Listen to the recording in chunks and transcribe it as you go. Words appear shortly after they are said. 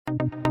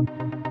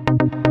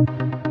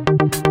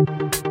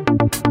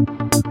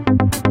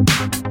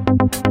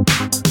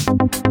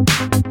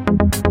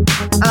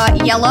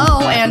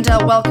Yellow, and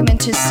welcome in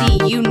to see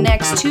you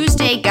next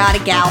Tuesday. Got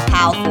a gal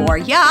pal for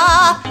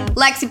ya,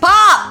 Lexi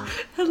Pop.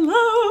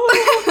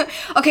 Hello.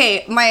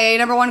 Okay, my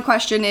number one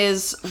question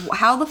is,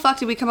 how the fuck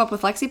did we come up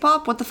with Lexi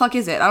Pop? What the fuck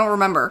is it? I don't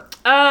remember.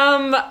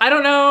 I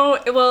don't know.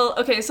 Well,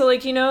 okay, so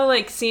like, you know,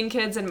 like Scene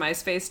Kids in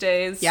MySpace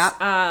days.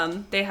 Yeah.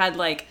 They had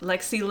like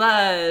Lexi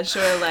Lush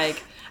or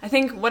like, I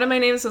think one of my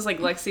names was like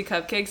Lexi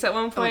Cupcakes at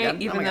one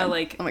point, even though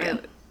like I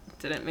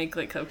didn't make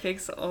like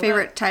cupcakes.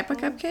 Favorite type of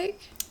cupcake?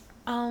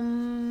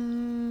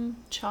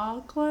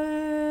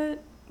 Chocolate.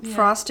 Yeah.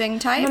 Frosting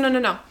type?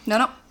 No.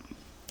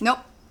 Nope.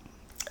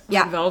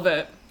 Yeah.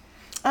 Velvet.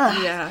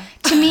 Ugh. Yeah.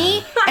 To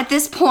me, at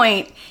this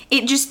point,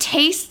 it just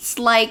tastes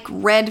like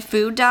red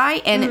food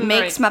dye, and it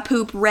makes my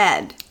poop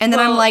red. And then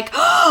I'm like,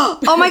 oh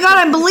my god,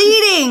 I'm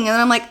bleeding! And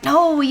then I'm like,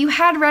 no, you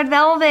had red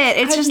velvet.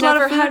 It's just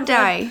not a food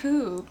dye.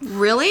 Poop.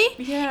 Really?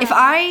 Yeah.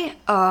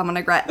 I'm gonna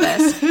regret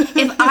this.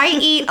 If I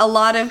eat a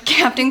lot of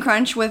Captain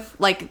Crunch with,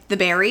 like, the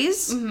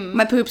berries,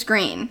 my poop's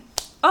green.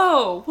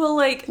 Oh, well,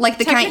 like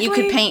the kind you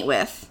could paint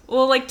with.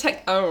 Well, like,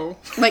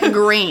 like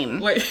green.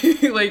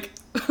 like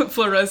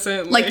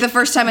fluorescent. Like the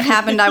first time it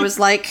happened, I was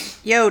like,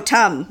 "Yo,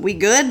 Tom, we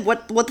good?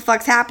 What the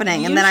fuck's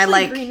happening?" And then I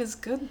like green is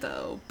good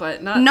though,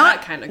 but not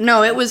that kind of green.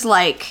 No, it was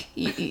like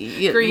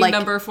green like,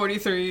 number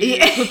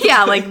 43.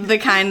 Yeah, like the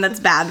kind that's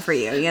bad for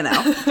you, you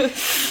know.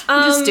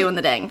 I'm just doing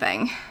the dang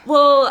thing.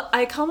 Well,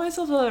 I call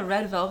myself a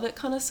red velvet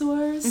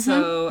connoisseur,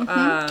 so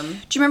Do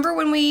you remember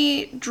when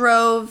we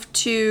drove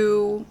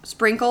to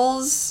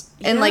Sprinkles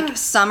in like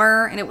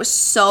summer and it was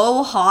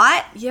so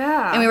hot?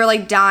 Yeah. And we were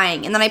like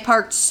dying, and then I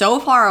parked so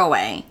far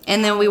away,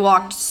 and then we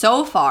walked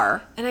so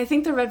far. And I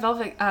think the red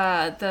velvet,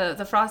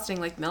 the frosting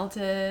like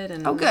melted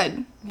and. Oh,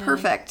 good. Yeah.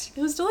 Perfect.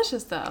 It was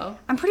delicious though.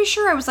 I'm pretty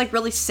sure I was like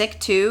really sick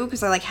too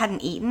because I like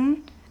hadn't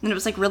eaten. And it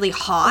was like really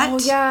hot. Oh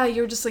yeah,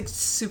 you were just like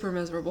super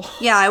miserable.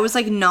 Yeah, I was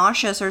like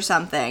nauseous or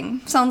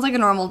something. Sounds like a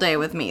normal day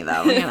with me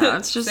though. You know,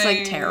 it's just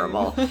like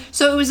terrible.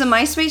 So it was a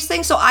MySpace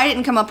thing. So I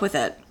didn't come up with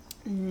it.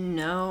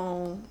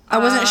 No, I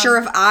wasn't sure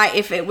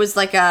if it was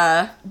like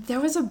a. There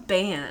was a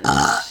band.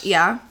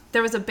 Yeah.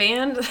 There was a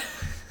band.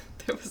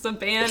 There was a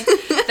band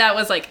that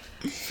was like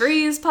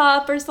Freeze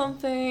Pop or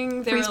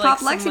something. They Freeze were like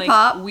Pop, some Lexi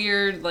Pop.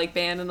 Weird like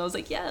band, and I was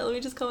like, yeah, let me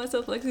just call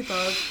myself Lexi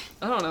Pop.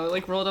 I don't know, it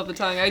like rolled off the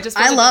tongue. I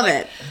love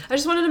it. I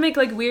just wanted to make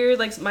like weird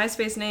like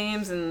MySpace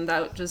names, and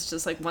that was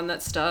just like one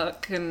that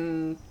stuck.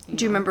 And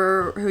do you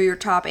remember who your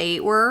top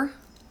 8 were?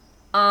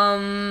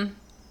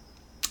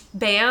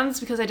 Bands,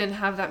 because I didn't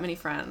have that many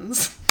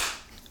friends.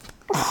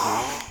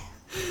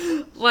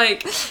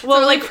 Like,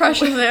 well, like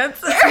Crush's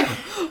answer.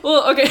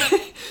 Well, okay.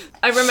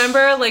 I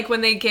remember like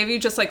when they gave you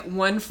just like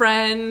one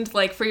friend,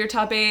 like for your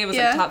top 8, it was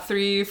like top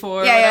 3,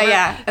 4.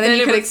 Yeah. And then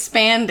you could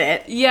expand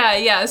it.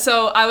 Yeah.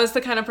 So I was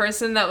the kind of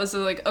person that was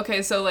like,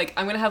 okay, so like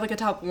I'm gonna have like a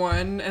top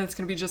 1, and it's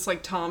gonna be just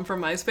like Tom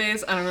from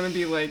MySpace, and I'm gonna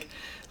be like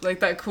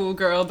that cool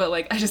girl, but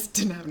like I just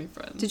didn't have any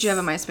friends. Did you have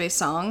a MySpace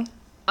song?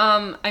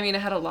 I mean, I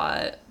had a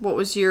lot. What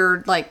was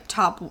your like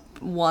top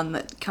 1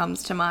 that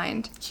comes to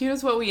mind? Cute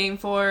is What We Aim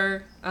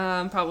For.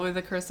 Probably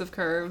The Curse of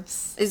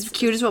Curves. Is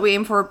Cute is What We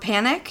Aim For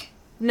Panic?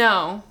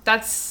 No,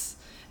 that's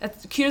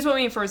Cute is What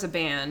We Aim For is a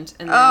band.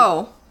 And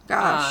then,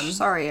 gosh,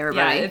 sorry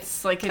everybody. Yeah,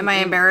 it's like. Am I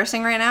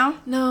embarrassing right now?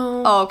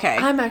 No. Oh, okay.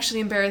 I'm actually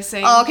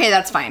embarrassing. Oh, okay,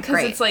 that's fine.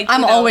 Great. It's like,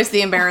 I'm always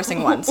the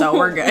embarrassing one, so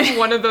we're good.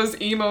 One of those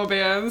emo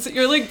bands.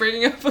 You're like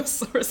bringing up a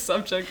sore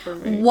subject for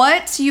me.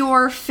 What's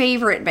your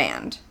favorite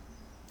band?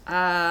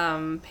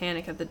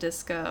 Panic at the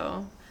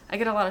Disco. I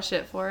get a lot of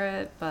shit for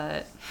it,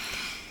 but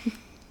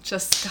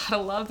just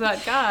gotta love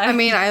that guy. I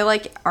mean, I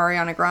like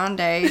Ariana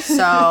Grande,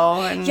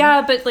 so... And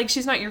yeah, but like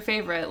she's not your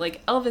favorite.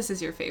 Like Elvis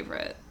is your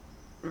favorite,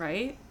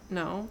 right?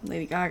 No.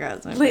 Lady Gaga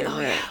is my favorite. Oh,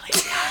 yeah, Lady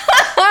Gaga.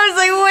 I was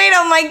like, wait,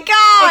 oh my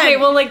god! Okay,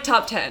 well, like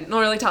top 10,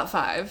 or like top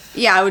 5.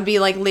 Yeah, it would be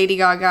like Lady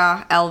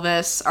Gaga,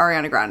 Elvis,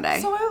 Ariana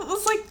Grande. So I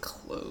was like close.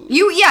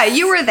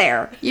 You were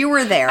there. You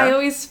were there. I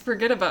always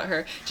forget about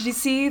her. Did you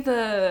see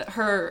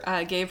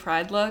her gay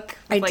pride look?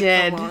 I like,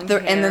 did. The long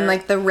hair? And then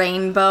like the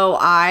rainbow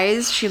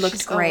eyes. She looked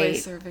She's great.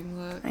 Always serving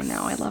looks. I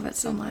know. I love it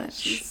so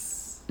much.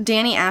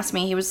 Danny asked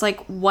me, he was like,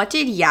 what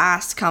did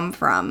Yas come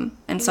from?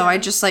 And so I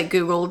just like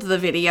Googled the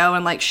video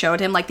and like showed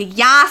him like the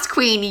Yas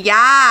Queen,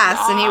 Yas!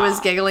 And he was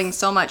giggling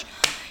so much.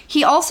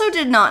 He also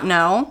did not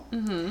know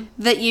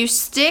that you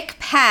stick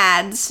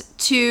pads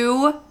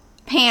to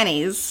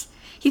panties.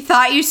 He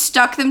thought you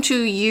stuck them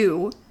to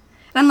you.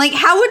 And I'm like,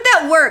 how would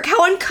that work?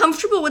 How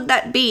uncomfortable would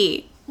that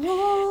be?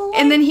 Well,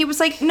 and then he was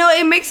like, no,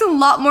 it makes a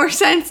lot more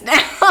sense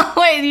now.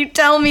 Wait, you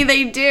tell me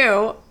they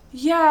do.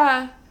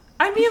 Yeah.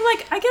 I mean,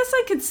 like, I guess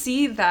I could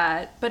see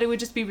that, but it would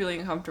just be really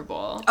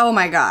uncomfortable. Oh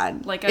my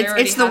god. Like,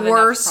 it's the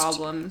worst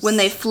problems. when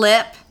they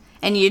flip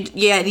and you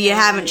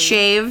haven't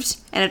shaved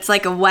and it's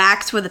like a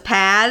wax with a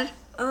pad.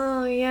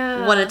 Oh,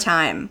 yeah. What a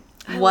time.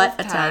 I What love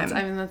a pads. time.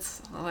 I mean,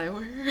 that's all I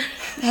wear.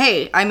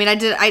 Hey, I mean, I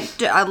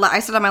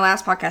said on my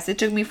last podcast, it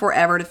took me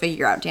forever to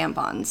figure out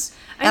tampons.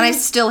 And I mean-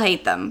 still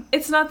hate them.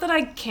 It's not that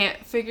I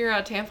can't figure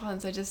out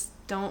tampons. I just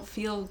don't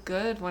feel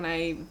good when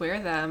I wear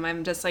them.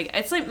 I'm just like,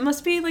 it's like,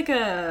 must be like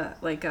a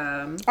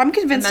I'm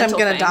convinced I'm mental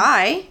gonna thing.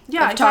 die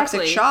Yeah, of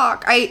toxic exactly.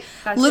 shock. I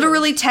That too.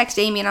 literally text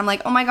Amy and I'm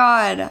like, oh my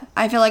god,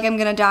 I feel like I'm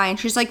gonna die. And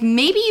she's like,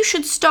 maybe you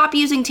should stop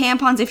using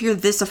tampons if you're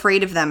this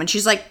afraid of them. And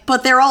she's like,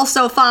 but they're all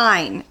so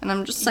fine. And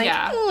I'm just like,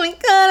 Yeah. oh my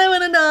god, I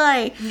wanna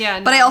die.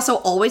 Yeah, But I no. also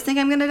always think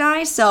I'm gonna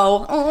die,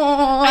 so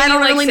I mean, don't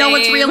like, really know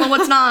what's same. real and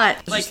what's not.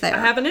 It's like, just there. I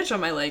have an itch on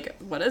my leg.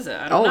 What is it?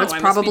 I don't know. It's I must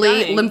be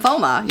probably dying.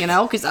 lymphoma, you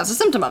know, because that's a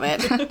symptom of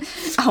it.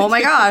 Oh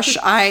my gosh,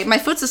 my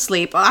foot's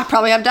asleep. I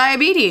probably have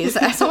diabetes.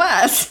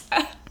 SOS.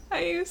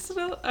 I used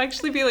to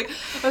actually be like,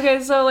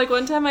 okay, so like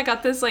one time I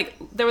got this like,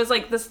 there was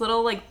like this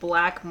little like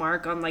black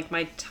mark on like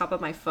my top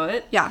of my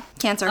foot. Yeah,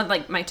 cancer. On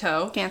like my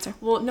toe. Cancer.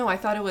 Well, no, I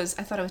thought it was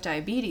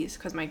diabetes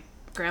because my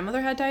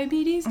grandmother had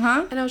diabetes.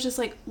 Uh-huh. And I was just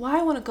like, well,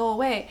 I want to go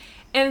away.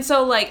 And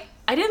so like,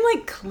 I didn't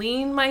like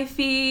clean my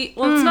feet.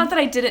 Well, it's not that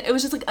I didn't. It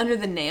was just like under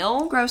the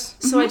nail. Gross.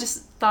 So I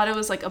just thought it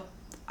was like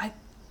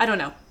I don't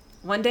know.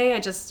 One day I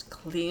just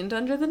cleaned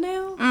under the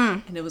nail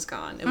and it was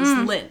gone. It was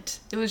lint.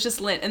 It was just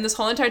lint. And this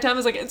whole entire time I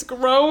was like, it's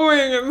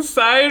growing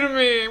inside of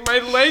me. My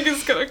leg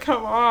is gonna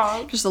come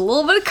off. Just a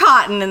little bit of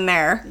cotton in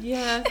there.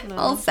 Yeah. No.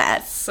 All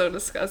set. So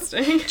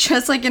disgusting.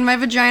 Just like in my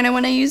vagina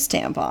when I use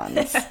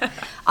tampons.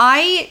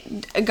 I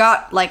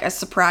got like a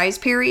surprise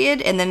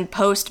period and then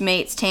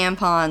Postmates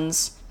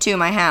tampons to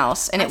my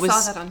house. And I it was.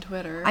 saw that on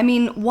Twitter. I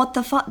mean, what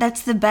the fuck?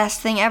 That's the best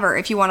thing ever.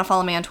 If you want to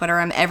follow me on Twitter,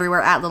 I'm everywhere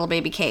at Little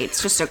Baby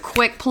Kate's. Just a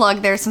quick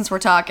plug there since we're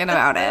talking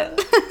about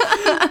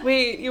it.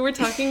 Wait, you were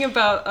talking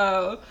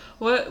about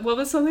what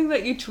was something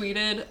that you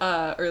tweeted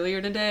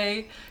earlier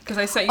today? Because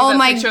I sent you Oh that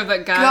my picture of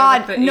that guy.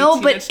 god, with the no,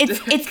 18 but inch it's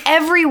dick. it's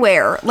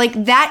everywhere.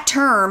 Like that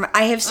term,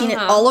 I have seen it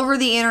all over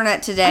the internet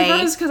I today. thought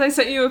it was because I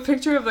sent you a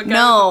picture of the guy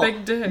No,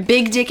 with the big dick.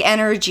 big dick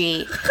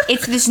energy.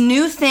 It's this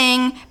new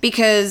thing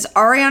because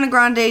Ariana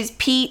Grande's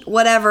Pete,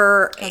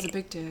 whatever. Has a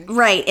big dick.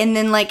 Right, and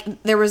then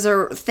like there was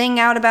a thing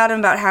out about him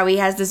about how he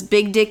has this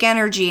big dick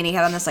energy, and he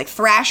had on this like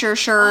Thrasher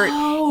shirt.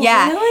 Oh,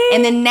 yeah, really?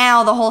 and then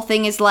now the whole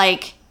thing is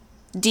like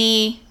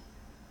B,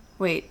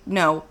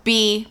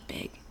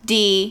 big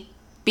D,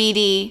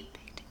 BD,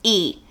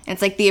 E.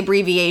 It's like the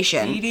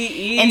abbreviation.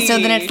 BDE. And so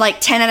then it's like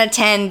 10 out of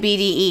 10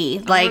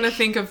 BDE. Like, I'm gonna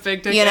think of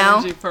big dick you know?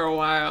 energy for a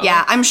while.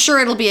 yeah, I'm sure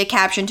it'll be a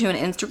caption to an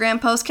Instagram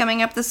post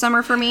coming up this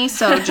summer for me,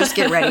 so just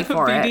get ready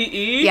for it.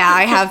 BDE? Yeah,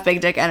 I have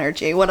big dick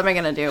energy. What am I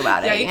gonna do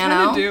about Yeah, it? you You kinda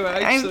know? do,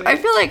 actually. I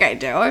feel like I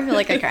do. I feel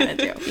like I kind of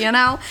do. You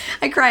know?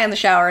 I cry in the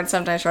shower and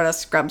sometimes try to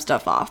scrub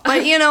stuff off.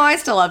 But, you know, I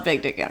still have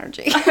big dick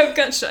energy. I've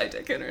got shy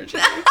dick energy.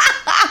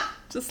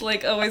 Just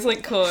like always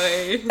like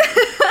coy.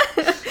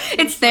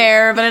 It's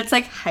there, but it's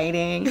like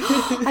hiding.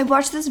 I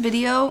watched this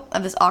video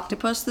of this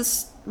octopus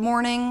this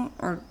morning,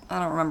 or I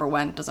don't remember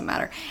when, it doesn't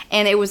matter.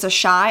 And it was a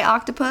shy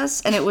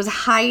octopus, and it was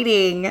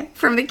hiding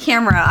from the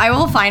camera. I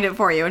will find it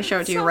for you and show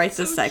it to you right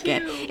this so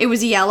second. cute. It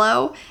was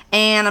yellow,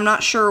 and I'm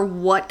not sure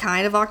what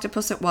kind of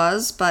octopus it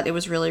was, but it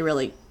was really,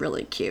 really,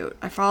 really cute.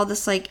 I followed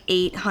this like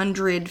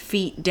 800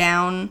 feet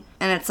down,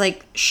 and it's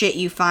like shit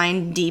you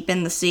find deep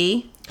in the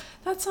sea.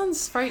 That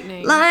sounds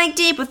frightening. Like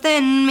deep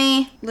within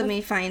me. Let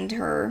me find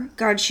her.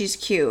 God, she's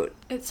cute.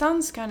 It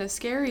sounds kind of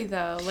scary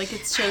though. Like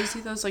it shows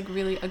you those like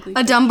really ugly. A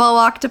Dumbo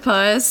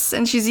octopus,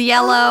 and she's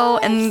yellow,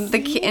 I've and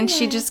seen and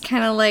she it. just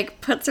kind of like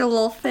puts her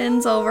little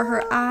fins over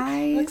her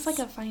eyes. It looks like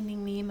a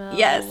Finding Nemo.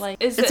 yes, Like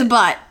it's a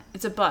butt.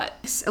 It's a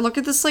butt. Look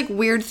at this like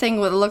weird thing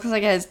where it looks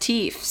like it has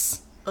teeth.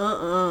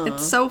 Uh-uh.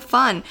 It's so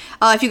fun.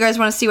 If you guys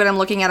want to see what I'm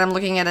looking at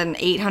an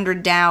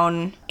 800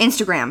 down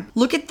Instagram.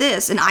 Look at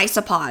this, an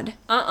isopod.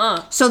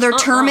 So they're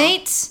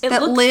termites It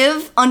that looks-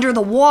 live under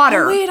the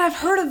water, Wait, I've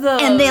heard of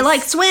those. and they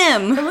like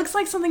swim. It looks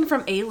like something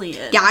from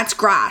Alien. Yeah, it's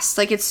gross.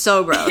 Like it's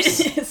so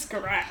gross. It's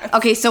gross.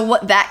 Okay, so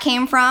what that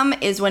came from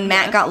is when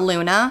Matt got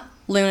Luna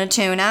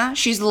Tuna.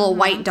 She's a little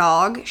white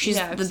dog. She's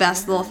Yeah, I've the seen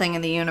best her. little thing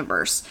in the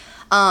universe.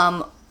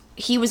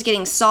 He was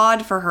getting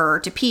sod for her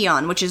to pee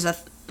on, which is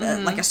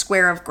like a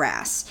square of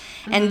grass.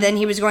 And then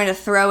he was going to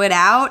throw it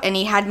out, and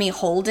he had me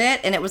hold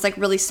it, and it was like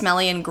really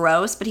smelly and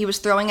gross, but he was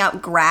throwing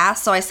out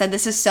grass, so I said,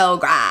 "This is so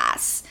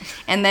grass."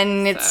 And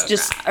then it's So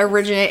just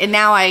originated, and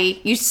now I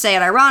used to say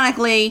it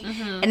ironically,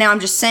 and now I'm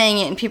just saying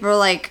it, and people are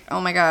like, "Oh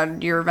my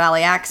god, your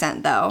Valley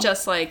accent, though."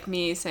 Just like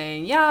me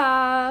saying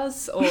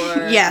yes or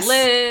Yes.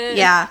 lit.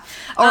 Yeah.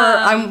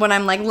 Or when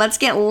I'm like, let's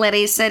get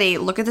Liddy City.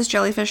 Look at this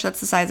jellyfish that's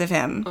the size of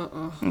him.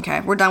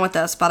 Okay, we're done with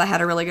this, but I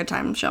had a really good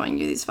time showing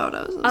you these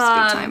photos. It was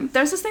a good time.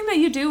 There's this thing that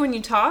you do when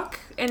you talk,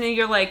 and then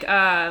you're like,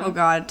 Oh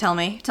god, tell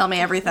me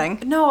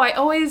everything. no, I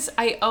always,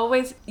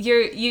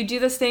 you do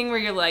this thing where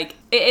you're like,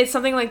 it's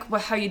something like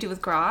how you do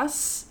with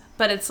Gross,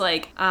 but it's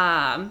like,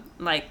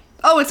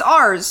 Oh, it's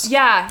ours.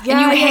 yeah,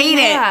 you hate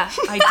it. yeah.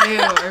 I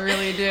do, I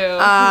really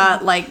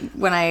do. Like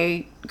when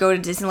I go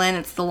to Disneyland,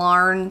 it's the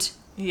Larned.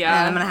 Yeah.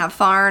 And I'm gonna have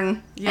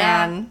Farn.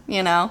 Yeah. And,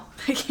 you know.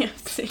 I can't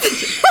say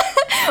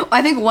it.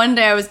 I think one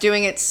day I was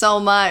doing it so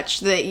much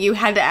that you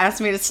had to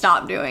ask me to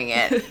stop doing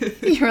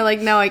it. You were like,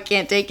 no, I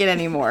can't take it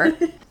anymore.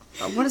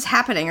 What is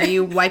happening? Are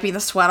you wiping the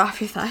sweat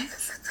off your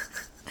thighs?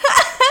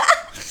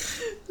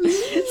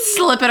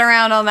 Slipping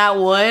around on that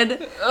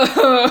wood.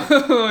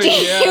 Oh, Do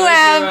you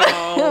have...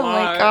 Oh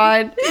my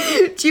god.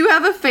 Do you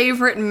have a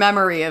favorite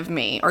memory of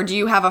me? Or do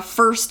you have a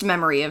first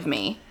memory of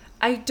me?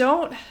 I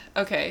don't...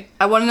 Okay.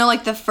 I want to know,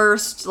 like, the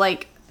first,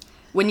 like...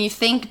 When you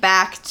think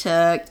back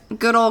to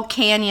good old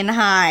Canyon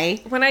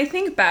High. When I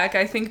think back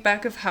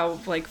of how,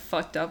 like,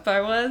 fucked up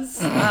I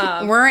was.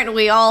 Weren't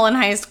we all in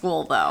high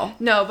school, though?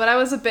 No, but I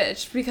was a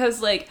bitch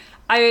because, like,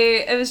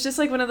 it was just,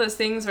 like, one of those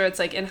things where it's,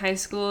 like, in high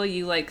school,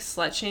 you, like,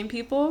 slut-shame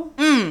people.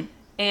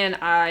 And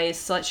I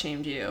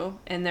slut-shamed you.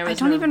 And there was I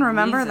don't no even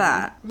remember reason.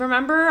 that.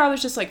 Remember? I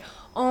was just like,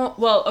 oh,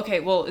 well, okay,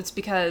 well, it's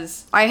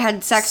because... I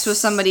had sex with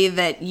somebody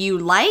that you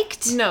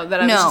liked? No, that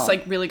I was just,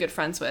 like, really good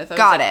friends with. I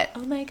Got was like, it.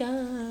 oh my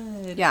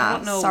god. Yeah, I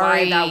don't know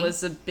sorry. why that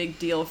was a big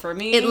deal for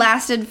me. It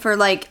lasted for,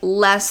 like,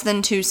 less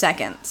than 2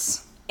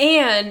 seconds.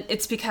 And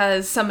it's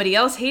because somebody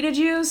else hated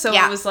you, so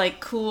Yeah. it was, like,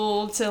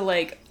 cool to,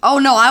 like... Oh,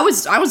 no, I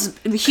was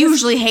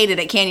hugely hated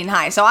at Canyon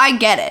High, so I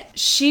get it.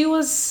 She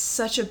was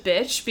such a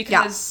bitch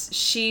because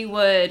she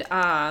would,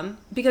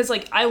 because,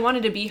 like, I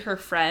wanted to be her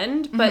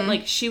friend, but,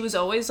 like, she was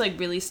always, like,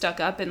 really stuck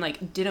up and,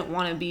 like, didn't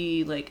want to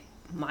be, like,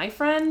 my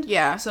friend.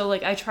 Yeah. So,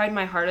 like, I tried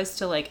my hardest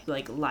to, like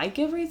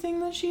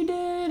everything that she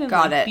did and,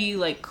 Got like, it. be,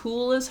 like,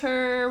 cool as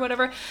her or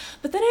whatever.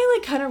 But then I,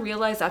 like, kind of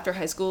realized after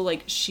high school,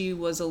 like, she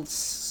was a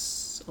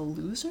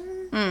loser?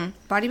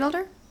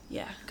 Bodybuilder?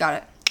 Yeah. Got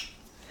it.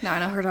 Now I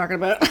know who we're talking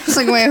about. I was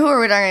like, wait, who are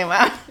we talking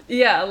about?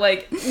 Yeah,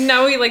 like,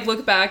 now we, like,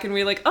 look back and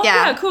we like, oh,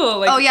 yeah, cool.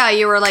 Like, oh, yeah,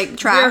 you were, like,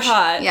 trash. You're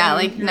hot. Yeah,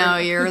 like, no,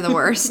 you're the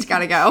worst.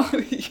 Gotta go.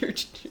 You're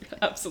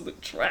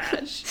absolute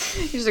trash.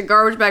 You're just a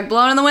garbage bag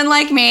blowing in the wind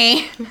like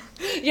me.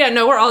 Yeah,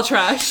 no, we're all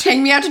trash.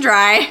 Hang me out to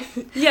dry.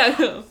 Yeah,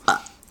 no.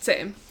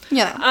 Same.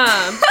 Yeah.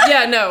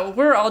 Yeah, no,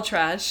 we're all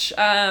trash.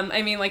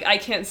 I mean, like, I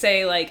can't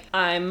say, like,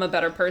 I'm a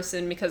better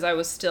person because I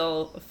was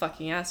still a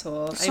fucking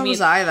asshole. So I mean, was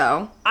I,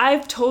 though.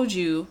 I've told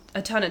you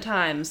a ton of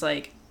times,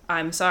 like,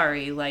 I'm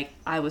sorry, like,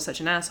 I was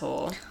such an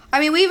asshole. I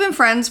mean, we've been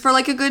friends for,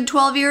 like, a good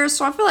 12 years,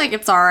 so I feel like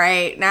it's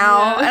alright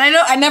now. Yeah. And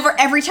I never,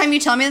 every time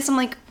you tell me this, I'm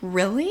like,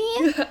 really?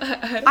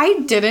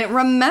 I didn't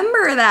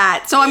remember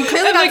that. So I'm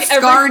clearly And, not like,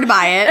 scarred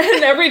by it.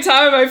 And every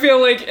time I feel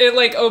like it,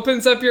 like,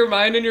 opens up your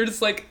mind and you're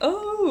just like,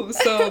 oh,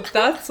 so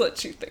that's what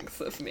she thinks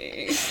of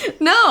me.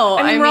 No,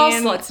 I mean, we're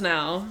mean, all sluts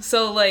now,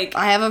 so, like...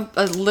 I have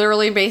a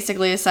literally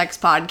basically a sex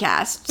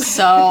podcast,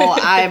 so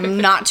I'm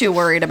not too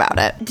worried about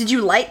it. Did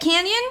you like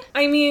Canyon?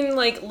 I mean,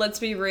 like, let's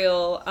be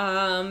real.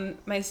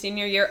 My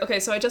senior year... Okay,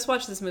 so I just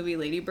watched this movie,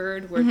 Lady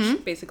Bird,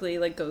 which basically,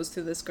 like, goes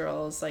through this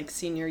girl's, like,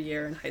 senior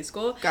year in high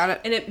school. Got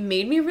it. And it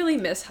made me really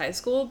miss high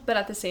school, but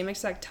at the same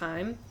exact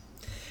time,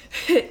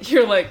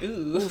 you're like,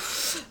 ooh.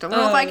 Don't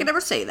know if I could ever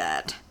say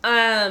that.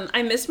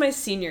 I missed my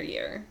senior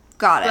year.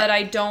 Got it. But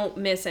I don't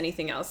miss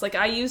anything else. Like,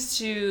 I used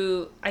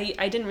to...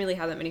 I didn't really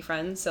have that many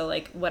friends, so,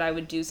 like, what I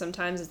would do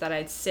sometimes is that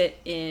I'd sit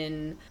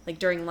in... Like,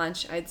 during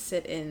lunch, I'd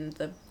sit in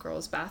the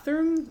girls'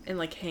 bathroom and,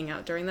 like, hang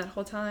out during that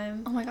whole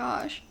time. Oh my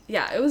gosh.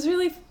 Yeah, it was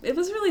really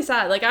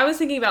sad. Like, I was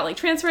thinking about, like,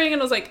 transferring,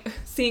 and I was, like,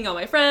 seeing all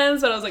my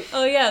friends, but I was like,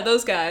 oh, yeah,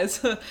 those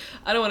guys.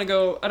 I don't want to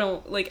go...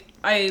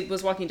 I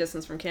was walking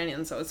distance from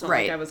Canyon, so it's not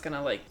like I was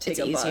gonna, like, take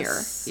a easier.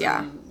 bus.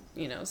 Yeah. And,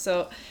 you know,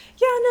 so...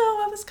 Yeah,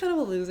 no, I was kind of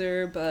a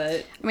loser,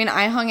 but... I mean,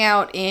 I hung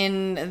out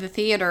in the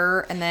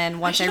theater, and then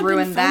once I should've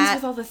ruined been friends that...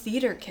 with all the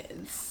theater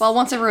kids. Well,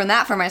 once I ruined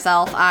that for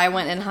myself, I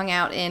went and hung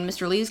out in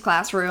Mr. Lee's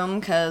classroom,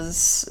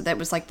 because that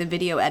was, like, the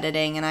video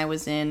editing, and I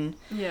was in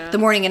the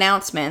morning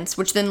announcements,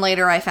 which then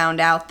later I found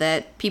out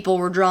that people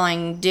were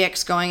drawing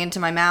dicks going into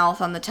my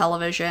mouth on the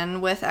television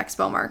with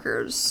Expo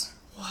markers.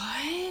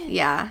 What?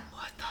 Yeah.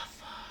 What the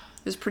fuck?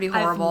 It was pretty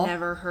horrible. I've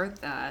never heard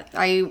that.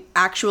 I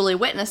actually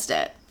witnessed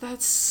it.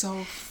 That's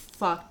so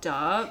fucked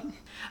up.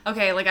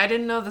 Okay, like, I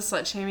didn't know the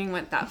slut-shaming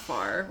went that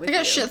far with I got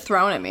you. shit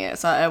thrown at me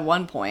at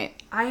one point.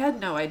 I had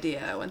no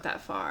idea it went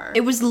that far.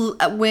 It was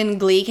when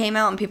Glee came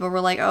out and people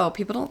were like, oh,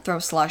 people don't throw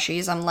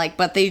slushies. I'm like,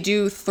 but they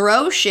do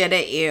throw shit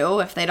at you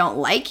if they don't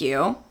like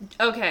you.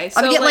 Okay, so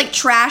I would get, like,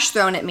 trash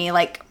thrown at me,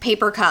 like,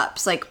 paper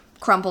cups, like,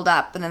 crumpled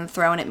up and then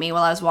thrown at me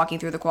while I was walking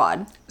through the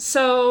quad.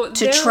 So...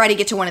 To try to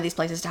get to one of these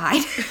places to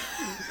hide.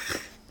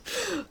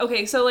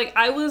 Okay, so, like,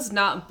 I was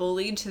not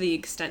bullied to the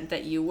extent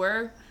that you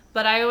were,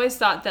 but I always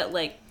thought that,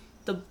 like,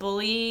 the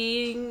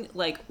bullying,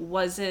 like,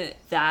 wasn't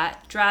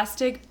that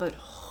drastic, but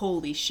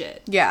holy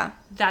shit. Yeah.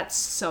 That's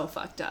so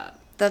fucked up.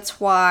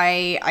 That's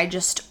why I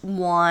just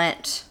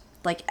want,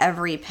 like,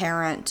 every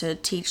parent to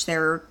teach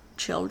their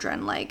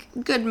children, like,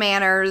 good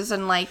manners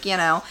and, like, you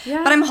know.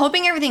 Yeah. But I'm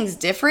hoping everything's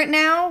different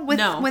now with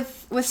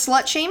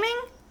slut shaming.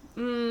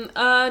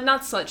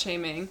 Not slut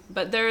shaming,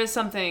 but there is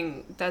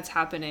something that's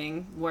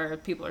happening where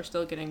people are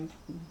still getting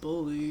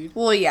bullied.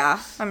 Well, yeah,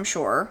 I'm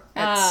sure.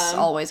 It's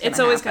always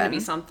gonna gonna be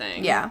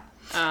something. Yeah.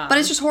 But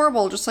it's just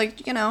horrible. Just,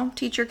 like, you know,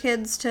 teach your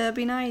kids to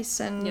be nice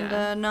and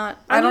not...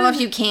 I don't know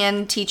if you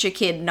can teach a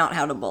kid not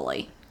how to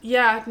bully.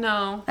 Yeah,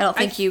 no. I don't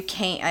think you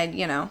can't,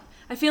 you know.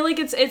 I feel like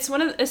it's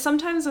one of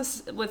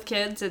sometimes with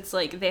kids it's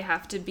like they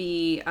have to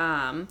be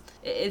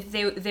if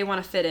they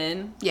want to fit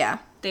in. Yeah.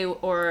 They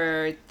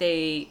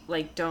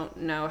like don't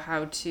know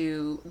how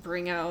to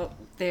bring out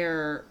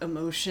their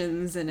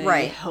emotions in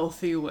a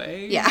healthy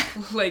way. Yeah.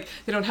 Like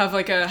they don't have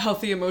like a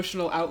healthy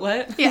emotional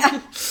outlet.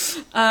 Yeah.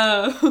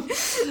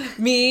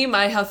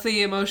 My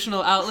healthy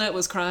emotional outlet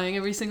was crying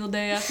every single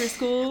day after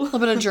school. A little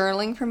bit of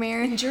journaling for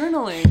Mary.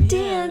 Journaling.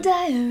 Dear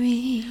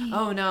diary.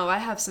 Oh no, I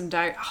have some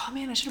Oh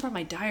man, I should have brought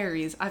my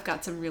diaries. I've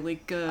got some really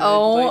good.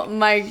 Oh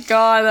my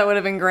god, that would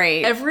have been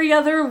great. Every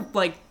other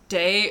like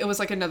day, it was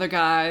like another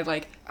guy,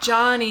 like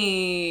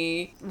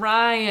Johnny,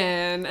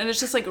 Ryan, and it's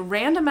just like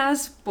random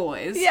ass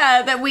boys.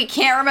 Yeah, that we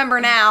can't remember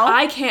now.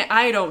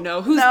 I don't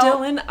know. Who's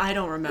Dylan? I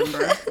don't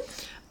remember.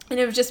 And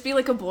it would just be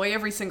like a boy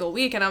every single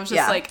week, and I was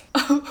just like,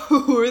 oh,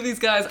 who are these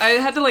guys? I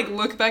had to like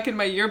look back in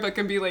my yearbook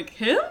and be like,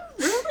 him?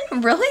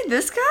 Really? Really?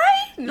 This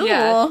guy?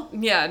 No.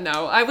 Yeah,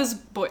 no. I was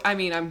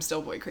I'm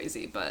still boy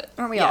crazy, but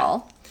aren't we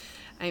all?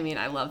 I mean,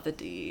 I love the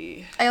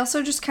D. I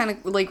also just kind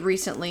of like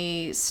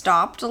recently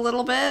stopped a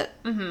little bit.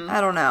 Mm-hmm. I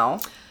don't know.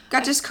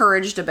 Got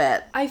discouraged a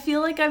bit. I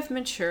feel like I've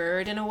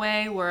matured in a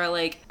way where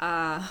like,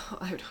 I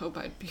would hope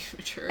I'd be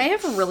mature. I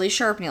have really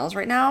sharp nails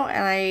right now,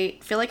 and I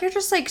feel like I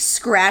just like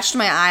scratched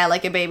my eye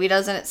like a baby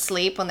does in its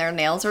sleep when their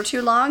nails are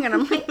too long, and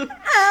I'm like,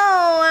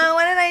 ow,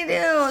 what did I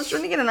do? I was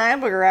trying to get an eye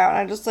booger out, and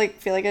I just like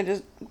feel like I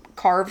just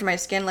carved my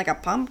skin like a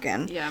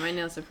pumpkin. Yeah, my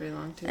nails are pretty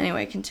long too.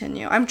 Anyway,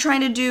 continue. I'm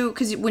trying to do,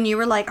 because when you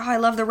were like, oh, I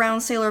love the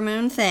round Sailor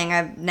Moon thing,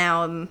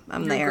 I'm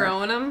You're there.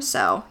 growing them?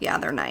 So, yeah,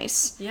 they're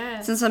nice. Yeah.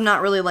 Since I'm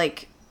not really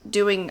like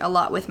doing a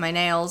lot with my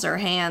nails or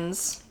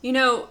hands. You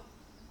know,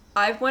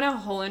 I've went a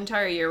whole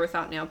entire year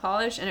without nail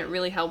polish, and it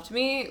really helped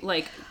me,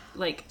 like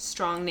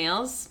strong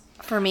nails.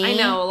 For me, I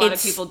know a lot of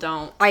people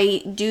don't.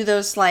 I do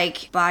those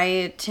like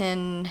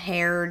biotin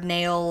hair,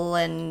 nail,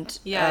 and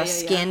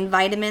skin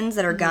vitamins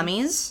that are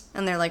gummies,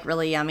 and they're like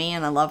really yummy,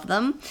 and I love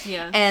them.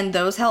 Yeah. And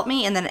those help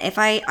me. And then if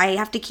I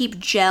have to keep a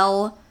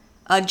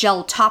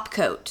gel top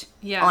coat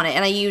on it,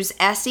 and I use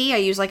Essie. I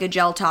use like a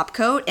gel top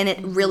coat, and it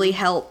really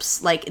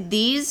helps. Like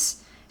these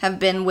have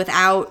been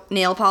without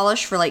nail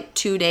polish for like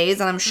 2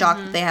 days, and I'm shocked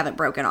that they haven't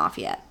broken off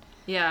yet.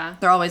 Yeah.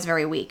 They're always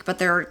very weak, but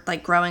they're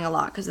like growing a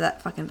lot because of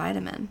that fucking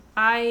vitamin.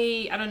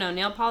 I don't know.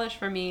 Nail polish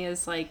for me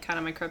is like kind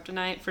of my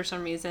kryptonite for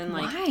some reason.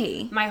 Like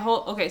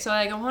why? So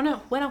like I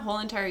went a whole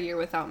entire year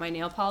without my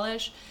nail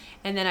polish,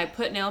 and then I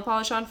put nail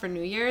polish on for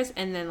New Year's,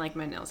 and then like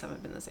my nails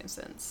haven't been the same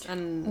since.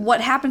 And what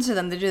happens to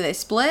them? Do they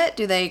split?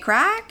 Do they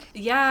crack?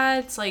 Yeah,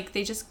 it's like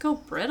they just go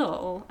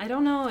brittle. I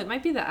don't know. It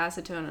might be the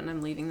acetone, and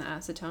I'm leaving the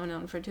acetone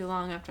on for too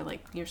long after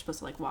like you're supposed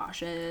to like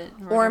wash it.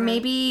 Or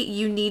maybe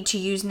you need to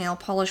use nail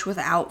polish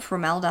without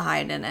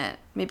formaldehyde in it.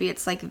 Maybe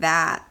it's like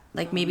that.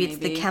 Like maybe it's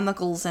the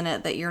chemicals in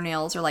it that your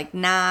nails are like,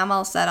 nah, I'm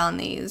all set on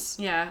these.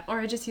 Yeah, or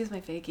I just use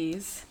my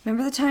fakies.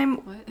 Remember the time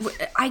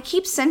I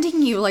keep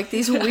sending you like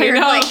these weird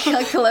like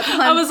clip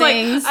on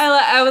things.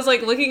 I was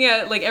like looking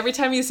at like every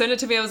time you send it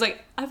to me, I was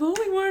like, I've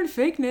only worn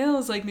fake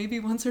nails like maybe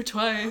once or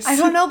twice. I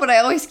don't know, but I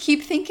always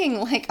keep thinking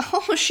like,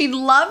 oh, she'd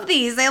love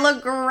these. They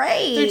look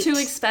great. They're too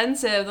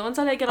expensive. The ones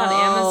that I get on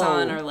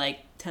Amazon are like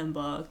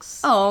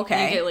 $10. Oh, okay.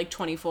 And you get like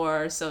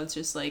 24, so it's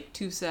just like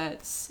 2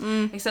 sets.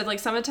 Except like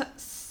some of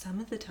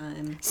the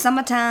time.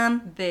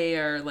 Summertime. They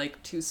are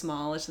like too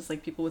small. It's just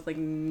like people with like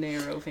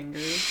narrow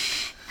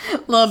fingers.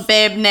 Little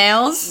babe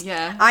nails.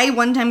 Yeah. I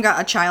one time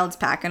got a child's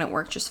pack and it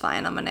worked just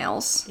fine on my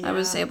nails. Yeah. I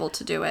was able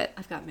to do it.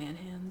 I've got man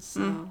hands,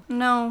 so.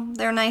 No,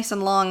 they're nice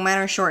and long. Mine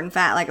are short and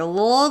fat like a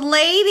little old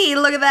lady.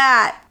 Look at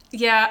that.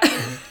 Yeah.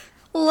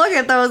 Look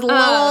at those little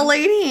old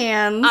lady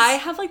hands. I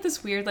have like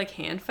this weird like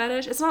hand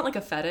fetish. It's not like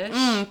a fetish.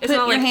 It's put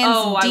not your like,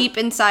 hands deep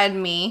inside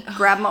me.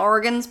 Grab my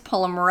organs,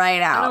 pull them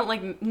right out. I don't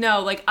like,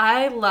 no, like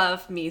I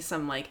love me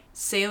some like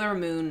Sailor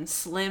Moon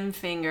slim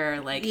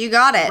finger, like you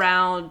got it.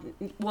 Round.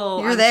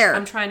 Well, you're there.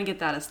 I'm trying to get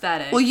that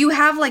aesthetic. Well, you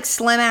have like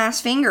slim ass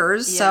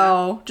fingers,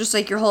 so just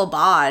like your whole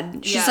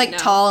bod. She's like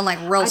tall and like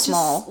real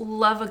small. I just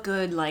love a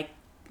good like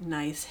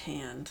nice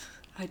hand.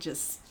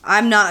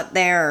 I'm not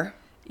there.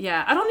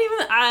 Yeah,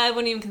 I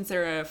wouldn't even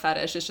consider it a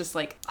fetish. It's just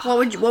like what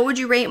would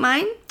you rate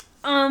mine?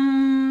 If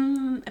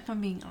I'm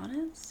being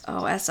honest.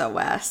 Oh,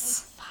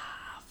 SOS.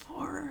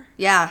 4.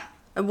 Yeah.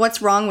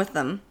 What's wrong with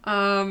them?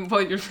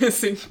 Well, you're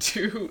missing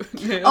 2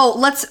 nails.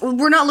 Oh,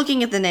 we're not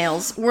looking at the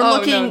nails. We're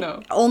looking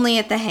only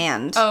at the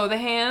hand. Oh, the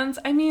hands?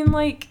 I mean,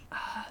 like,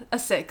 a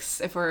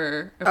 6 if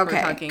we're talking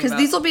about. Because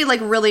these will be,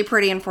 like, really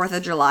pretty in 4th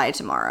of July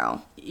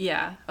tomorrow.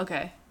 Yeah,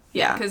 okay.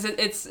 Yeah, because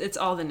it's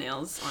all the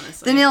nails,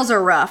 honestly. The nails are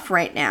rough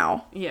right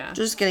now. Yeah.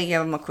 Just gonna give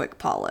them a quick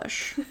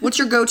polish. What's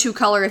your go-to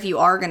color if you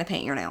are gonna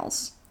paint your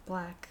nails?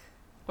 Black.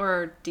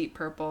 Or deep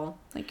purple.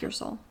 Like your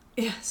soul.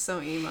 Yeah,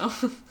 so emo.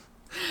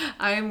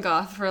 I am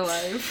goth for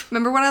life.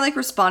 Remember when I like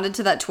responded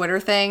to that Twitter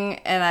thing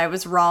and I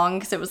was wrong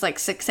because it was like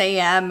 6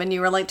 a.m. and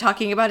you were like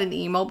talking about an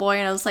emo boy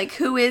and I was like,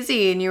 who is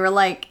he? And you were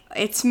like,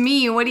 It's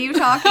me. What are you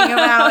talking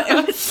about?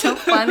 It was so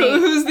funny.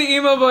 Who's the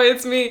emo boy?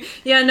 It's me.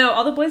 Yeah, no,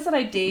 all the boys that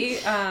I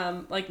date,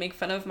 like, make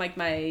fun of, like,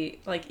 my,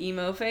 like,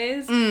 emo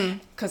phase.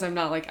 Because I'm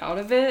not, like, out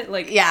of it.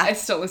 Like, Yeah. I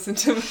still listen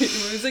to my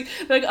emo music.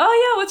 They're like,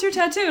 oh, yeah, what's your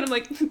tattoo? And I'm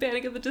like,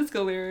 Panic at the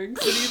Disco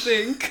lyrics. What do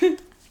you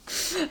think?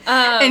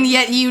 And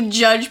yet you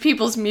judge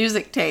people's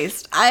music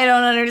taste. I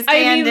don't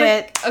understand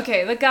it. Like,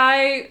 okay, the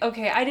guy,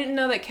 I didn't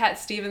know that Cat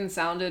Stevens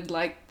sounded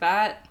like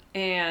that.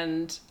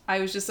 And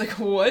I was just like,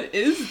 what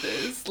is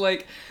this?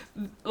 Like,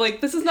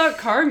 this is not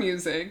car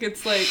music.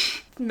 It's, like,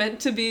 meant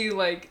to be,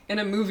 like, in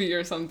a movie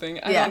or something.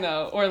 I don't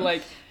know. Or,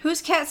 like...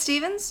 Who's Cat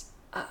Stevens?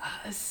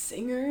 A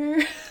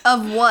singer.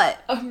 Of what?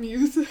 Of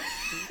music.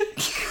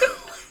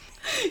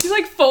 He's,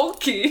 like,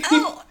 folky.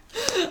 Oh.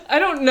 I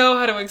don't know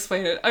how to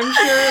explain it. I'm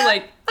sure,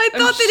 like... I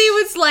thought that he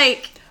was,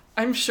 like...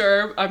 I'm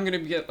sure I'm gonna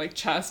get, like,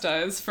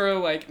 chastised for,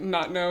 like,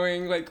 not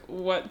knowing, like,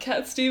 what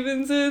Cat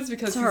Stevens is,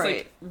 because he's,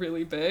 like,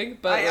 really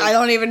big, but... I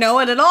don't even know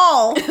it at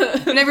all.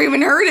 I've never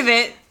even heard of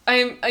it.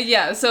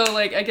 Yeah, so,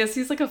 like, I guess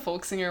he's, like, a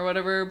folk singer or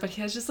whatever, but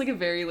he has just, like, a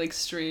very, like,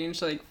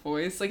 strange, like,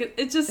 voice. Like,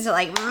 it just... Is it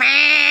like,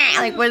 meh?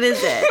 Like, what is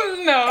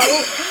it? No,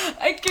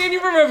 I can't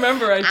even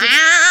remember. I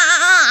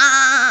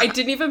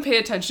didn't even pay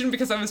attention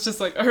because I was just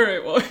like,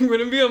 alright, well, I'm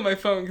gonna be on my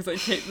phone because I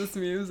hate this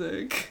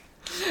music.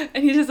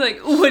 And he's just like,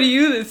 what do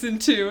you listen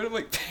to? And I'm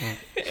like,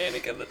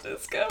 Panic at the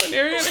Disco and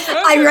Ariana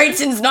Grande. I write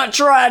sins, not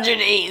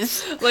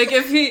tragedies. Like,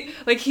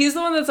 he's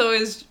the one that's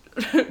always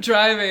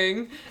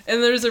driving,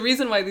 and there's a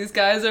reason why these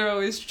guys are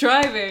always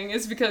driving,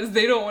 is because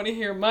they don't want to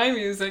hear my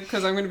music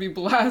because I'm going to be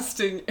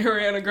blasting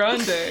Ariana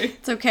Grande.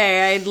 It's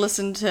okay, I'd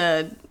listen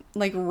to,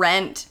 like,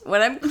 Rent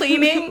when I'm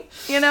cleaning,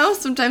 you know?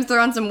 Sometimes they're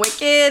on some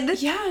Wicked.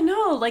 Yeah,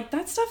 no, like,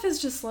 that stuff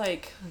is just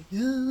like...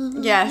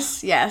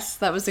 Yes,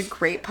 that was a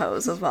great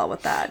pose as well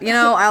with that. You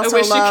know, I also I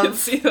wish love... you could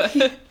see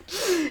that.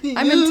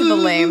 I'm into the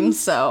lame,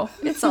 so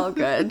it's all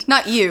good.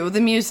 Not you,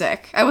 the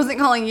music. I wasn't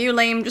calling you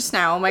lame just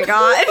now, oh my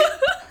god.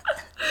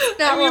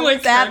 I mean,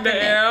 like, kinda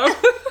am.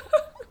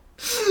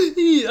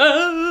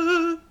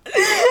 Yeah.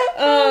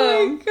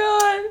 Oh my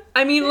god.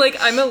 I mean, like,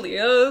 I'm a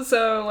Leo,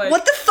 so, like...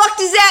 What the fuck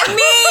does that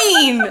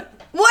mean?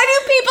 Why do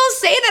people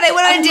say that? I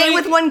went on a date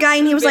with one guy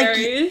and he was like...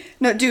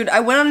 No, dude, I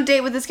went on a date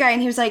with this guy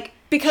and he was like...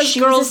 Because she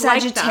girls was a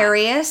like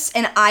Sagittarius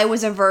and I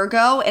was a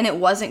Virgo and it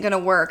wasn't gonna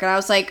work. And I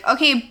was like,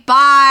 okay,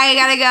 bye,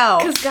 gotta go.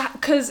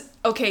 Because,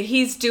 okay,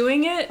 he's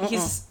doing it,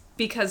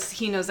 because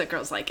he knows that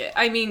girls like it.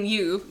 I mean,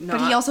 not,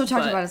 but he also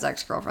talked about his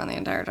ex-girlfriend the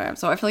entire time,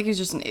 so I feel like he's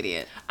just an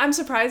idiot. I'm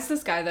surprised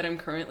this guy that I'm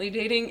currently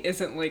dating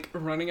isn't, like,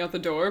 running out the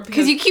door.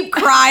 Because you keep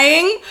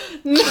crying?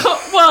 No,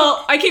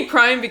 well, I keep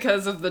crying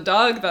because of the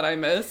dog that I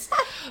miss.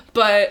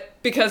 But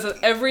because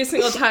every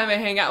single time I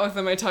hang out with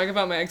him, I talk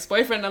about my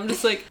ex-boyfriend, I'm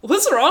just like,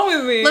 what's wrong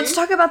with me? Let's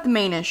talk about the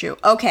main issue.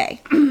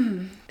 Okay.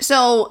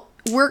 So,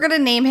 we're gonna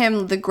name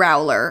him the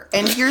Growler,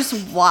 and here's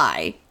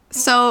why.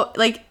 So,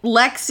 like,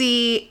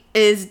 Lexi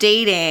is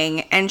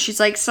dating, and she's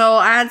like, so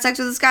I had sex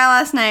with this guy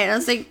last night. And I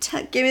was like,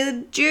 give me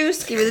the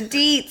juice, give me the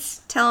deets,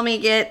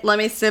 let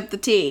me sip the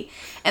tea.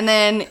 And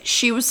then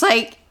she was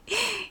like,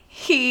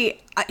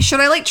 should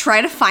I, like, try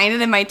to find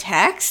it in my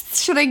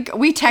texts?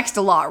 We text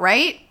a lot,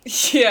 right?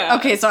 Yeah.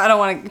 Okay, so I don't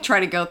want to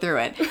try to go through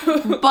it.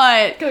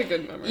 But got a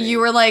good memory. You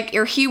were like,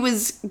 or he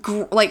was,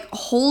 like,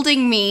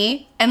 holding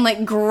me and,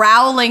 like,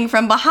 growling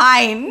from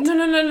behind.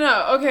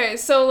 No. Okay,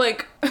 so,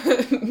 like,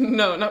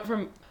 no, not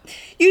from...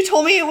 You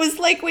told me it was,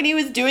 like, when he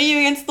was doing you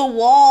against the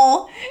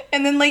wall,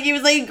 and then, like, he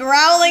was, like,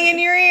 growling in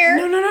your ear.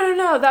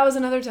 No, that was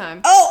another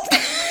time. Oh!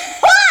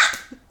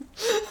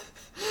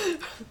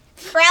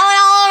 Growling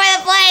all over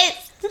the place!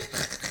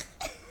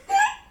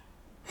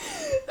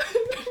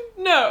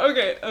 No,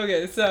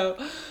 okay, so...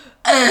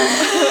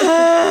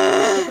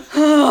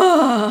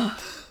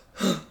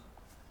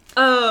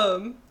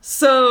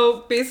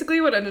 So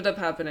basically what ended up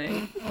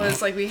happening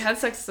was, like, we had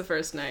sex the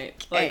first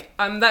night. Like,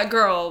 I'm that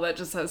girl that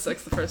just has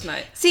sex the first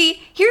night.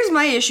 See, here's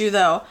my issue,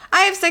 though.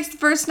 I have sex the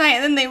first night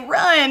and then they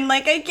run.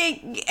 Like, I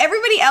get...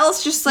 Everybody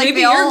else just, like,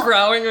 Maybe you're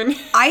growling when...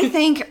 I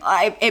think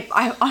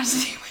I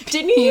honestly...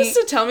 Didn't you used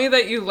to tell me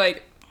that you,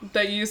 like...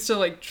 That you used to,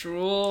 like,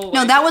 drool? Like...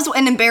 No, that was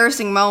an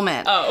embarrassing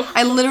moment. Oh.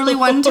 I literally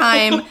one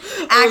time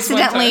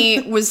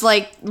accidentally was,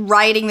 like,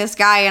 riding this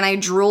guy and I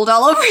drooled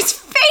all over his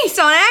face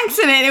on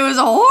accident. It was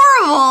horrible.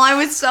 I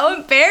was so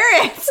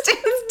embarrassed.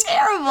 It was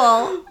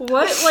terrible.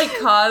 What, like,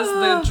 caused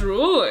the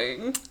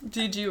drooling?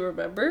 Did you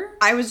remember?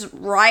 I was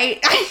right.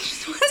 I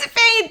just wasn't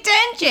paying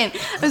attention.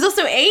 I was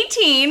also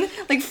 18,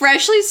 like,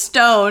 freshly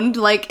stoned,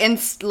 like, and,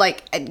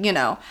 like, you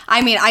know.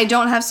 I mean, I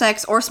don't have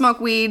sex or smoke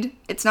weed.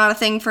 It's not a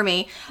thing for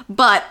me.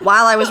 But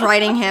while I was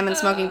riding him and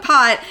smoking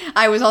pot,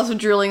 I was also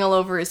drooling all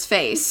over his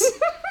face.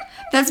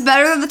 That's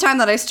better than the time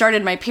that I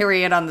started my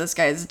period on this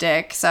guy's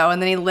dick. So,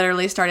 and then he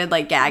literally started,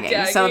 like,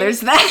 gagging. So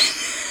there's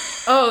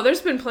that. Oh,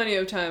 there's been plenty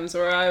of times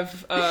where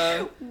I've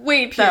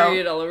Wait,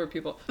 period all over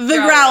people. The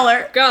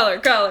Growler.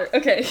 Growler.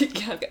 Okay,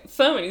 I've got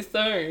so many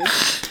stories.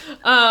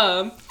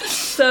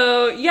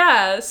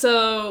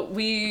 So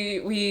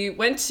we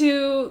went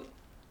to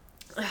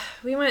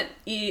We went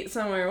eat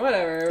somewhere,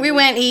 whatever. We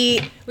went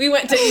eat. We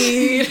went to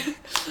eat.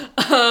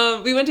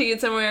 We went to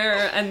eat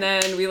somewhere, and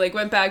then we, like,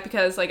 went back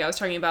because, like, I was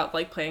talking about,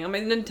 like, playing on my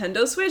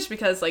Nintendo Switch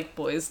because, like,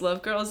 boys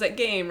love girls that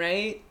game,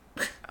 right?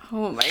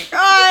 Oh my god.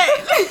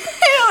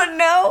 I don't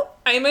know.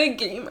 I'm a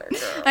gamer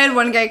girl. I had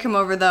one guy come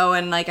over, though,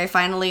 and, like, I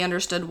finally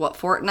understood what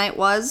Fortnite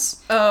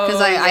was. Oh, Because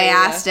I yeah.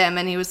 asked him,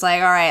 and he was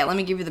like, all right, let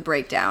me give you the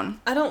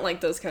breakdown. I don't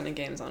like those kind of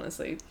games,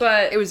 honestly.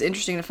 But It was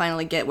interesting to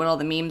finally get what all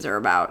the memes are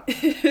about.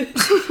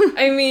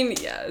 I mean,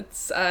 yeah,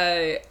 it's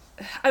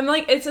I'm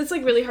like it's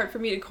like really hard for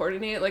me to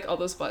coordinate like all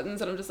those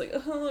buttons, and I'm just like,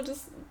 oh,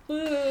 just.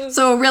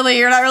 So really,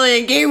 you're not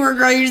really a gamer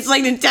girl, you just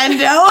like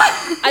Nintendo?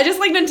 I just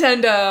like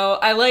Nintendo.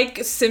 I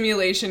like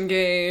simulation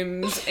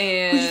games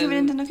and. Who's your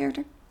favorite Nintendo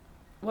character?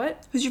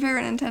 What? Who's your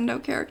favorite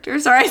Nintendo character?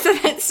 Sorry, I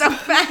said it so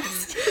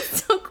fast.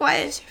 It's so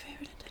quiet. What's your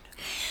favorite Nintendo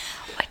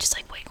character? I just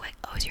like wait.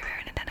 Oh, who's your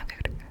favorite Nintendo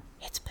character?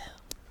 It's Boo.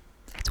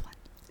 It's what?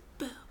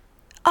 Boo.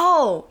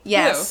 Oh,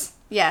 yes.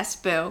 Yes,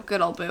 Boo.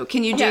 Good old Boo.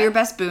 Can you do Yeah. your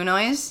best Boo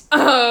noise?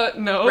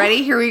 No.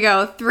 Ready? Here we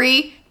go.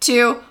 3,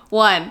 2,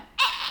 1.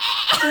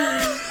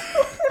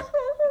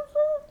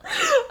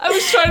 I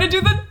was trying to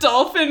do the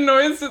dolphin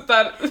noise with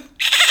that.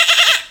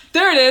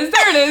 There it is.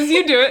 There it is.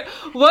 You do it.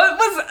 What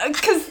was?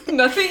 Because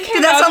nothing came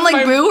Did that out sound of like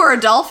my... Boo or a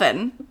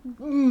dolphin?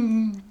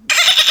 No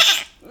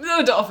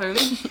dolphin.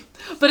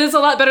 But it's a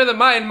lot better than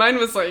mine. Mine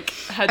was like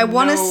I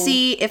want to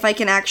see if I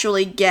can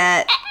actually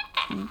get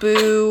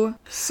Boo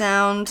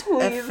sound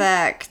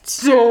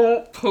effect.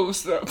 Don't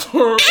post that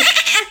part.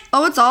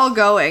 Oh, it's all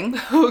going.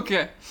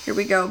 Okay. Here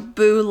we go.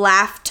 Boo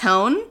laugh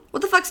tone.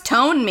 What the fuck's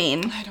tone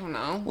mean? I don't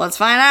know. Let's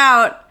find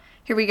out.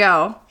 Here we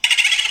go.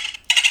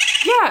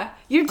 Yeah,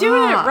 you're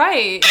doing it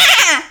right.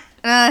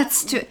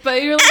 That's too.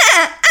 But you're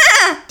like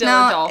still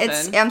a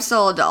dolphin. I'm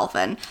still a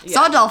dolphin.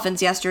 Saw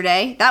dolphins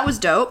yesterday. That was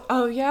dope.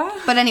 Oh yeah.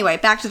 But anyway,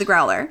 back to the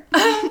growler.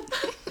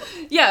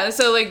 Yeah,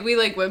 so like we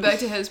like went back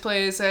to his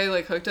place. I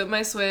like hooked up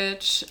my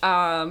Switch,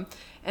 and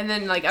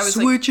then like I was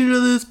Switch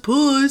into this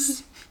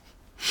puss.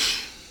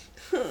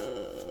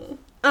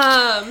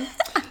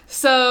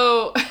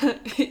 So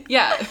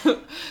yeah,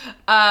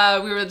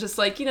 we were just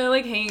like, you know,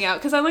 like hanging out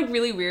because I'm like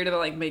really weird about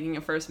like making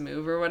a first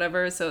move or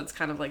whatever. So it's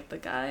kind of like the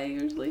guy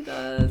usually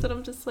does, and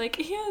I'm just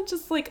like, yeah,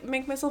 just like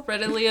make myself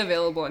readily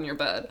available in your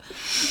bed.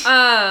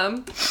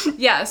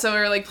 Yeah. So we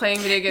were like playing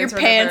video games. Your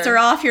pants are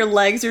off, your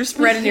legs are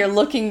spread, and you're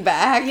looking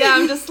back. Yeah,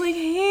 I'm just like,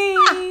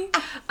 hey.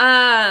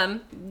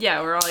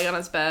 Yeah, we're all like on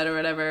his bed or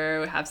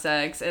whatever. We have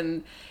sex,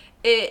 and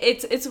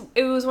it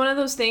was one of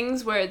those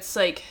things where it's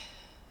like.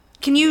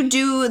 Can you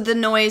do the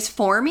noise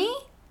for me?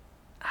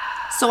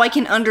 So I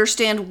can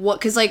understand what,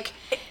 because like...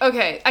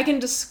 Okay, I can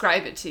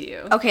describe it to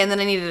you. Okay, and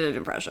then I needed an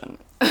impression.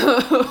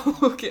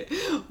 Okay,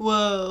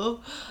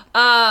 whoa.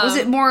 Was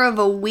it more of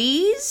a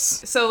wheeze?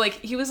 So, like,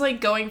 he was, like,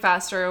 going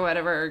faster or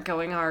whatever,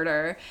 going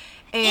harder,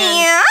 and...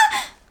 Yeah?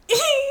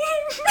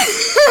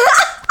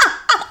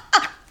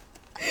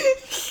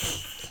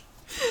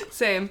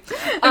 Same.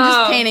 I'm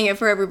just painting it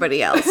for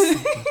everybody else.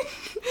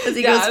 As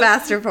he goes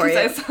faster for you.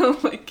 I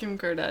sound like Kim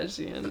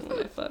Kardashian when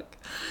I fuck.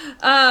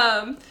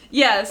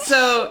 Yeah,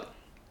 so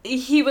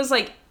he was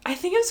like, I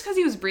think it was because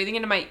he was breathing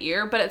into my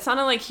ear, but it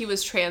sounded like he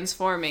was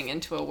transforming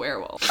into a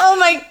werewolf. Oh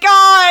my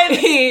god!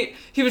 He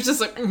was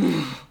just like,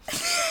 I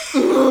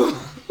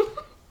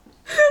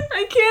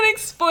can't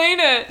explain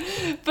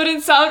it, but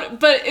it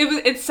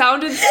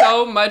sounded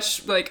so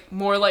much like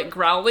more like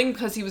growling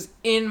because he was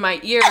in my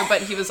ear,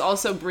 but he was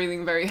also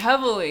breathing very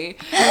heavily,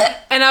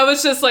 and I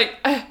was just like.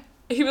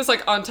 He was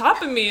like on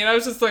top of me, and I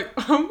was just like,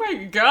 oh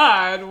my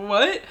god,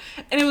 what?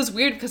 And it was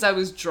weird because I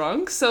was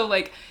drunk, so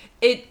like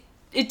it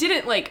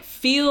didn't like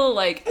feel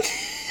like.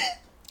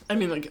 I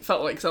mean, like, it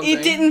felt like something.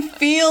 It didn't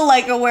feel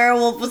like a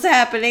werewolf was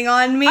happening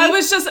on me. I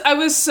was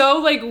so,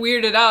 like,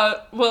 weirded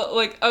out. Well,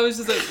 like, I was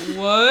just like,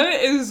 what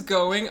is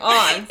going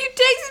on? You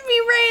texted me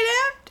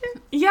right after.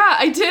 Yeah,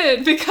 I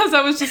did, because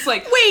I was just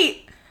like,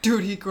 wait.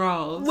 Dude, he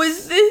growls.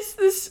 Was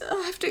this,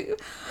 I'll have to...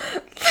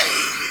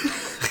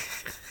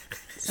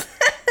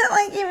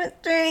 like he was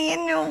turning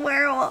into a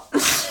werewolf.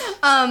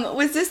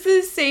 Was this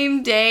the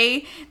same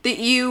day that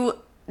you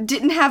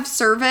didn't have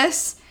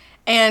service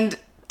and...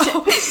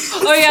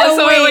 Oh yeah,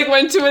 so I like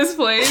went to his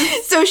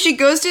place. So she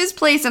goes to his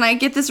place, and I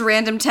get this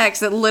random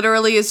text that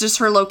literally is just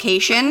her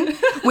location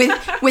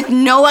with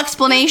no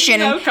explanation.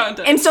 No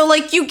context. And so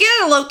like you get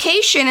a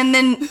location and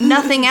then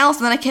nothing else,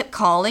 and then I kept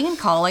calling and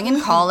calling and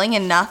calling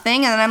and nothing,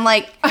 and then I'm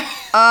like,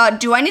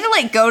 do I need to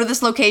like go to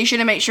this location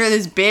and make sure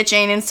this bitch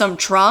ain't in some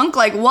trunk?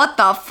 Like what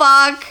the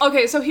fuck?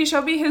 Okay, so he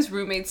showed me his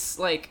roommate's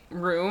like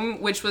room,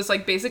 which was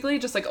like basically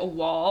just like a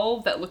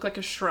wall that looked like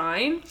a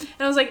shrine, and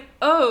I was like,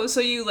 oh,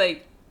 so you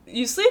like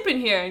you sleep in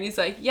here? And he's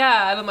like,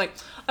 yeah. And I'm like,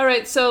 all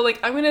right, so, like,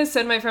 I'm going to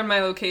send my friend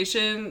my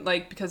location,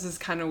 like, because it's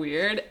kind of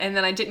weird. And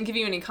then I didn't give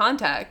you any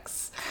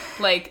contacts.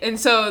 Like, and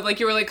so, like,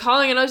 you were, like,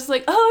 calling, and I was just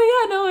like,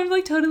 oh, yeah, no, I'm,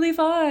 like, totally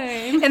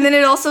fine. And then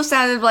it also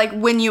sounded like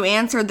when you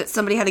answered that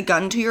somebody had a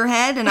gun to your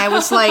head, and I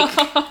was like,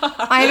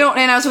 and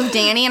I was with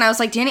Danny, and I was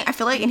like, Danny, I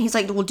feel like, and he's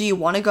like, well, do you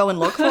want to go and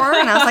look for her?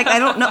 And I was like, I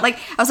don't know, like,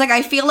 I was like,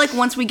 I feel like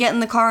once we get in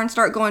the car and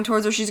start going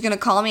towards her, she's gonna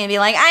call me and be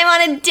like, I'm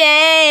on a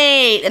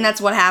date! And that's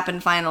what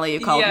happened finally, you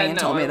called me and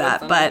told me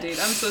that, but I'm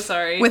so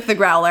sorry. with the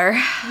growler.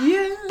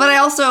 Yeah. But I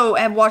also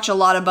have watched a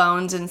lot of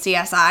Bones and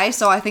CSI,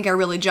 so I think I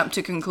really jumped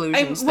to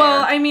conclusions there.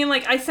 Well, I mean,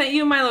 like, I sent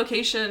you my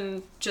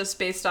location just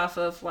based off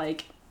of,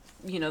 like,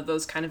 you know,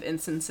 those kind of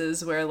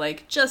instances where,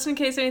 like, just in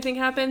case anything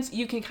happens,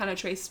 you can kind of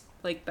trace,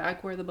 like,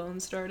 back where the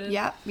bones started.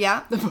 Yeah,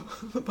 yeah.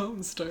 The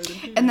bones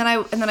started. And then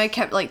I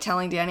kept, like,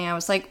 telling Danny, I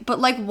was like, but,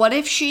 like, what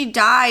if she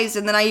dies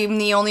and then I'm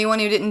the only one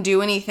who didn't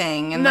do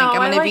anything? And, No, like,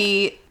 I'm I gonna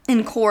be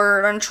in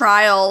court on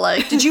trial,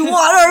 like, did you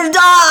want her to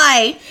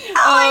die? Oh,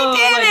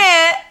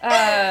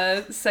 I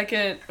did it!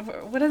 Second,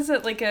 what is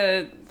it,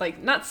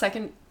 not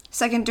second...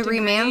 Second degree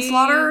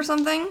manslaughter or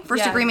something? First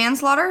Yeah. degree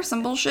manslaughter?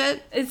 Some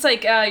bullshit? It's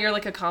like, you're,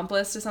 like,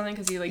 accomplice to something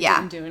because you, like, Yeah.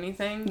 didn't do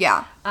anything.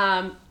 Yeah.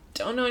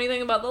 Don't know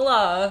anything about the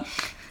law.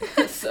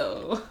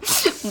 So...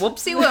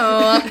 Whoopsie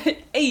whoop.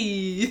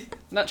 Hey!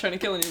 Not trying to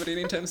kill anybody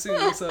anytime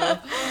soon, so...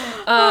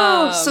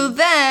 So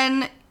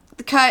then,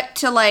 cut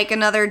to, like,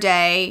 another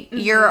day.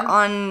 You're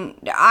on...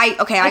 I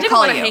I didn't call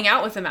want to you. hang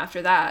out with him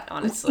after that,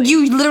 honestly.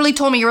 You literally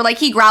told me, you were like,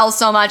 he growls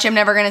so much, I'm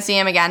never gonna see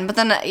him again. But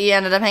then you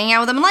ended up hanging out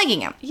with him and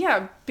liking him.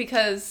 Yeah,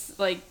 because,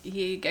 like,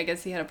 I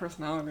guess he had a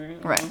personality.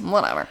 Right,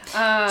 whatever.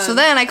 So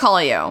then I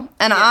call you,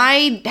 and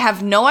I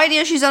have no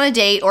idea she's on a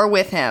date or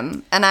with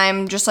him, and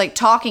I'm just, like,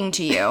 talking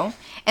to you.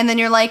 And then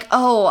you're like,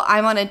 oh,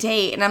 I'm on a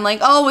date. And I'm like,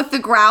 oh, with the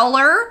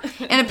growler?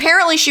 And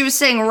apparently she was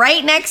sitting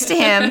right next to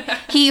him.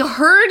 He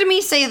heard me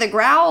say the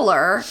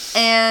growler,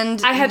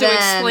 and I had to then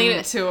explain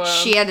it to him.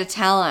 She had to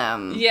tell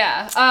him.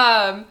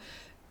 Yeah.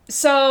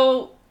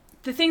 So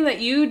the thing that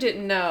you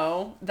didn't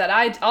know, that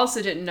I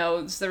also didn't know,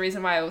 is the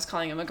reason why I was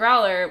calling him a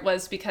growler,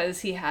 was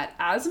because he had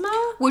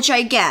asthma. Which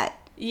I get.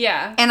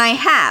 Yeah. And I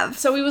have.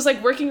 So he was,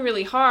 like, working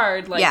really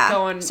hard, like,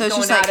 going So it's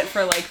going just at like- it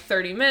for, like,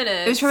 30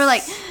 minutes. It was probably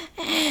like...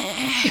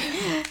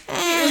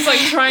 He was, like,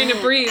 trying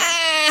to breathe.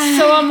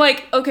 So I'm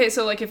like, okay,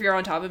 so, like, if you're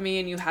on top of me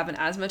and you have an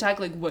asthma attack,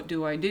 like, what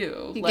do I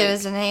do? You Like, get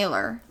his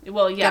inhaler.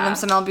 well, yeah. Get him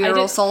some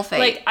albuterol sulfate.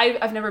 Like,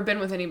 I've never been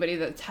with anybody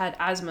that's had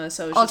asthma,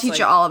 so it's I'll just, teach like,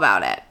 you all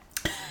about it.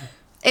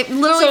 It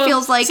literally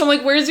feels like... So I'm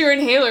like, where's your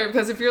inhaler?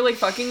 Because if you're, like,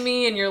 fucking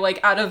me and you're,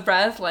 like, out of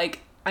breath, like,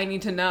 I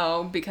need to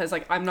know, because,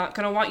 like, I'm not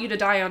gonna want you to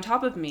die on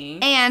top of me.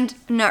 And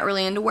not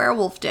really into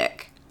werewolf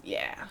dick.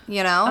 Yeah.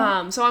 You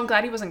know? So I'm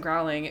glad he wasn't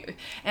growling.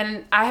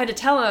 And I had to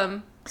tell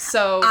him,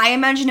 so... I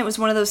imagine it was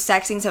one of those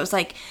sex scenes that was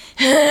like...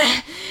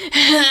 where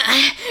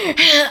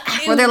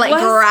they're, like,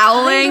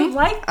 growling. Kind of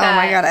like that. Oh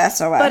my god,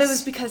 SOS. But it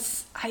was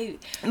because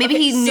Maybe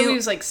he knew... So he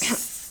was, like...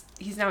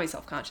 He's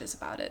self-conscious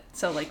about it.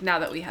 So, like, now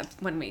that we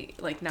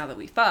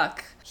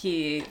fuck,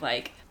 he,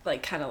 like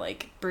kind of,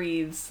 like,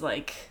 breathes,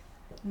 like...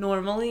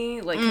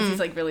 normally, like, because he's,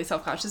 like, really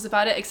self-conscious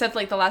about it, except,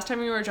 like, the last time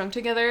we were drunk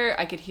together,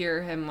 I could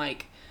hear him,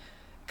 like,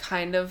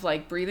 kind of,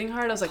 like, breathing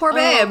hard. I was like, Poor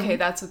babe. okay,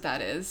 that's what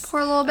that is. Poor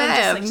little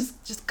babe. And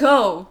just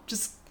go.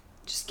 Just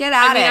get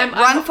at it.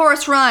 Run,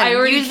 Forrest, run. I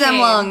already Use them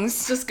came.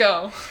 lungs. Just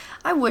go.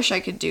 I wish I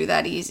could do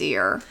that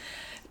easier.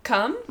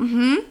 Come?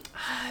 Mm-hmm.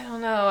 I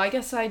don't know. I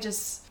guess I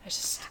just...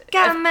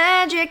 Got a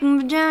magic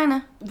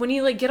vagina. When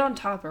you, like, get on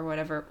top or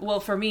whatever, well,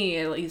 for me,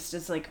 at least,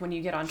 it's, like, when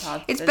you get on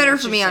top... It's better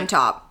for me on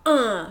top.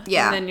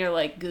 Yeah. And then you're,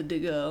 like, good to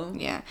go.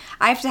 Yeah.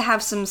 I have to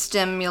have some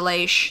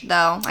stimulation,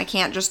 though. I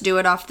can't just do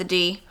it off the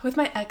D. With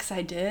my ex,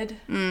 I did.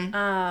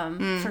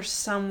 For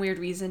some weird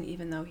reason,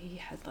 even though he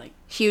had, like...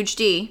 Huge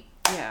D.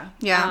 Yeah.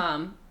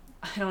 Yeah.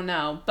 I don't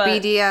know, but...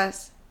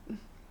 BDS.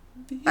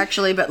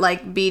 Actually, but,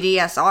 like,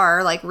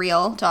 BDSR, like,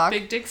 real talk.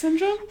 Big dick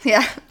syndrome?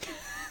 Yeah.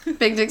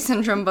 Big dick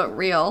syndrome, but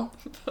real.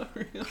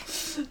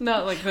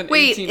 Not like an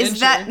Wait, 18-incher. is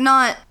that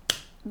not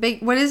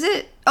big? What is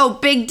it? Oh,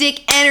 big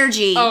dick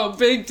energy. Oh,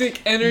 big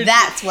dick energy.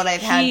 That's what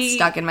I've had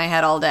stuck in my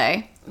head all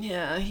day.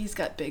 Yeah, he's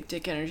got big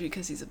dick energy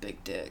because he's a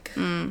big dick.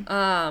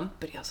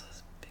 But he also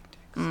has big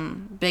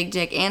dicks. Big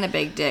dick and a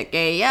big dick.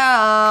 Hey, yo.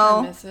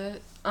 I miss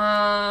it.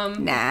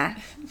 Nah.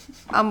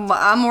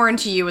 I'm more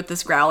into you with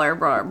this growler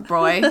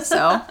boy,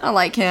 so I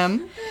like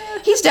him.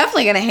 He's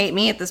definitely gonna hate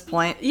me at this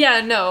point.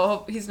 Yeah,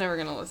 no, he's never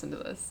gonna listen to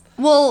this.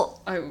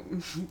 Well,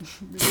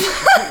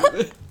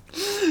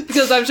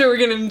 because I'm sure we're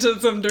getting into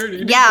some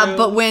dirty details. yeah,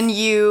 but when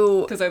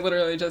you... Because I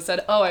literally just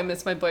said, oh, I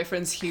miss my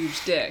boyfriend's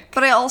huge dick.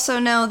 But I also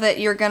know that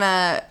you're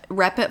gonna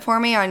rep it for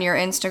me on your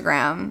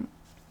Instagram.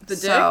 The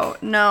dick? So,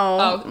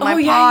 no, my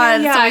yeah,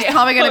 pod. yeah, So he's yeah.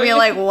 probably going to be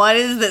like, what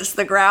is this,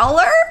 the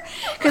growler?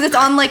 Because it's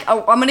on, like,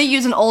 I'm going to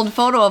use an old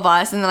photo of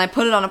us, and then I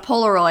put it on a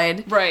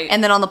Polaroid. Right.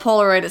 And then on the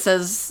Polaroid,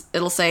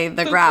 it'll say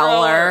the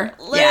growler.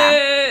 growler. Yeah.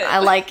 Lit. I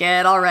like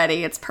it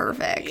already. It's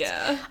perfect.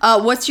 Yeah.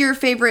 What's your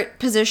favorite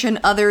position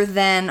other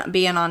than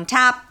being on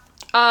tap?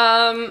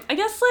 I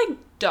guess, like,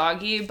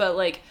 doggy, but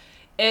like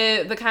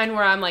the kind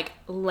where I'm like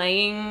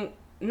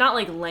not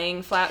like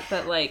laying flat,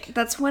 but like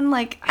That's when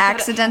like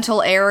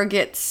accidental air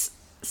gets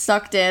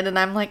sucked in, and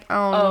I'm like,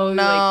 oh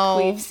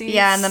no, like queefsies?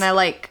 Yeah, and then I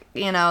like,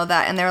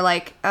 that, and they're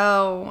like,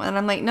 oh, and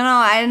I'm like, no,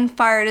 I didn't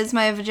fart. It's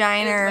my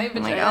vagina. It's my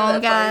I'm like, vagina oh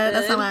that god,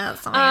 that's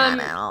farted. not my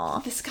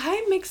now. This guy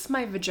makes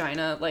my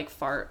vagina like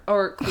fart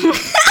or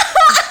queef.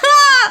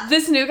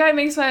 This new guy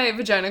makes my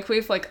vagina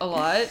queef like a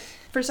lot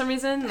for some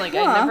reason. Like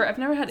I've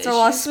never had. Is there a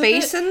lot of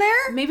space in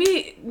there?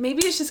 Maybe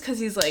it's just because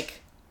he's like.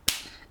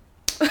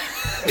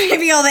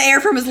 Maybe all the air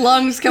from his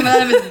lungs coming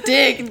out of his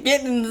dick and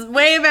getting in the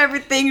way of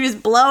everything,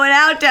 just blowing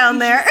out down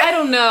there. I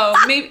don't know.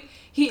 Maybe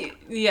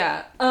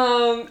yeah.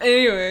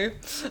 Anyway.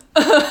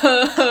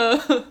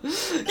 God.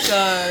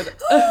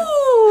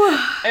 Ooh,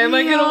 Am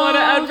I gonna want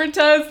to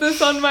advertise this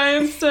on my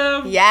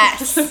Insta?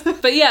 Yes.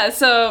 But yeah,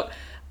 so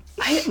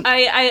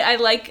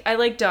I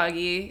like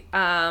doggy.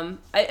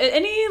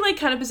 Any like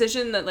kind of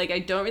position that like I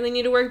don't really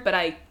need to work, but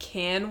I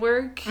can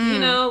work.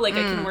 I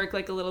can work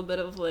like a little bit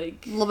of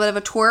like A little bit of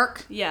a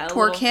twerk. Yeah.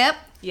 Twerk hip.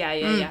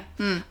 Yeah.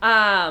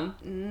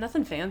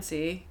 Nothing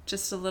fancy.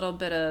 Just a little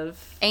bit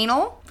of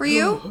Anal for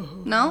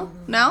you? No?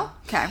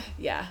 Okay.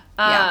 yeah.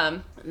 Yeah.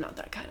 I'm not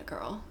that kind of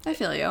girl. I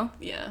feel you.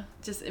 Yeah.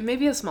 Just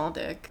maybe a small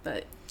dick,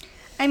 but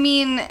I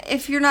mean,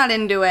 if you're not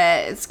into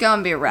it, it's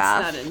gonna be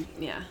rough. it's not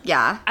yeah.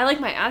 Yeah. I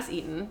like my ass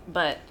eaten,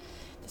 but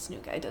this new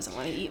guy doesn't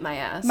want to eat my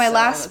ass. My so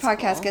last it's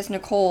podcast cool. guest,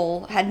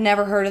 Nicole, had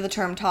never heard of the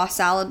term tossed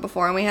salad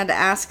before, and we had to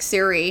ask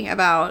Siri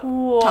about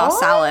tossed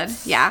salad.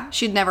 Yeah,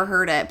 she'd never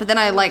heard it. But then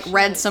I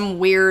read some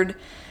weird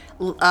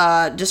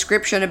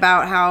description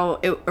about how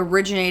it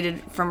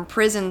originated from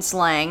prison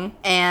slang,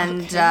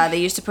 and they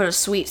used to put a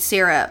sweet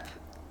syrup.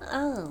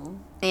 Oh.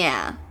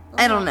 Yeah.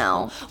 I don't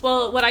know.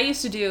 Well, what I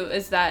used to do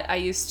is that I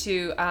used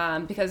to,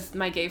 because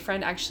my gay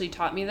friend actually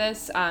taught me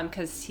this,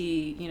 because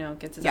he,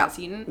 gets his ass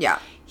eaten. Yeah.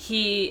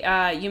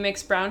 You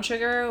mix brown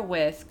sugar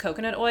with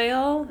coconut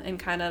oil and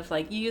kind of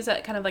like, you use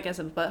that kind of like as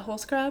a butthole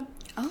scrub.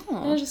 Oh.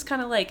 And it's just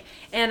kind of like,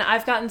 and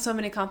I've gotten so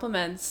many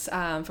compliments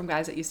from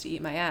guys that used to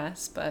eat my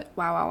ass, but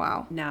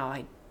Wow. now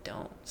I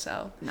don't,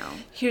 so. No.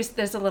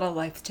 There's a little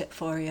life tip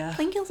for you.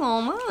 Thank you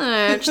so much.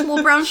 A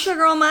little brown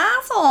sugar on my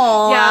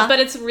asshole. Yeah,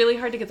 but it's really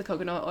hard to get the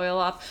coconut oil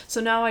off.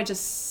 So now I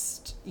just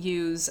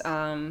use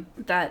that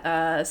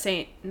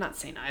not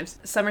St. Ives,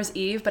 Summer's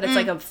Eve, but it's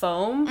like a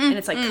foam and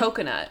it's like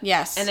coconut.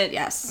 Yes. And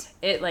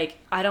it like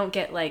I don't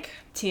get like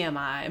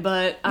TMI,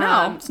 but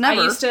no, it's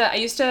never. I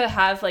used to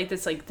have like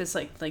this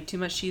too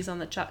much cheese on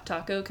the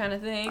taco kind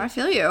of thing. I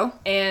feel you.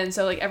 And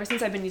so like ever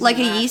since I've been using like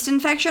a yeast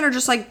infection or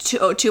just like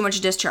too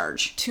much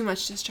discharge? Too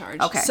much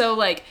discharge. Okay. So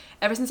like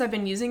ever since I've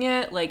been using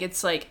it, like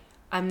it's like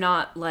I'm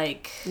not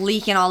like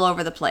leaking all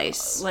over the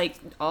place, like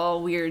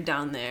all weird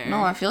down there.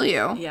 No, I feel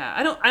you. Yeah,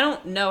 I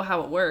don't know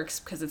how it works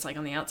because it's like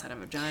on the outside of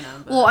my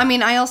vagina. But... Well, I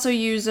mean, I also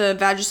use a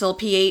Vagisil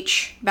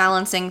pH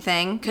balancing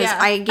thing because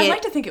I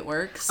like to think it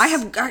works. I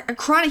have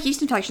chronic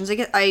yeast infections.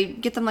 I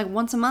get them like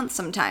once a month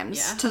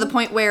sometimes, to the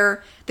point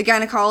where the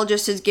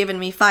gynecologist has given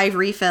me 5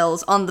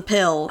 refills on the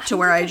pill to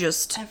where I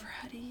just ever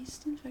had a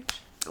yeast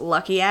infection.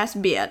 Lucky ass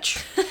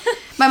bitch.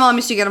 My mom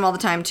used to get them all the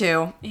time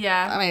too.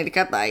 Yeah. I need to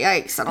cut that.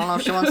 Yikes. I don't know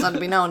if she wants that to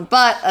be known,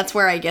 but that's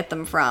where I get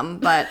them from.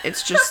 But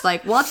it's just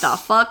like, what the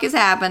fuck is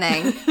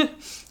happening?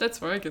 That's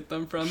where I get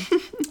them from.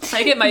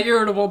 I get my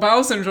irritable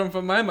bowel syndrome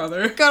from my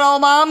mother. Good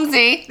old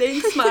momsy.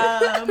 Thanks,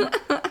 Mom.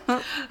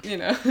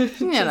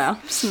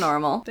 It's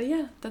normal. But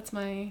yeah, that's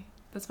my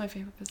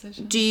favorite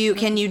position.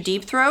 Can you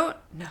deep throat?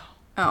 No.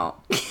 Oh.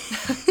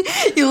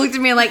 You looked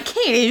at me like,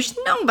 Katie, you should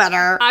know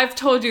better. I've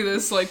told you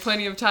this like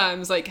plenty of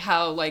times, like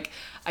how like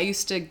I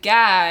used to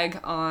gag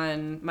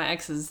on my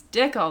ex's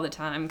dick all the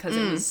time because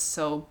it was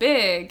so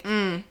big,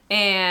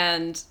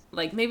 and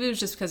like maybe it was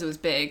just because it was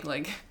big,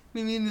 like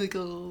maybe like a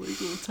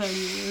little tiny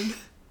one.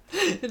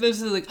 And then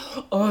she's like,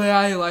 oh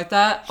yeah, you like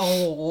that?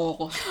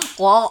 Oh.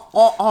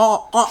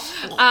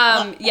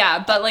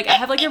 Yeah, but like I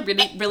have like a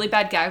really, really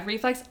bad gag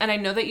reflex, and I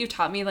know that you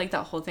taught me like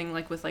that whole thing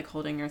like with like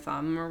holding your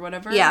thumb or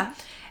whatever. Yeah.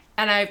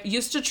 And I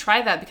used to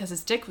try that because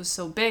his dick was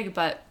so big,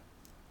 but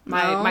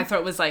my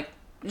throat was like,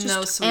 just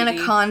no, sweetie.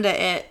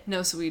 anaconda it.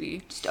 No,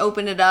 sweetie. Just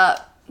open it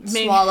up.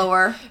 Swallow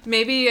her.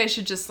 Maybe I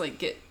should just like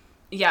get...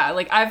 Yeah,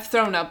 like I've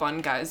thrown up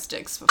on guys'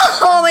 dicks before.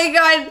 Oh my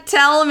god,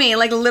 tell me.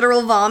 Like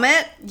literal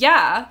vomit?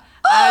 Yeah.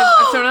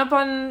 I've thrown up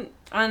on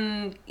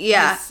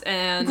this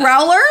and...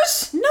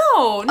 Growlers?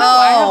 No,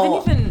 I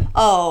haven't even...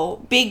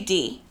 Oh, Big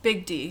D.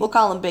 Big D. We'll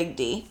call him Big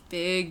D.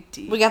 Big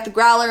D. We got the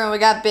growler and we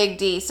got Big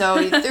D. So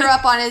he threw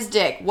up on his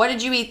dick. What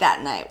did you eat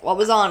that night? What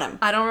was on him?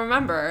 I don't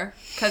remember,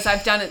 because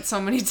I've done it so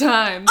many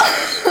times.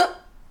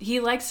 He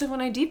likes it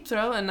when I deep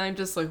throw, and I'm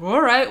just like,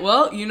 all right,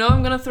 well, I'm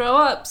going to throw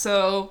up,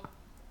 so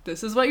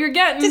this is what you're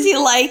getting. Does he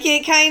like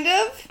it, kind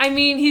of? I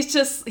mean, he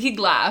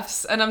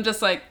laughs, and I'm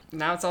just like,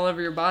 now it's all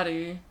over your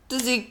body.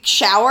 Does he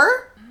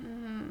shower?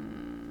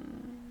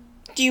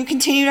 Do you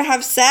continue to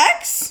have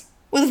sex?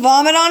 With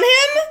vomit on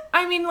him?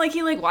 I mean, like,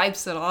 he, like,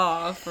 wipes it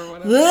off or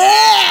whatever.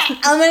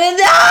 I'm gonna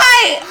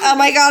die! Oh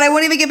my god, I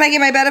won't even get back in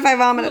my bed if I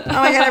vomit. Oh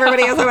my god,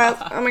 everybody is so gross.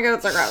 Oh my god,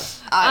 it's so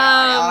gross.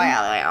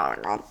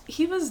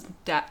 He was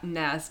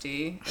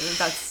nasty. And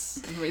that's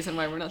the reason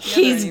why we're not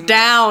together He's anymore.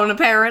 down,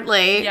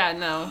 apparently. Yeah,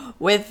 no.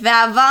 With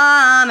that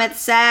vomit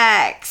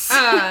sex.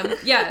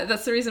 Yeah,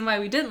 that's the reason why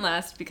we didn't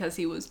last, because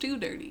he was too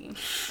dirty.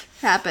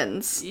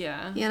 Happens.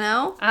 Yeah. You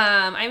know?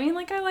 I mean,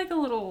 like, I like a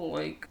little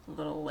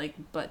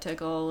butt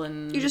tickle,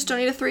 and... You just don't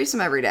need a threesome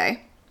every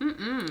day.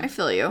 I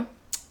feel you.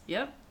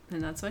 Yep,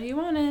 and that's what he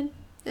wanted.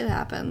 It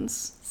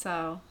happens.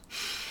 So...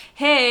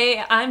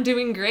 Hey, I'm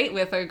doing great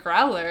with a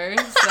growler,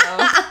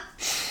 so...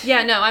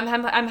 Yeah, no, I'm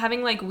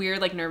having, like,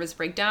 weird, like, nervous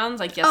breakdowns.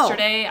 Like,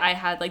 yesterday, I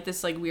had, like,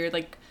 this, like, weird,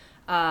 like,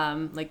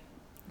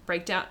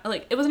 breakdown.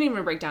 Like, it wasn't even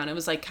a breakdown. It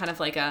was, like, kind of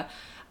like a...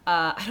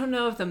 I don't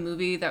know if the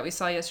movie that we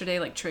saw yesterday,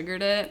 like,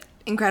 triggered it.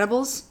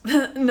 Incredibles?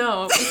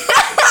 No.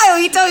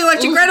 He told me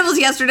watch Incredibles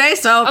yesterday,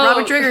 so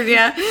probably triggered you.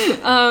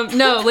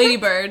 No, Lady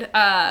Bird.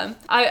 I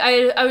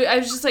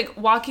was just like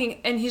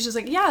walking, and he's just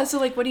like, yeah, so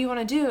like, what do you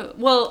want to do?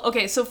 Well,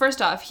 okay, so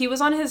first off, he was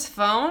on his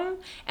phone,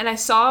 and I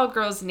saw a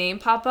girl's name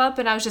pop up,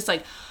 and I was just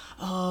like,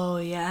 oh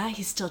yeah,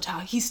 he's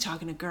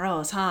talking to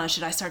girls, huh?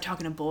 Should I start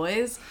talking to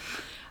boys?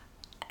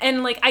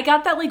 And like, I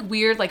got that like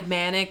weird, like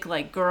manic,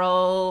 like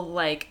girl,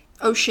 like,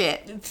 oh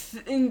shit.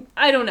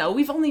 I don't know.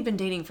 We've only been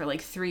dating for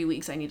like 3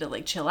 weeks. I need to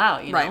like chill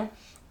out, you know? Right.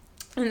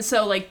 And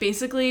so like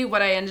basically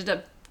what I ended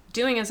up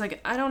doing is like,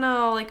 I don't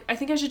know, like I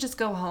think I should just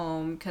go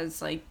home,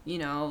 because like, you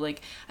know,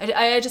 like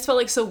I just felt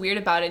like so weird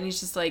about it. And he's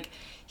just like,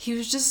 he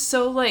was just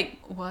so like,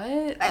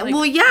 what? Like,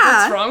 well,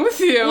 yeah. What's wrong with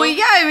you? Well,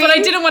 yeah, I mean, but I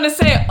didn't want to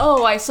say,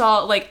 oh, I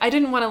saw, like, I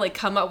didn't want to like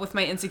come up with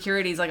my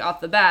insecurities like off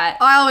the bat.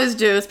 I always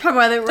do. It's probably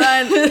why they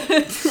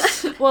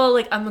run. Well,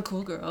 like, I'm a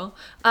cool girl.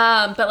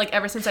 But like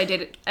ever since I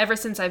dated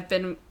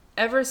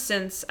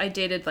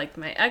like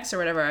my ex or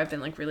whatever, I've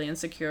been like really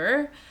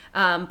insecure.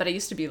 But I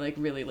used to be like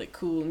really like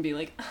cool and be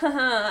like,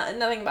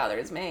 nothing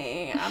bothers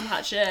me. I'm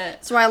hot shit.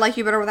 That's why I like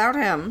you better without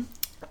him.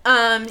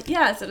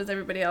 Yeah, so does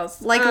everybody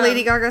else. Like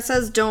Lady Gaga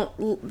says, don't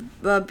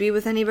be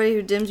with anybody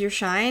who dims your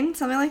shine.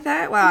 Something like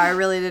that. Wow, I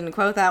really didn't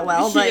quote that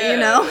well, but you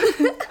know.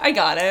 I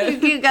got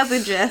it. You got the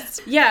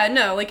gist. Yeah,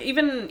 no, like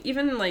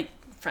even like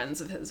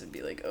friends of his would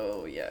be like,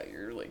 oh yeah,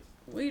 you're like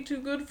way too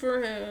good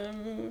for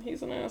him.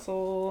 He's an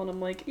asshole. And I'm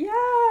like, yeah,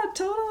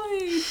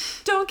 totally.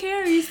 Don't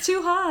care. He's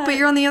too hot. But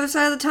you're on the other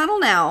side of the tunnel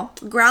now.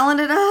 Growling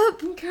it up.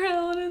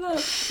 Growling it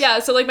up. Yeah,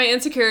 so like my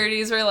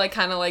insecurities were like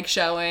kind of like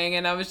showing,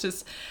 and I was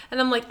just,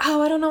 and I'm like,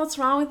 oh, I don't know what's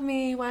wrong with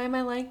me. Why am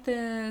I like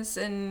this?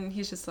 And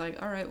he's just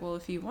like, all right, well,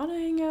 if you want to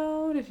hang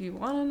out, if you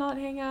want to not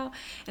hang out.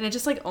 And it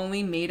just like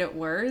only made it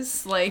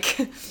worse. Like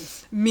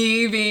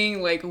me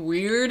being like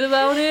weird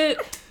about it.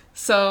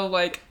 So,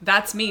 like,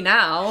 that's me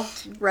now.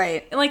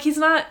 Right. And, like, he's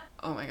not...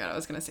 Oh, my God, I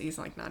was going to say he's,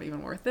 like, not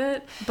even worth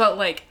it. But,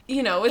 like,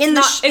 you know, it's in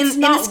not...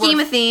 In the scheme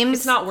of themes...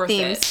 It's not worth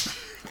it.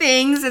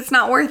 Things, it's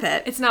not worth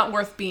it. It's not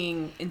worth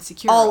being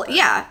insecure over.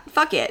 Yeah,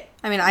 fuck it.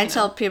 I mean, I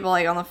tell people,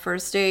 like, on the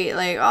first date,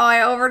 like, oh,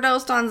 I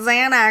overdosed on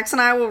Xanax, and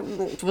I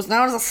was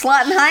known as a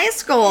slut in high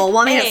school.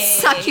 Want me to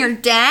suck your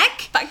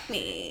dick? Fuck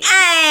me.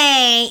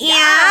 Hey,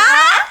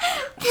 yeah?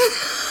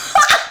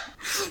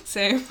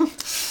 Same.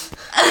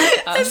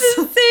 At the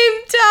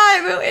same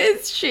time, who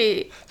is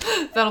she?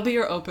 That'll be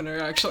your opener,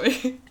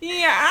 actually.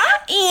 Yeah?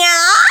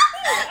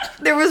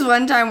 There was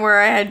one time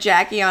where I had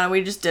Jackie on and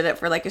we just did it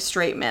for like a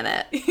straight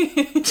minute.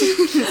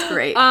 It's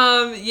great.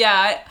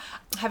 Yeah.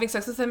 Having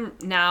sex with him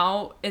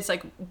now is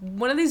like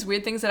one of these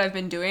weird things that I've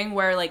been doing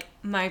where like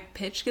my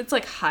pitch gets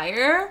like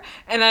higher,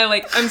 and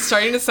I'm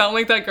starting to sound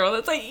like that girl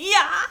that's like,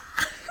 yeah.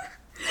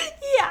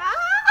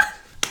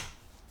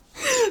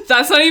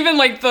 That's not even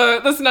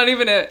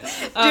it.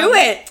 Do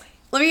it.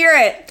 Let me hear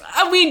it.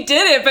 We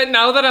did it, but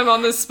now that I'm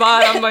on the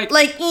spot, I'm like...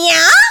 like,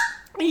 yeah?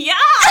 Yeah!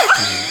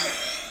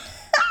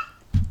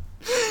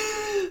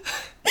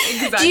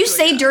 Exactly. Do you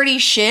say dirty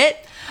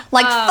shit?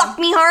 Like, fuck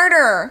me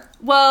harder.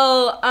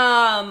 Well,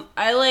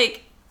 I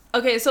like...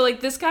 Okay, so,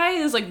 like, this guy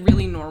is, like,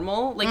 really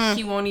normal. Like,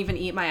 he won't even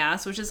eat my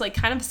ass, which is, like,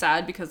 kind of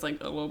sad because,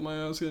 like, I love my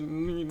ass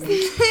getting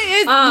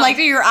eaten. Like,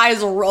 your eyes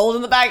rolled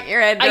in the back of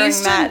your head during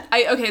that.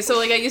 Okay, so,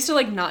 like, I used to,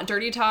 like, not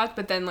dirty talk,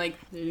 but then, like,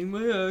 dating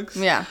my ex.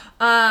 Yeah.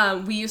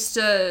 We used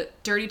to...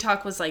 Dirty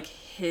talk was, like,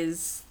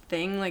 his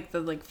thing, like, the,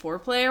 like,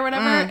 foreplay or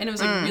whatever, and it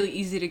was, like, really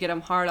easy to get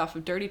him hard off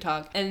of dirty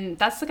talk. And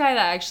that's the guy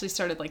that actually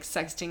started, like,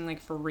 sexting, like,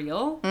 for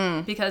real.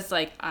 Because,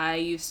 like, I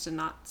used to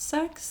not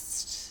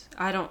sext.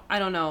 I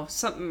don't know.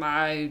 Something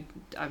I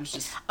was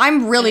just...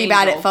 I'm really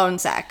bad at phone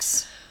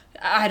sex.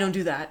 I don't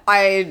do that.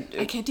 I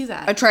can't do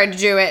that. I tried to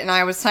do it and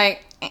I was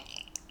like,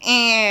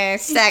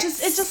 sex.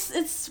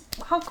 It's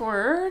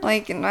awkward.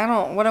 Like, I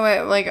don't, what do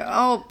I, like,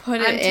 oh, put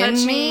it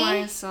in me? I'm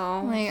touching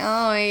myself. Like,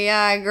 oh,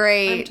 yeah,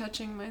 great. I'm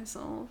touching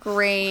myself.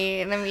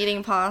 Great. And I'm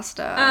eating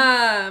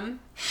pasta.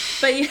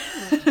 But yeah,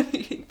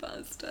 eating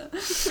pasta. But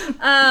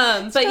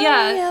yeah.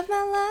 Story of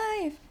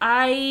my life.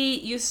 I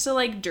used to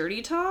like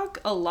dirty talk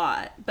a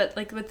lot, but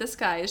like with this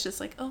guy, it's just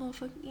like, oh,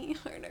 fuck me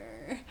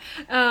harder.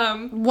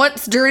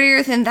 What's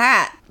dirtier than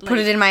that? Put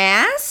it in my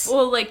ass?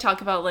 We'll like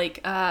talk about like,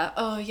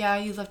 oh yeah,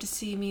 you'd love to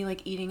see me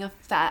like eating a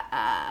fat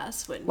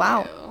ass, wouldn't you?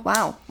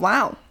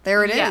 Wow.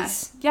 There it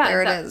is. Yeah,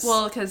 there it is.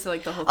 Well, because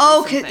like the whole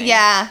Oh, thing.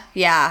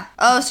 yeah.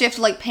 Oh, so you have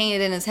to like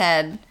paint it in his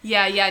head.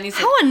 Yeah, and he's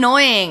like, how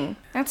annoying.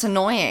 That's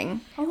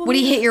annoying. Oh, Would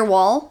he hit your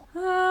wall?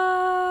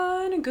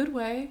 in a good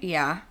way.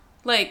 Yeah.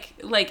 Like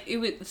it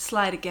would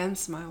slide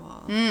against my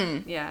wall.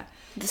 Yeah.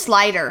 The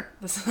slider.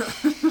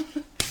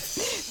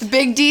 The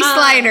big D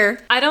slider.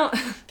 I don't...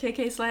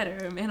 KK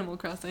Slider, I'm Animal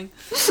Crossing.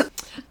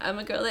 I'm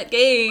a girl at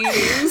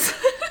games.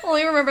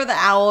 Only remember the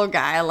owl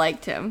guy. I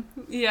liked him.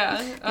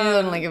 Yeah. He was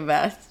in like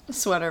a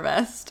sweater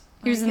vest.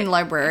 He was in the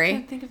library. I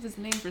can't think of his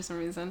name for some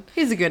reason.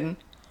 He's a good one.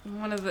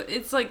 One of the...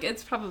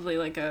 It's probably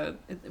like a...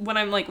 When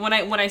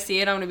I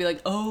see it, I'm gonna be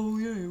like, oh,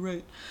 yeah, you're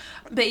right.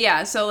 But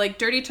yeah, so like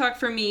dirty talk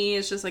for me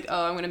is just like,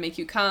 oh, I'm gonna make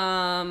you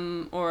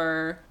come,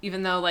 or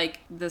even though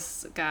like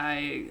this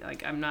guy,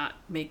 like I'm not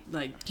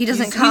he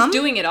doesn't come. He's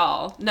doing it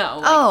all. No,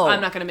 like, I'm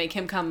not gonna make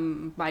him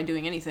come by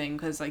doing anything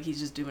because like he's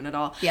just doing it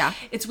all. Yeah,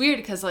 it's weird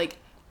because like,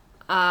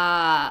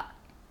 I'm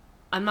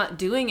not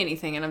doing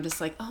anything, and I'm just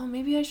like, oh,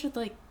 maybe I should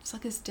like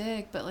suck his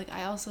dick, but like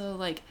I also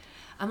like.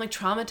 I'm like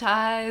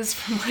traumatized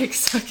from like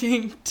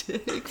sucking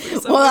dick.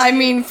 Well, I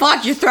mean,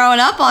 fuck, you're throwing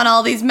up on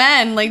all these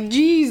men. Like,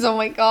 geez, oh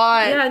my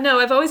god. Yeah, no,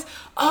 I've always.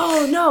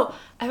 Oh no,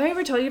 have I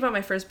ever told you about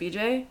my first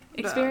BJ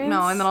experience?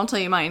 No, and then I'll tell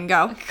you mine.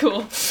 Go.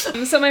 Cool.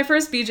 So my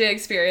first BJ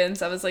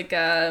experience, I was like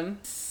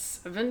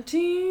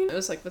 17. It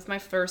was like with my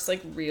first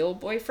like real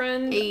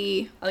boyfriend.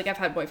 Like I've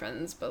had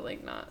boyfriends, but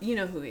like not. You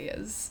know who he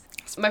is.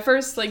 My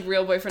first like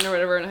real boyfriend or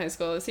whatever in high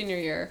school, senior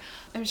year.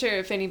 I'm sure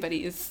if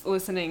anybody is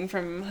listening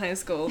from high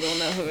school, they'll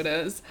know who it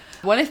is.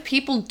 What if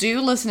people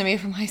do listen to me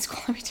from high school?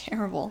 That'd be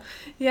terrible.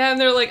 Yeah,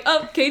 and they're like,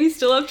 oh, Katie's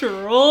still up to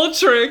roll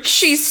tricks.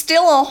 She's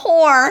still a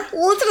whore.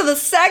 Listen to the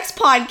sex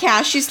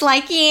podcast. She's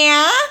like,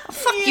 yeah.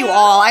 Fuck you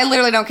all. I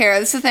literally don't care.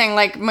 This is the thing.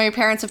 Like, my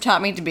parents have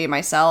taught me to be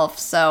myself.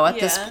 So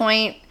at this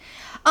point,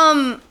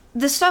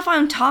 the stuff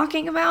I'm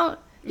talking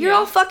about, you're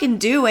all fucking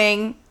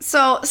doing.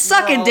 So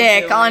suck a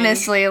dick,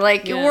 honestly.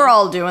 Like, we're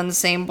all doing the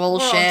same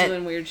bullshit. We're all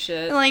doing weird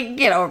shit. Like,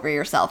 get over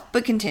yourself.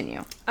 But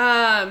continue.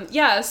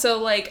 Yeah, so,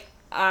 like,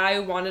 I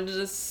wanted to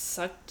just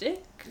suck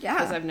dick. Yeah.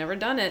 Because I've never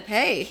done it.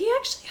 Hey. He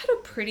actually had a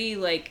pretty,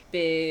 like,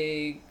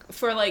 big...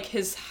 For, like,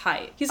 his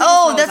height. He's like as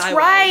tall that's as I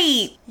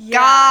right. Was. Yeah,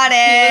 Got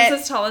it. He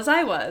was as tall as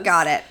I was.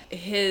 Got it.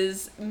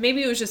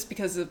 Maybe it was just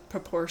because of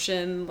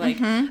proportion. Like,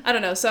 I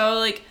don't know. So,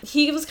 like,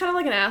 he was kind of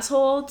like an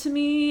asshole to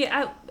me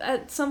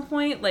at some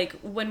point. Like,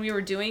 when we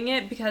were doing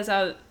it. Because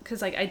I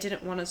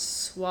didn't want to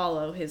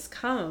swallow his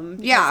cum.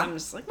 Because I'm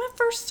just like, my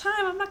first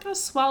time. I'm not going to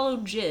swallow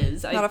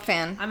jizz. Not a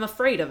fan. I'm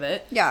afraid of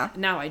it. Yeah.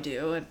 Now I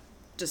do. I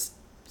just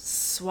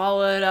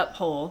swallow it up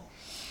whole.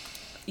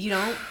 You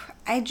know?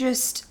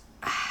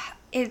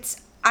 It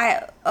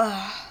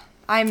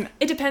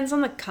depends on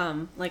the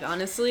cum. Like,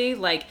 honestly,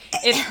 like,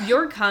 if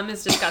your cum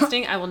is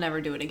disgusting, I will never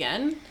do it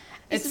again.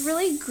 It's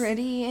really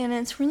gritty and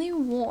it's really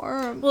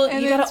warm. Well,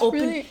 you gotta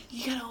open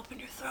your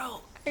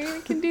throat.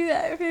 I can do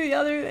that for the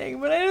other thing,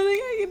 but I don't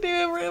think I can do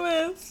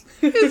it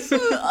for this.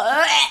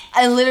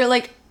 I literally,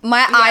 like,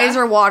 my eyes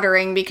are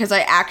watering because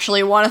I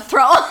actually want to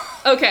throw up.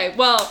 Okay,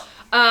 well...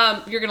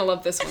 you're gonna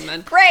love this one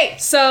then. Great.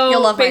 So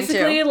you'll love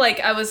basically, mine too. like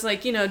I was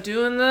like,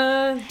 doing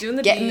the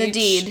getting the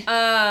deed.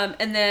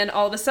 And then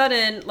all of a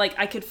sudden, like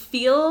I could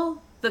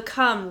feel the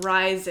cum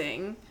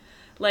rising,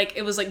 like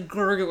it was like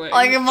gurgling,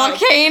 like a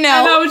volcano. And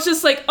I was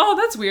just like, oh,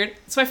 that's weird.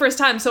 It's my first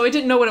time, so I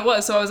didn't know what it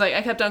was. So I was like,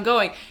 I kept on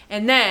going,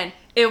 and then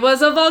it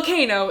was a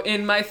volcano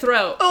in my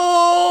throat.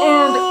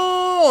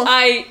 Oh.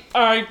 And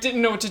I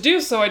didn't know what to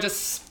do, so I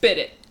just spit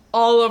it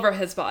all over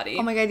his body.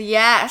 Oh my god,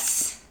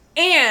 yes.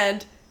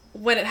 And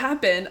when it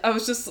happened, I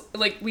was just,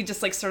 like, we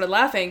just, like, started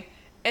laughing,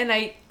 and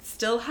I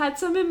still had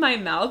some in my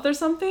mouth or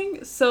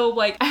something, so,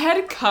 like, I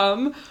had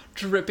cum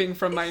dripping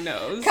from my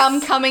nose.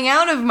 Cum coming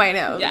out of my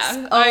nose.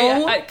 Yeah.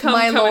 Oh, cum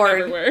my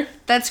lord. Everywhere.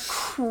 That's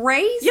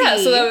crazy. Yeah,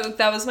 so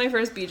that was my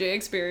first BJ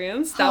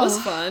experience. That was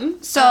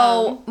fun.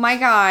 So, my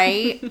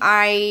guy,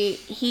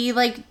 he,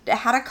 like,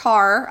 had a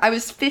car. I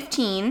was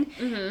 15,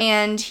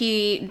 and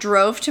he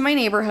drove to my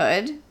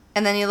neighborhood,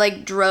 and then he,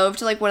 like, drove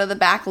to, like, one of the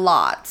back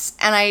lots,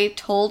 and I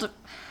told...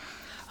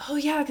 Oh,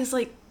 yeah, because,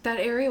 like, that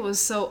area was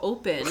so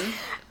open.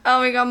 Oh,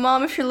 my God,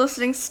 Mom, if you're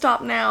listening,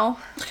 stop now.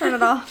 Turn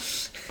it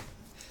off.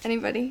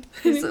 Anybody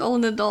who's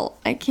an adult.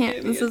 I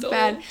can't. This is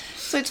bad.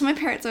 So I told my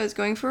parents I was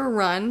going for a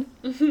run.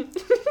 So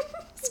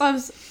I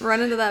was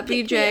running to that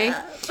BJ.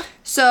 Yeah.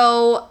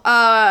 So,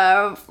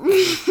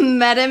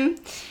 met him,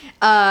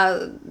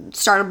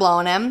 started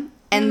blowing him,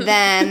 and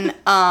then,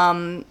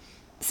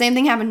 same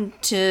thing happened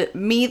to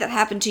me that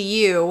happened to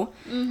you.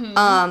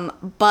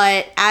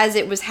 But as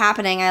it was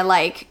happening, I,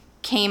 like,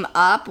 came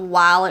up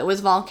while it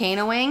was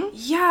volcanoing.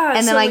 Yeah.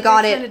 And then I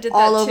got it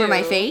all over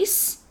my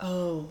face.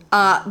 Oh.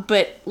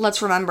 But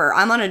let's remember,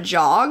 I'm on a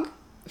jog.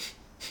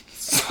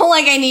 So,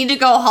 like, I need to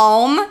go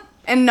home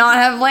and not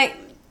have, like,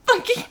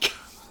 fucking...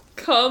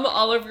 Cum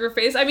all over your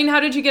face? I mean,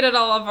 how did you get it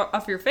all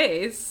off your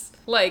face?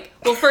 Like,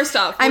 well, first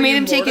off, I made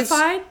him take his...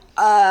 yeah,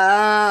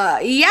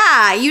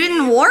 you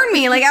didn't warn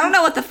me. Like, I don't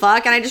know what the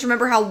fuck, and I just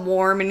remember how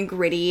warm and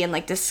gritty and,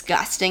 like,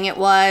 disgusting it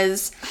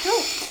was. I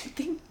don't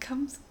think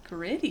cum's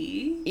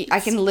gritty. I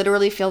can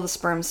literally feel the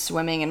sperm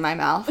swimming in my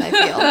mouth, I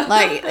feel.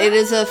 Like, it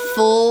is a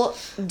full,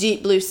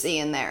 deep blue sea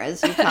in there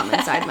as you come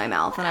inside my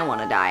mouth, and I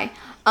want to die.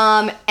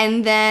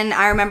 And then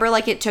I remember,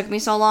 like, it took me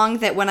so long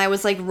that when I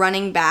was, like,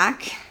 running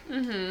back...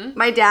 Mm-hmm.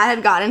 My dad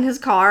had gotten in his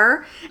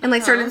car and,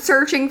 like, started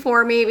searching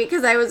for me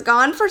because I was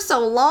gone for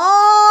so long.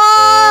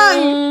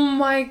 Oh,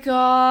 my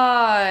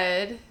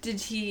God.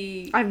 Did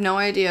he... I have no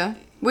idea.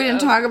 We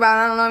didn't talk about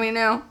it. I don't know if you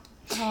knew.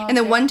 Oh, and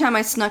then one time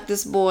I snuck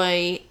this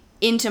boy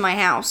into my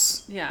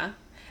house. Yeah.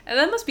 And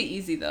that must be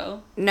easy,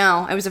 though.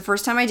 No, it was the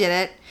first time I did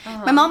it.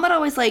 My mom would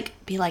always, like,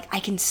 be like, I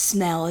can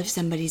smell if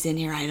somebody's in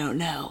here I don't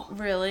know.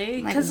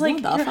 Really? Because, like,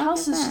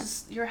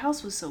 your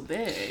house was so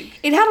big.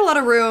 It had a lot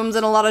of rooms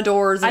and a lot of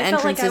doors and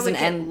entrances. I felt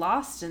like I would get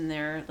lost in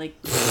there, like,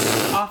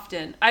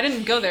 often. I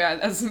didn't go there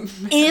as...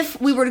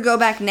 If we were to go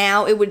back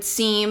now, it would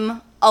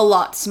seem a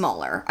lot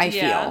smaller, I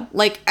feel.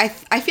 Like, I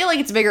feel like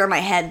it's bigger in my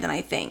head than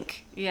I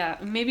think. Yeah,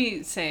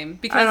 maybe same.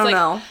 Because, I don't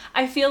know.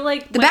 I feel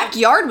like... The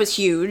backyard was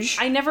huge.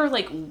 I never,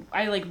 like...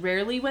 I, like,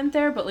 rarely went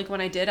there, but, like, when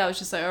I did, I was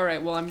just like, all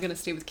right, well, I'm gonna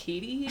stay with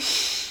Katie.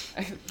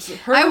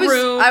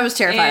 I was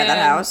terrified of that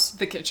house.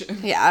 The kitchen.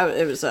 Yeah,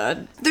 it was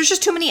there's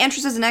just too many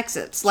entrances and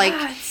exits. Like,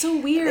 yeah, it's so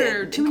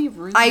weird. Too many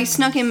rooms. I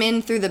snuck him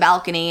in through the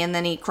balcony and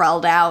then he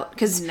crawled out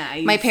because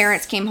my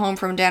parents came home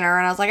from dinner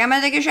and I was like, I'm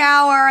gonna take a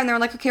shower, and they were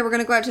like, okay, we're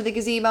gonna go out to the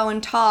gazebo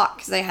and talk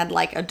because they had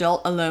like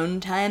adult alone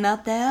time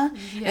out there.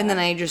 Yeah. And then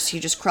he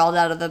just crawled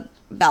out of the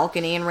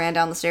balcony and ran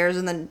down the stairs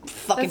and then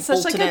fucking That's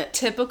such bolted like it. A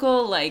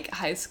typical like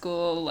high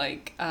school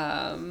like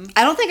I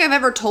don't think I've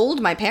ever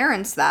told my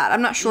parents that.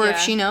 I'm not sure if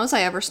she knows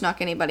I ever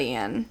snuck anybody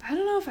in. I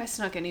don't know if I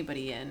snuck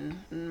anybody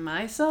in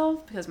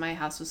myself because my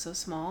house was so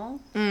small.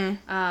 You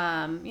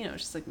know,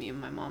 it's just like me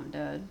and my mom and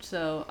dad.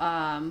 So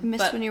I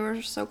missed when you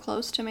were so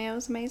close to me. It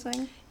was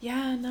amazing.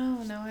 Yeah,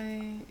 no,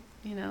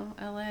 you know,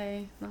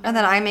 LA. And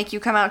then I make you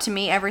come out to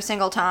me every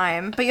single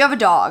time. But you have a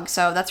dog,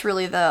 so that's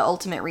really the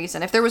ultimate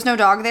reason. If there was no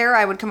dog there,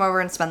 I would come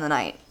over and spend the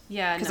night.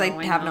 Yeah, because I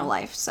have no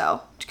life,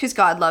 so. Because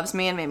God loves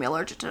me and made me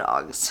allergic to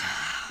dogs.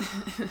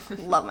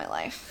 Love my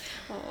life.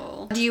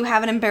 Oh. Do you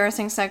have an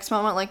embarrassing sex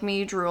moment like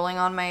me drooling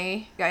on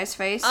my guy's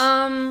face?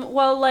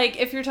 Well, like,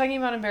 if you're talking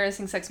about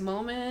embarrassing sex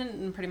moment,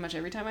 and pretty much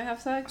every time I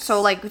have sex.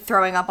 So, like,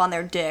 throwing up on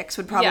their dicks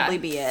would probably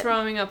be it.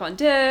 Throwing up on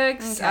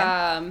dicks,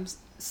 okay.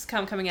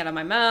 Cum coming out of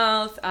my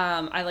mouth.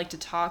 I like to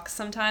talk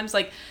sometimes.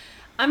 Like,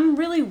 I'm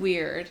really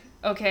weird.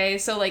 Okay,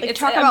 so like it's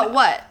talk about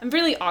what? I'm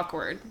really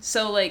awkward.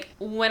 So like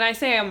when I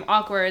say I'm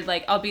awkward,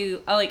 like I'll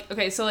like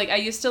okay. So like I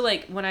used to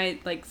like when I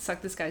like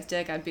suck this guy's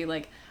dick, I'd be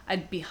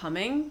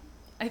humming.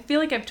 I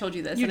feel like I've told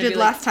you this. You did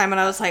last time, and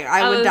I was like,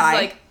 I would die.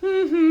 Like,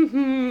 oh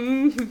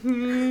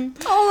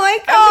my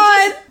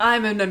god!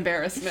 I'm an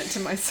embarrassment to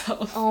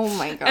myself. Oh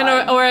my god!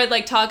 And or I'd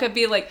like talk. I'd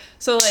be like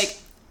so like.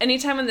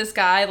 Anytime when this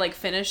guy, like,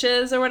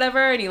 finishes or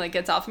whatever, and he, like,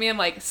 gets off me, I'm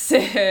like,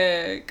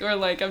 sick. Or,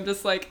 like, I'm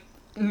just like,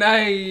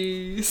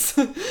 nice.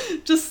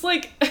 Just,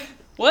 like,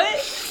 what?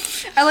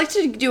 I like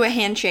to do a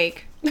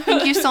handshake.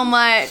 Thank you so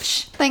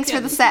much. Thanks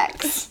for the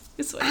sex.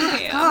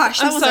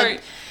 Gosh, I'm sorry.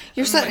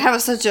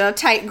 Have such a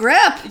tight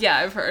grip. Yeah,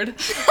 I've heard.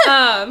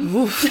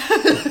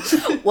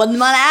 Wouldn't want to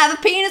have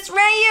a penis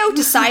around you.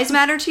 Does size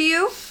matter to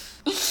you?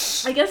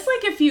 I guess,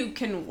 like, if you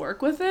can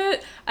work with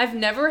it, I've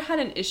never had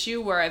an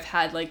issue where I've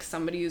had, like,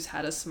 somebody who's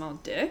had a small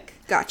dick.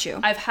 Got you.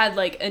 I've had,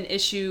 like, an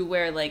issue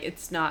where, like,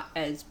 it's not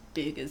as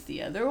big as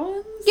the other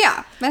ones.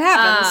 Yeah, that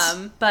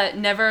happens. But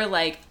never,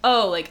 like,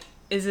 oh, like,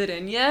 is it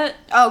in yet?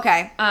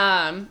 Okay.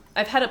 I've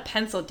had a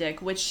pencil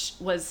dick, which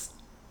was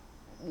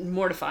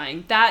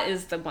mortifying. That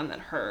is the one that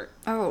hurt.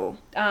 Oh.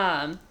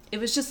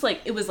 It was just,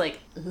 like, it was, like...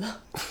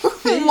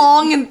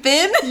 long and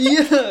thin?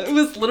 Yeah, it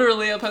was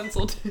literally a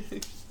pencil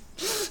dick.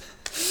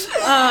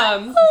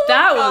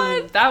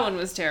 That one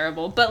was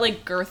terrible, but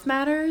like girth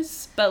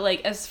matters, but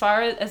like as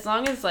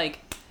long as like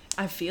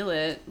I feel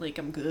it, like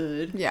I'm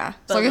good. Yeah,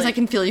 as long as I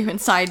can feel you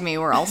inside me,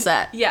 we're all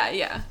set.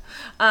 Yeah.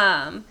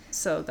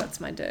 So that's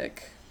my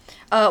dick.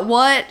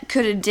 What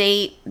could a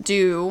date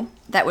do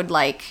that would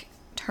like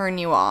turn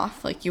you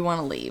off, like you want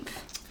to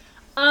leave?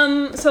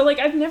 So like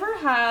I've never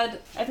had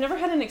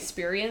an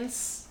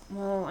experience.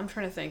 Well, I'm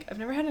trying to think. I've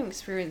never had an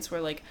experience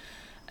where like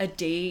a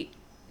date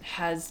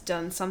has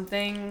done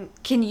something.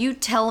 Can you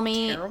tell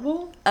me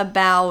terrible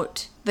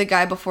about the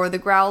guy before the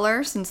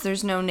growler, since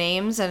there's no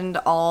names and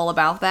all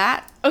about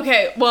that?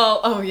 Okay,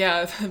 well, oh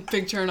yeah,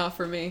 big turn off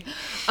for me.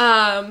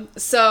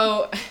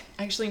 So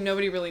actually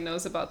nobody really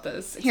knows about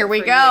this. Here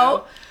we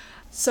go.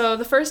 So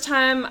the first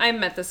time I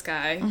met this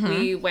guy,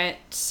 we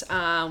went,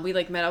 we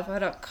like met up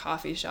at a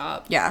coffee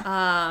shop.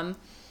 Yeah.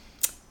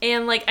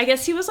 And, like, I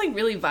guess he was, like,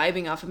 really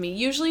vibing off of me.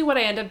 Usually what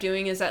I end up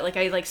doing is that, like,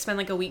 I, like, spend,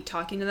 like, a week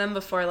talking to them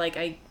before, like,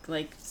 I,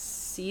 like,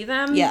 see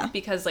them. Yeah.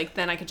 Because, like,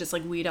 then I could just,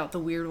 like, weed out the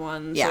weird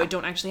ones. Yeah. So I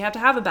don't actually have to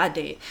have a bad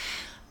date.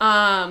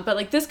 But,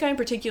 like, this guy in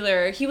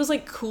particular, he was,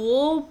 like,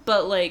 cool,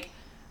 but, like,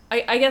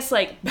 I guess,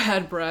 like,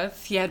 bad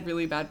breath. He had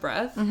really bad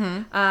breath.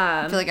 Mm-hmm.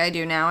 I feel like I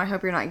do now. I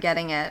hope you're not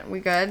getting it. We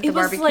good? The was,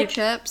 barbecue like,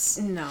 chips?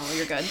 No,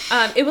 you're good.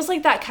 It was,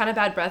 like, that kind of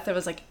bad breath that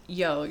was, like,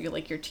 yo, you're,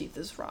 like, your teeth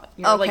is rot.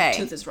 Your, Okay. like,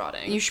 tooth is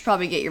rotting. You should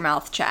probably get your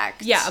mouth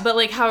checked. Yeah, but,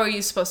 like, how are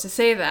you supposed to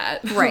say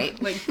that? Right.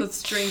 Like,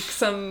 let's drink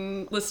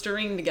some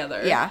Listerine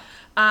together. Yeah.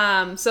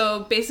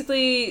 So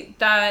basically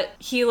that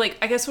he, like,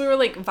 I guess we were,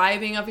 like,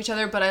 vibing off each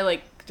other, but I,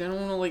 like, didn't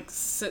want to, like,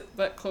 sit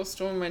that close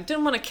to him. I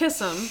didn't want to kiss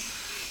him,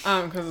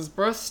 because his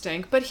breath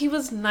stank, but he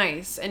was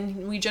nice,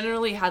 and we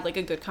generally had, like,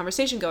 a good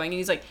conversation going, and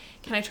he's like,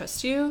 can I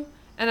trust you?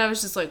 And I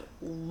was just like,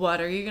 what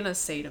are you gonna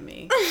say to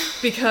me?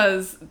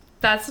 Because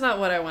that's not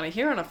what I want to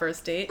hear on a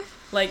first date.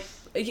 Like,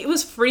 it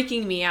was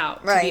freaking me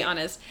out, to be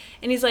honest.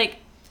 And he's like,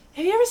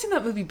 have you ever seen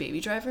that movie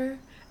Baby Driver?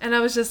 And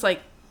I was just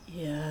like,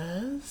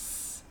 yes.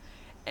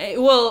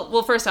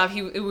 Well, first off,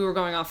 we were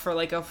going off for,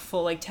 like, a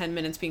full, like, 10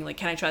 minutes being like,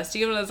 can I trust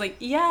you? And I was like,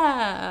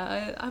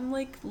 yeah, I'm,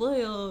 like,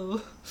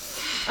 loyal.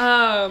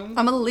 I'm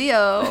a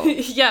Leo.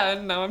 Yeah,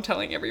 now I'm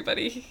telling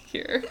everybody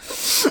here.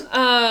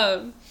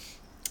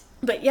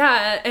 But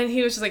yeah, and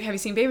he was just like, have you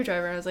seen Baby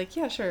Driver? And I was like,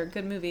 yeah, sure,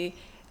 good movie.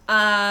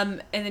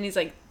 And then he's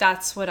like,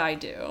 that's what I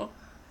do.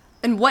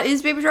 And what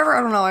is Baby Driver?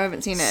 I don't know. I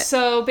haven't seen it.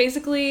 So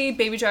basically,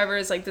 Baby Driver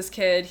is like this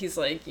kid. He's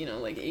like, you know,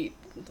 like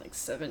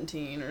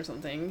 17 or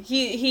something.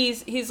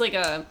 He's like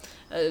a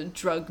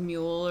drug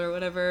mule or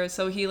whatever.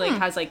 So he like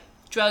has like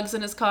drugs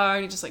in his car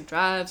and he just like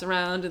drives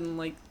around and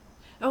like,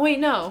 oh wait,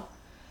 no.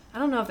 I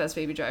don't know if that's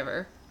Baby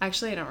Driver.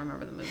 Actually, I don't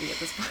remember the movie at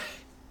this point.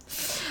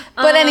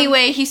 But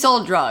anyway, he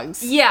sold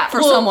drugs. Yeah.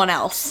 For someone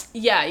else.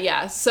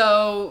 Yeah.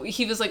 So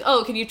he was like,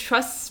 oh, can you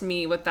trust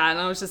me with that? And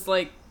I was just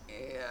like,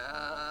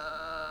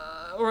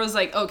 or I was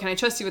like, oh, can I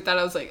trust you with that?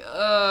 I was like,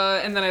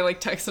 and then I like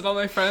texted all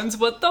my friends,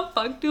 what the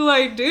fuck do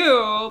I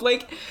do?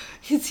 Like,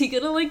 is he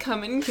gonna like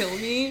come and kill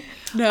me?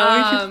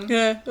 No,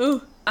 yeah.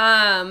 Ooh.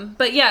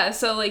 But yeah,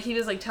 so like he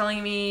was like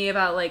telling me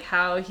about like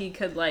how he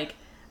could like,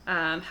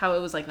 how it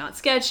was like not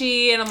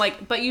sketchy, and I'm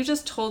like, but you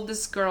just told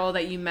this girl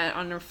that you met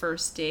on her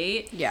first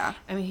date. Yeah.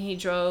 I mean, he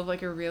drove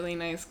like a really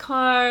nice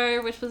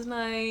car, which was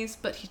nice,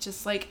 but he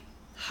just like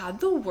had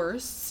the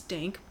worst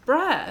stank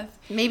breath.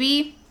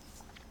 Maybe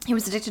he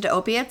was addicted to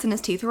opiates and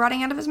his teeth were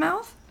rotting out of his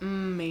mouth?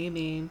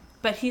 Maybe.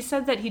 But he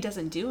said that he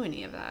doesn't do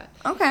any of that.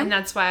 Okay. And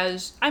that's why I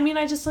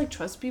just, like,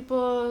 trust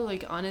people,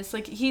 like, honest.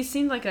 Like, he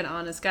seemed like an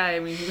honest guy. I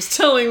mean, he was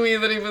telling me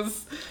that he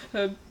was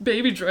a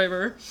Baby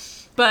Driver.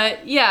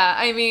 But, yeah,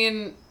 I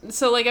mean,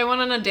 so, like, I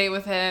went on a date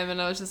with him, and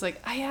I was just like,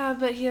 oh, yeah,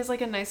 but he has, like,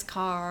 a nice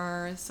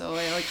car, so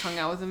I, like, hung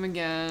out with him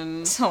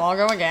again. So I'll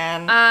go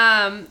again.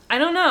 I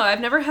don't know.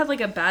 I've never had, like,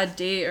 a bad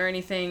date or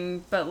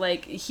anything, but,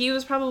 like, he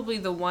was probably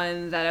the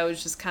one that I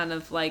was just kind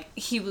of, like,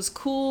 he was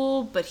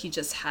cool, but he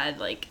just had,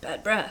 like,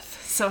 bad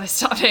breath, so I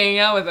stopped hanging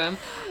out with him.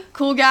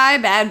 Cool guy,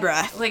 bad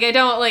breath. Like, I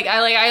don't, like,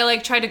 I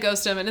tried to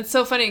ghost him, and it's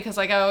so funny, because,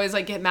 like, I always,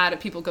 like, get mad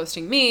at people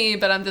ghosting me,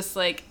 but I'm just,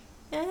 like,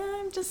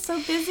 I'm just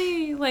so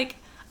busy, like,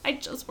 I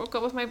just broke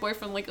up with my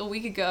boyfriend like a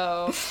week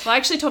ago. Well, I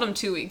actually told him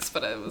 2 weeks,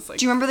 but I was like...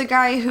 Do you remember the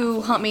guy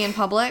who humped me in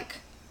public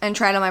and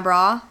tried on my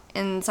bra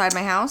inside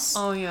my house?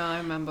 Oh, yeah, I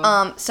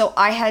remember. So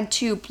I had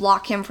to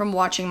block him from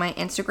watching my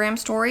Instagram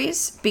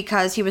stories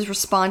because he was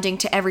responding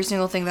to every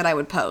single thing that I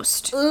would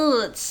post.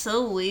 Ooh, it's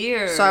so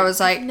weird. So I was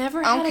like, I've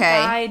never had okay.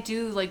 a guy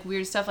do, like,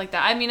 weird stuff like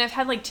that. I mean, I've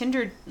had, like,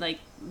 Tinder, like,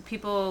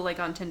 people, like,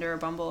 on Tinder or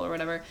Bumble or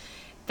whatever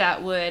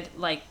that would,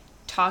 like,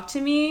 talk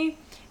to me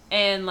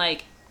and,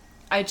 like,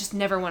 I just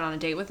never went on a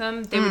date with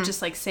them. They would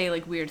just, like, say,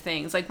 like, weird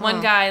things. Like, one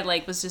guy,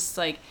 like, was just,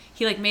 like,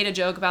 he, like, made a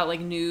joke about,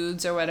 like,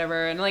 nudes or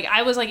whatever. And, like,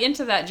 I was, like,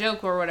 into that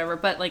joke or whatever.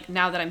 But, like,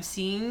 now that I'm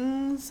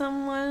seeing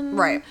someone...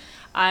 Right.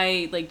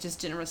 I, like, just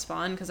didn't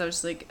respond because I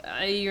was just, like,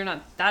 you're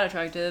not that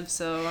attractive,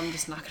 so I'm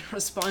just not going to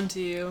respond to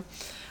you.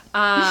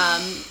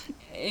 And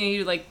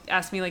you, like,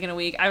 asked me, like, in a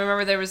week. I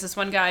remember there was this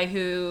one guy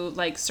who,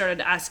 like, started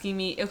asking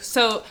me...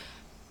 So...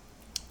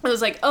 I was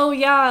like, oh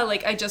yeah,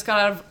 like I just got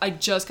out of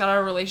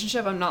a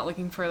relationship. I'm not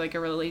looking for like a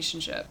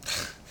relationship.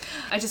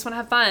 I just want to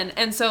have fun.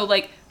 And so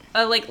like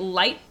a like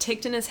light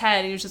ticked in his head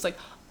and he was just like,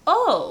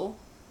 oh,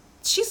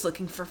 she's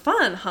looking for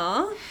fun,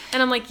 huh?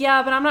 And I'm like,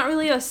 yeah, but I'm not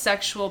really a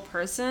sexual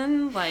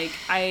person. Like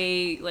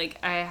I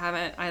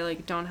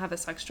don't have a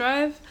sex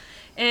drive.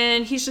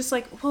 And he's just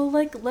like, well,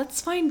 like,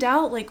 let's find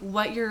out, like,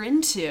 what you're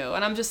into.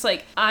 And I'm just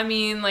like, I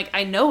mean, like,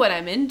 I know what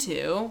I'm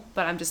into,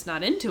 but I'm just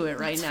not into it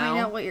right now. Let's find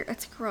out what you're...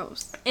 That's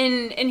gross.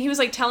 And he was,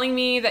 like, telling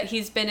me that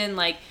he's been in,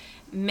 like,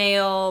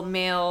 male,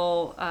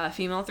 female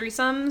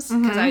threesomes.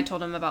 Because I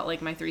told him about,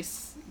 like, my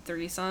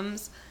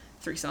threesomes.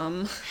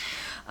 Threesome.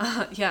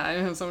 Yeah, I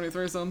have so many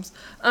threesomes.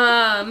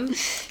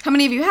 How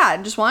many have you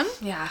had? Just one?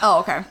 Yeah. Oh,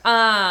 okay.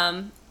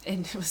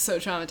 And it was so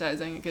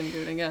traumatizing, I couldn't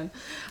do it again.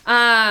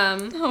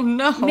 Oh,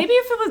 no. Maybe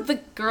if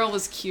the girl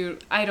was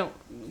cute, I don't...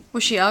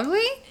 Was she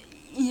ugly?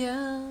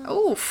 Yeah.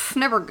 Oof,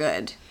 never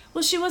good.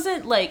 Well, she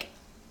wasn't, like,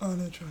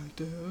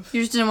 unattractive.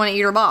 You just didn't want to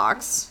eat her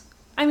box.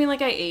 I mean,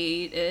 like, I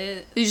ate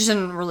it. You just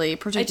didn't really I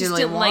just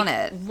particularly didn't want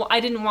like it. I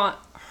didn't want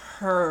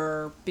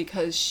her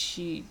because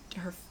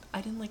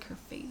I didn't like her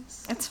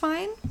face. It's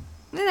fine.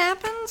 It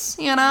happens,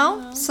 you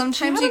know?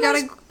 Sometimes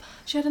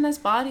She had a nice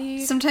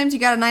body. Sometimes you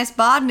got a nice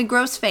bod and a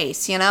gross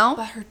face, you know?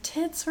 But her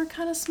tits were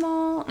kind of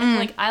small. And,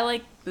 like, I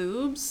like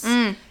boobs.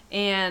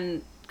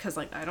 And, because,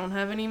 like, I don't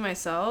have any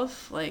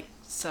myself. Like,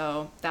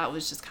 so that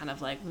was just kind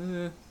of like,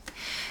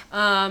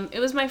 it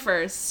was my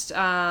first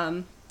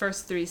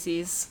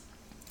 3Cs.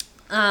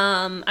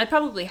 I'd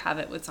probably have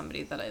it with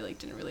somebody that I, like,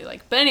 didn't really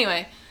like. But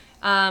anyway,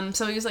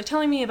 so he was, like,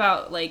 telling me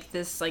about, like,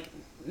 this, like,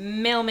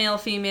 male,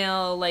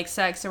 female, like,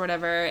 sex or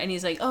whatever. And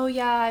he's like, oh,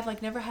 yeah, I've,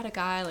 like, never had a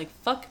guy, like,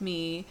 fuck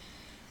me,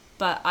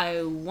 but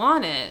I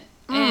want it.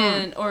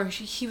 And, or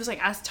he was, like,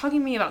 talking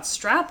to me about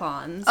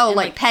strap-ons. Oh, and,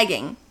 like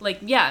pegging. Like,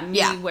 yeah,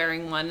 me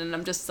wearing one. And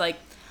I'm just like,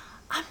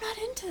 I'm not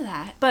into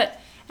that.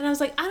 And I was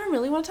like, I don't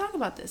really want to talk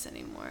about this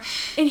anymore.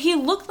 And he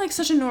looked like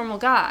such a normal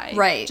guy.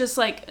 Right. Just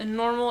like a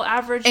normal,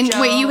 average And Joe.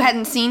 wait, you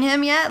hadn't seen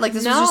him yet? Like,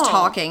 this was just No.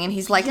 talking, and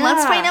he's like, Yeah.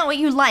 let's find out what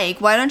you like.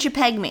 Why don't you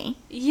peg me?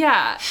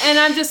 Yeah. And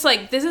I'm just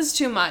like, this is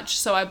too much.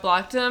 So I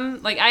blocked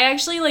him. Like, I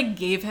actually, like,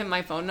 gave him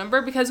my phone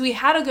number because we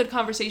had a good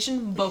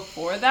conversation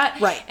before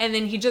that. Right. And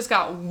then he just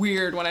got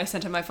weird when I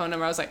sent him my phone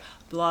number. I was like,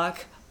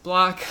 block.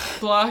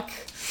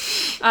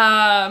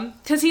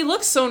 Because he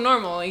looks so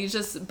normal.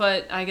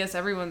 But I guess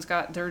everyone's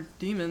got their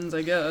demons,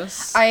 I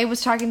guess. I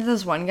was talking to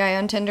this one guy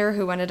on Tinder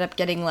who ended up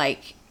getting,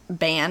 like,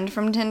 banned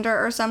from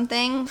Tinder or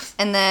something.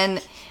 And then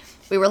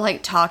we were,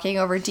 like, talking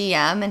over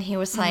DM, and he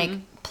was like,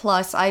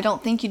 plus, I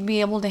don't think you'd be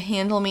able to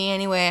handle me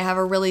anyway. I have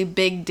a really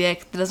big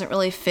dick that doesn't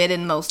really fit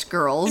in most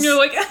girls. And you're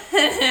like,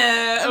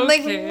 I'm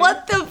okay. like,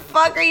 what the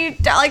fuck are you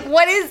like,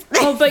 what is this?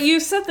 Oh, but you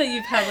said that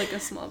you've had like a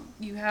small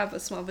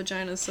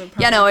vagina, so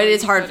probably Yeah, no, it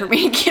is hard for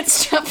me to get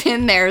stuff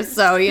in there,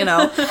 so, you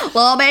know,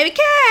 little baby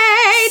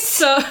Kate!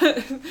 So,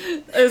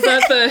 is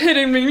that the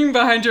hidden meaning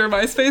behind your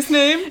MySpace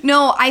name?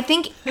 No, I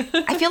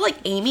feel like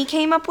Amy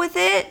came up with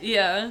it,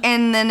 Yeah.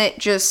 and then it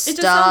just It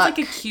stuck. just sounds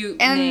like a cute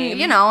and, name.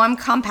 you know, I'm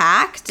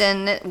compact,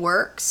 and it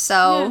works,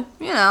 so,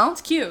 you know.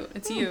 It's cute.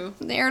 It's you.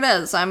 There it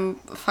is. I'm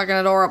fucking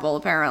adorable,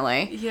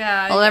 apparently.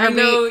 Yeah, I'll never I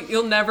know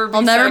you'll never be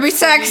I'll never be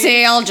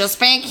sexy. I'll just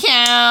be cute.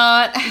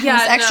 Yeah,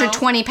 this extra no.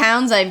 20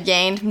 pounds I've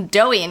gained. I'm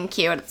doughy and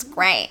cute. It's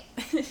great.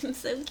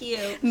 So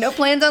cute. No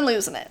plans on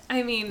losing it.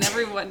 I mean,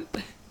 everyone...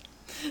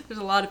 There's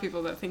a lot of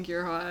people that think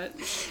you're hot.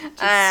 Just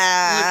look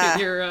at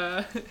your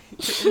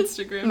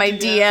Instagram My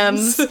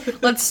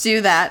DMs. Let's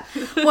do that.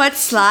 What's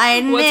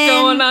sliding What's in?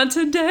 going on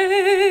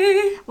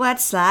today?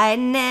 What's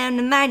sliding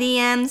in my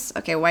DMs?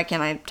 Okay, why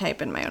can't I type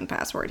in my own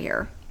password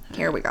here?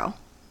 Here we go.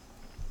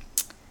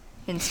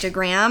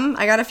 Instagram.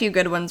 I got a few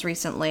good ones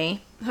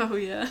recently. Oh,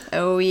 yeah.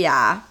 Oh,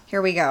 yeah.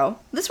 Here we go.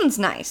 This one's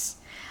nice.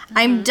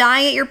 I'm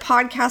dying at your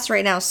podcast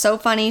right now. So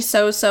funny,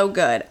 so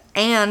good.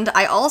 And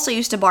I also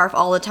used to barf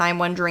all the time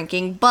when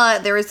drinking,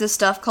 but there is this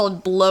stuff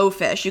called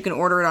Blowfish. You can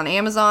order it on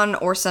Amazon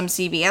or some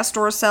CVS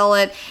stores sell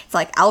it. It's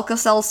like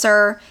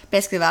Alka-Seltzer.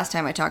 Basically, last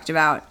time I talked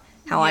about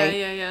how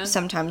I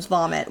sometimes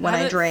vomit when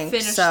I drink.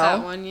 Finished so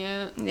that one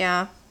yet.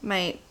 yeah,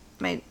 But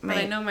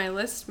I know my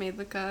list made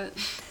the cut,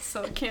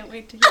 so I can't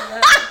wait to hear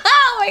that.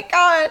 Oh my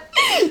god,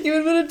 you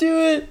would want to do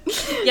it.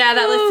 Yeah,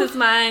 that list is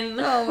mine.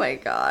 Oh my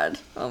god,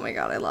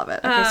 I love it.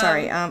 Okay,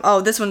 sorry.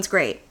 Oh, this one's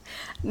great.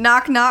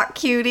 Knock knock,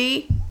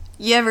 cutie.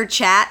 You ever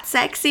chat,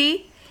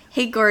 sexy?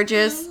 Hey,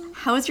 gorgeous.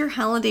 How was your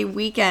holiday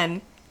weekend?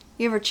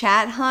 You ever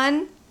chat,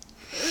 hun?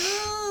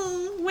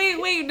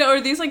 Wait, no, are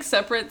these like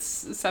separate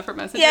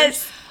messages?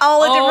 Yes,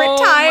 all at different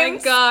times. Oh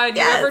my god,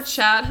 Yes. you ever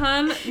chat,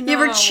 hun? No. You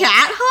ever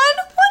chat,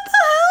 hun? What the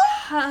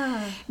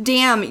hell?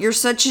 Damn, you're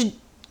such a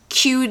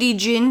cutie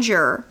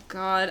ginger.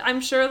 God, I'm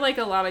sure like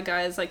a lot of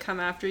guys like come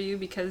after you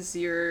because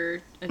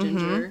you're a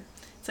ginger.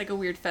 It's like a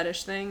weird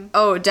fetish thing.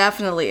 Oh, it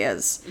definitely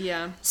is.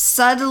 Yeah.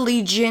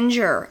 Subtly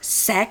ginger,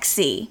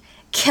 sexy,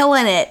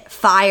 killing it,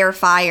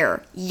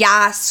 fire,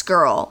 yes,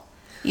 girl.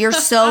 You're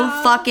so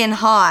fucking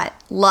hot.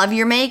 Love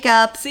your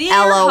makeup. See,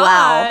 you're LOL.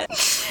 hot.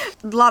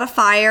 A lot of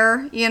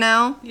fire, you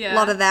know? Yeah. A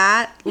lot of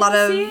that. A lot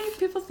of... See,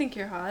 people think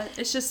you're hot.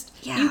 It's just,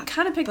 Yeah, you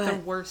kind of pick the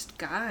but- worst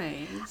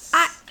guys.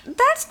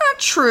 That's not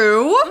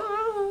true.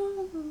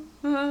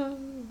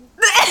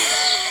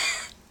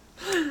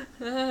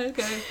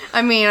 Okay.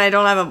 I mean, I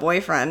don't have a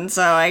boyfriend,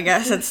 so I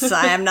guess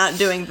I am not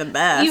doing the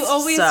best. You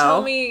always so.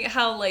 told me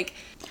how, like,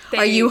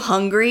 Are you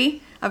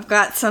hungry? I've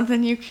got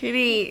something you could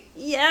eat.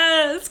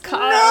 Yes, cock,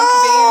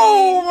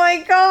 Oh my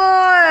baby.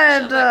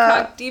 god. Shove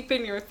that cock deep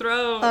in your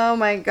throat. Oh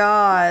my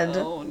god.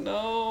 Oh,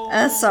 no.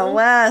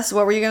 SOS.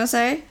 What were you gonna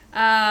say?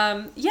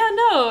 Yeah,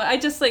 no, I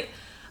just, like,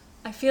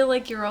 I feel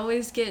like you're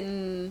always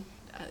getting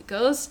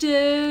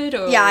ghosted,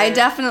 or... Yeah, I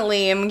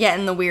definitely am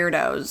getting the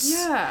weirdos.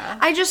 Yeah.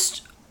 I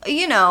just,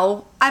 you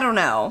know, I don't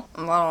know.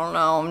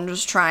 I'm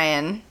just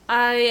trying.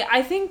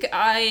 I think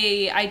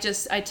I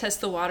test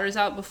the waters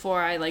out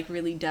before I, like,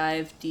 really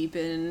dive deep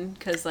in,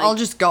 because, like... I'll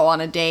just go on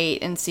a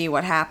date and see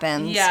what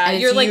happens. Yeah, and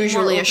it's you're, like,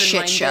 usually more a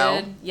shit show.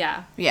 open-minded.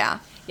 Yeah. Yeah.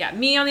 Yeah,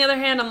 me, on the other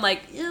hand, I'm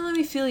like, let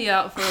me feel you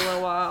out for a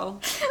little while.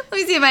 Let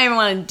me see if I even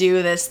want to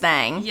do this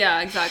thing. Yeah,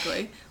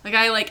 exactly.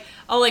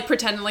 I'll like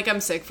pretend like I'm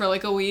sick for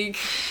like a week.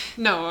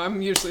 No,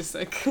 I'm usually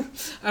sick.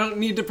 I don't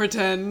need to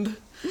pretend.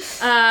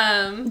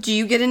 Do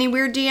you get any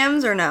weird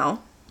DMs or no?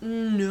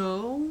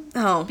 No.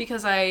 Oh.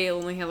 Because I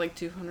only have like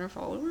 200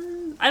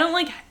 followers. I don't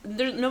like,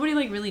 nobody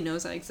like really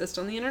knows I exist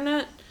on the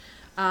internet.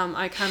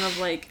 I kind of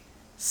like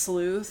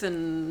sleuth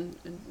and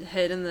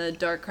hid in the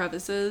dark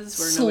crevices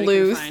where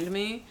nobody can find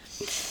me.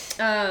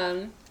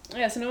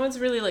 Yeah, so no one's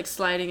really like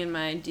sliding in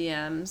my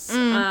DMs.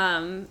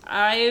 I'm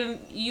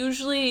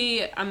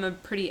a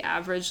pretty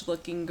average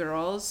looking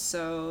girl,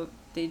 so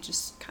they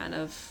just kind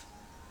of,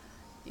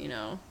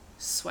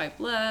 swipe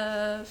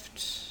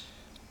left.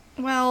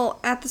 Well,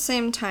 at the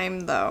same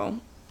time, though,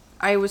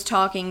 I was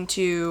talking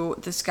to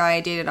this guy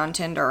I dated on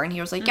Tinder, and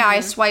he was like, yeah, I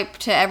swipe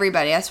to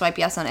everybody. I swipe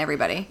yes on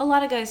everybody. A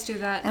lot of guys do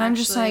that, and I'm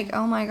just like,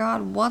 oh my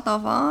god, what the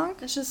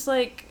fuck? It's just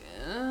like...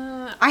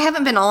 I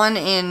haven't been on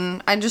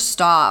I just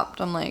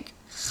stopped. I'm like...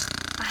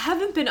 I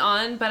haven't been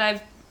on,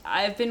 but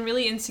I've been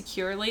really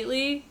insecure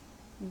lately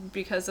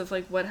because of,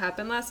 like, what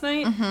happened last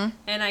night. Mm-hmm.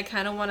 And I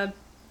kind of want to,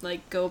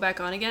 like, go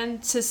back on again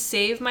to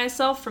save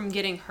myself from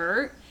getting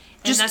hurt.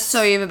 Just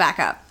so you have a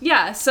backup.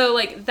 Yeah, so,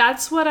 like,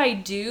 that's what I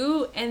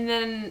do, and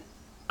then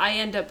I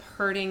end up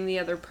hurting the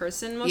other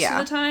person most of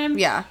the time.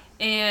 Yeah.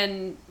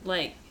 And,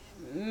 like,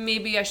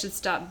 maybe I should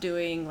stop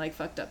doing, like,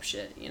 fucked up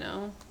shit,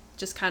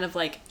 Just kind of,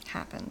 like...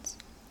 Happens.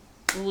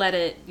 Let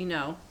it,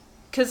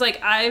 Because, like,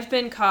 I've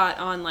been caught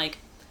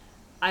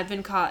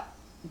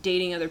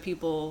dating other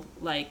people,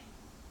 like,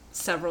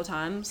 several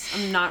times.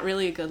 I'm not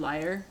really a good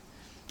liar.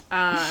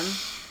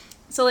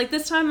 So, like,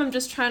 this time I'm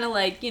just trying to,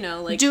 like, do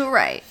it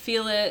right.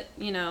 Feel it,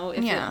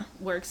 if it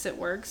works, it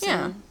works.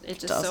 Yeah. And it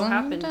just so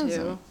happened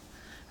to.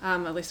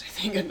 At least I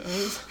think it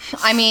does.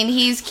 I mean,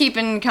 he's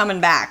keeping coming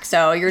back,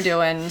 so you're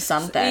doing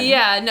something.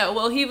 Yeah, no,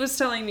 well, he was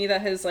telling me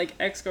that his, like,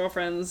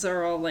 ex-girlfriends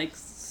are all, like,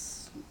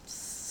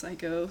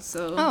 psycho,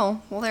 so...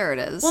 Oh, well, there it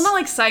is. Well, not,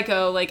 like,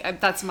 psycho, like,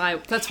 that's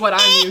what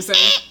I'm using.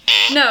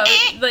 No,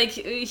 like,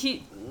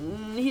 he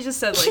just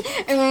said, like...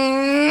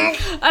 I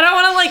don't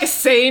want to, like,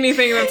 say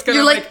anything that's gonna,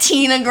 You're, like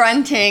Tina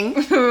grunting.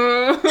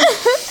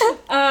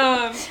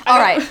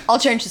 Alright, I'll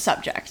change the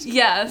subject.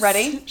 Yes.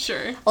 Ready?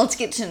 Sure. Let's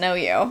get to know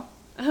you.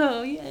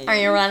 Oh, yeah. Are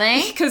you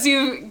ready? Because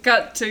you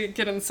got to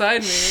get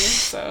inside me,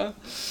 so...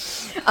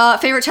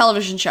 Favorite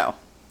television show?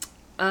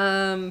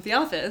 The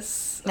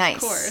Office. Nice.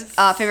 Of course.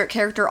 Favorite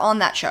character on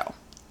that show?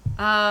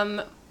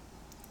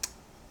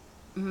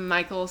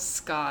 Michael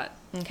Scott.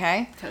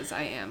 Okay. Because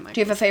I am Michael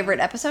Do you have a favorite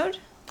episode?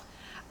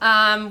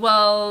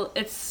 Well,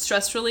 it's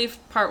Stress Relief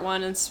Part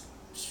 1 and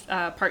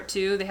Part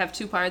 2. They have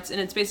 2 parts, and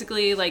it's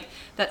basically, like,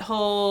 that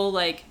whole,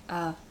 like,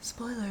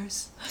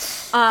 spoilers.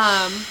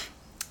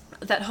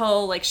 That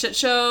whole, like, shit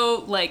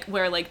show, like,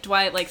 where, like,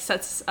 Dwight, like,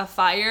 sets a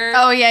fire.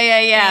 Oh,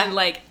 yeah. And,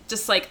 like,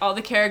 just, like, all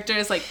the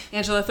characters, like,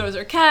 Angela throws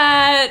her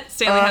cat,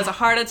 Stanley has a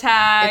heart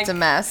attack. It's a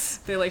mess.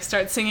 They, like,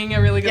 start singing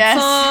a really good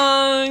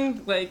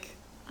song. Like,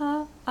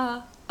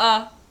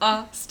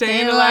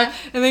 staying alive.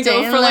 And they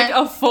go for, like,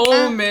 a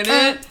full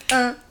minute.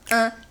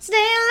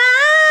 Stay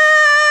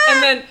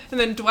alive. And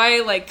then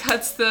Dwight, like,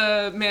 cuts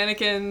the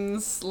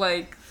mannequin's,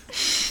 like,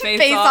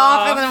 face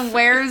off and then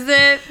wears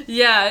it.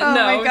 Yeah, oh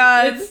my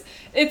god.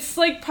 It's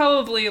like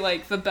probably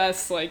like the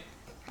best like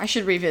I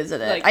should revisit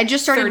it. Like, I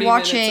just started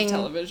watching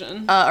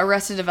television.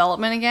 Arrested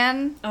Development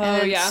again. Oh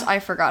and yeah. I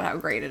forgot how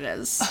great it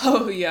is.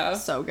 Oh yeah.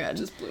 So good.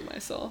 Just blew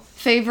myself.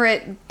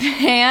 Favorite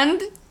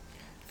band?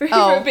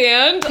 Favorite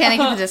band? Panic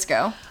at the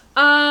Disco.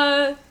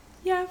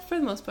 Yeah, for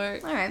the most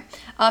part. Alright.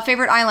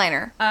 Favorite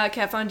eyeliner?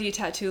 Kat Von D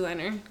tattoo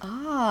liner.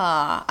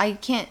 I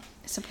can't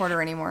support her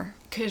anymore.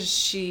 Cause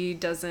she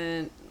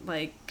doesn't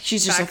like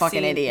she's just a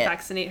fucking idiot.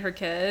 Vaccinate her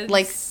kids.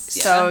 Like,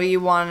 so you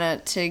want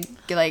it to,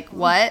 like,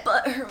 what?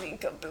 But her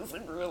makeup is,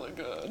 like, really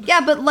good. Yeah,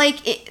 but,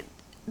 like,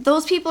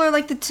 those people are,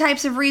 like, the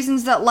types of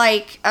reasons that,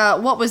 like,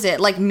 what was it?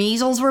 Like,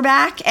 measles were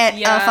back at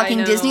fucking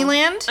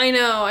Disneyland? I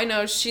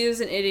know. She is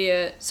an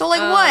idiot. So,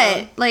 like,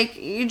 what? Like,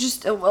 you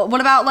just,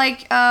 what about,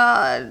 like,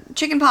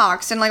 chicken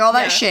pox and, like, all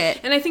that shit?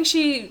 And I think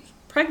she's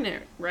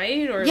pregnant,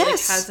 right? Or, like,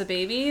 has a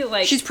baby?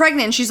 Like, she's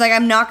pregnant. She's like,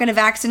 I'm not going to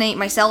vaccinate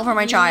myself or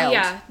my child.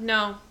 Yeah,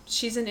 no.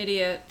 She's an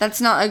idiot.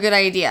 That's not a good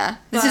idea.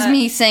 This is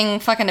me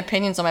saying fucking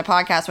opinions on my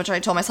podcast, which I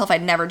told myself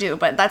I'd never do,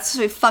 but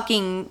that's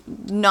fucking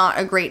not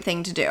a great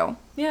thing to do.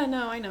 Yeah,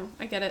 no, I know.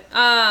 I get it. But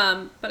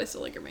I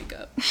still like her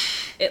makeup.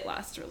 It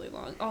lasts really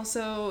long.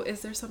 Also, is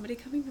there somebody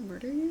coming to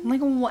murder you? I'm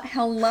like, what?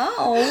 Hello?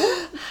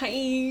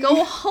 Hi.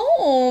 Go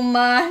home.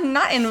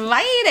 Not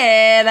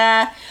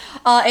invited.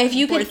 If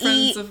you could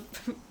eat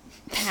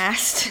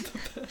past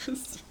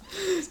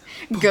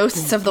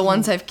ghosts of the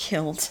ones I've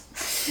killed.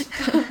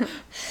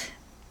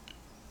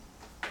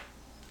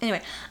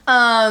 Anyway,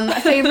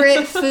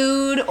 favorite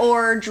food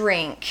or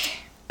drink?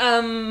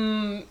 Are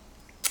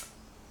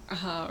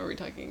we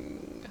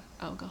talking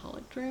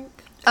alcoholic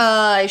drink?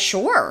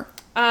 Sure.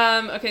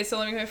 Okay, so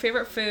my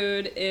favorite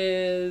food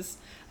is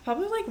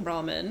probably like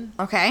ramen.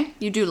 Okay,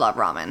 you do love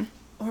ramen.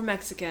 Or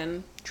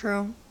Mexican.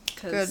 True.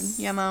 Good.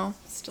 Yummo.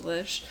 It's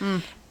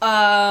delish.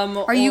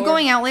 Are you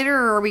going out later,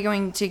 or are we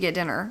going to get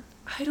dinner?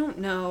 I don't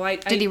know.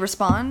 Did he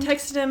respond?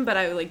 Texted him, but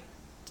I like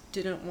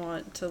didn't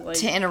want to like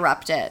to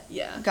interrupt it.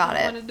 Yeah. Got it.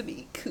 I wanted to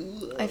be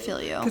cool. I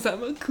feel you. Because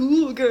I'm a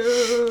cool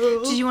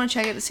girl. Did you want to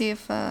check it to see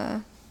if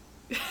we're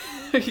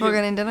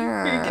getting dinner?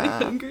 Or, are you getting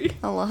hungry?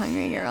 A little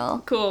hungry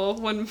girl. Cool.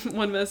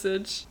 One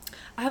message.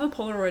 I have a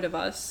Polaroid of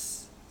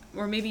us,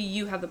 or maybe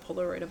you have the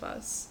Polaroid of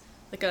us,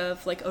 like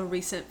a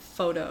recent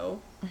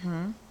photo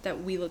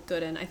that we look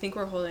good in. I think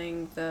we're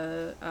holding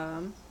the.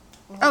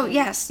 Oh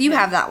yes, you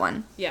have that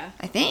one. Yeah.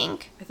 I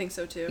think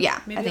so too.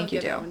 Yeah, maybe I think I'll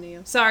you give do. That one to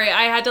you. Sorry,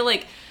 I had to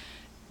like.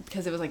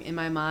 Because it was like in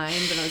my mind,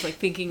 and I was like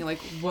thinking like,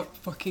 what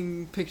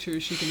fucking picture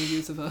is she gonna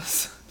use of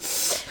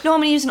us? No, I'm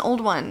gonna use an old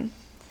one.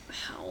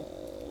 How?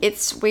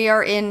 We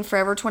are in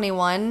Forever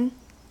 21,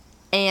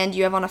 and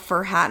you have on a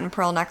fur hat and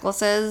pearl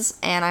necklaces,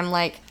 and I'm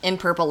like in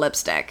purple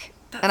lipstick,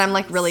 and I'm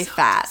like really so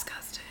fat.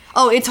 Disgusting.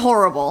 Oh, it's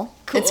horrible.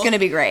 Cool. It's gonna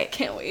be great.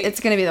 Can't wait. It's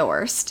gonna be the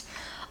worst.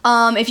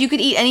 If you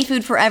could eat any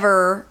food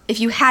forever, if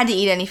you had to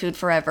eat any food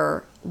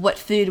forever, what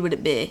food would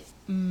it be?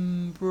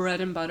 Bread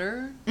and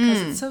butter,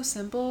 because it's so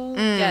simple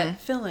yet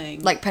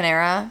filling. Like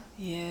Panera?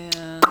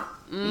 Yeah.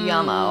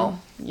 Yummo.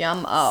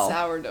 Yummo.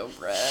 Sourdough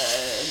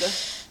bread.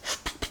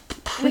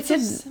 We It's so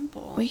could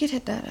simple. We could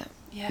hit that up.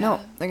 Yeah. No,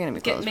 they're gonna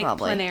be closed Make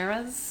probably.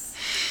 Paneras.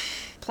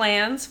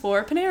 Plans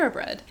for Panera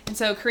bread. And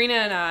so Karina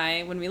and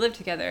I, when we lived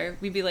together,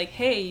 we'd be like,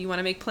 hey, you want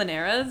to make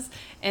Paneras?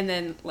 And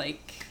then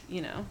like,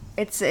 you know.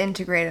 It's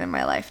integrated in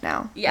my life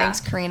now. Yeah.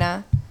 Thanks,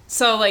 Karina.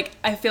 So like,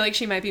 I feel like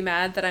she might be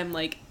mad that I'm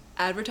like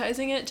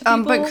advertising it to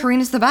people. But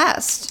Karina's the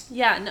best.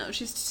 Yeah, no,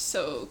 she's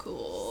so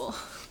cool.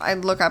 I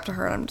look up to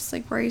her and I'm just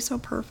like, why are you so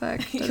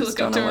perfect? You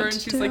look up to her and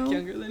she's like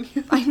younger than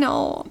you. I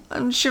know.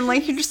 She's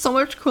like, you're just so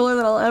much cooler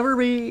than I'll ever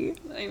be.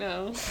 I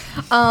know.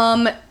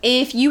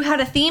 If you had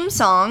a theme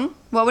song,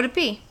 what would it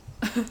be?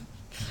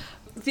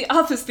 The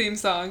Office theme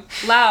song.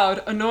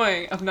 Loud,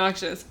 annoying,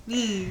 obnoxious.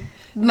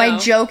 My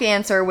joke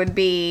answer would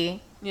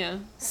be Yeah.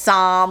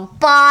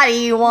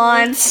 somebody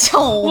once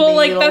told me Well,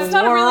 like, that's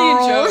the not really a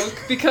world.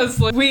 joke, because,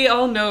 like, we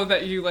all know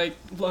that you, like,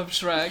 love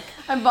Shrek.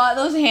 I bought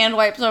those hand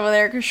wipes over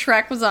there because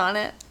Shrek was on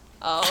it.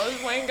 Oh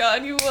my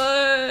god, you would.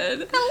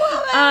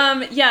 I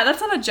love it. Yeah,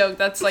 that's not a joke,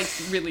 that's, like,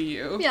 really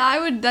you. Yeah, I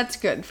would. That's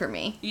good for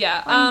me.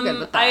 Yeah, I'm good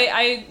with that.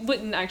 I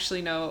wouldn't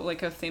actually know,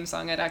 like, a theme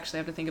song. I'd actually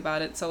have to think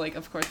about it. So, like,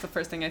 of course, the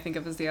first thing I think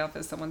of is The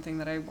Office, the one thing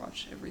that I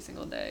watch every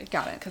single day.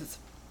 Got it. Because it's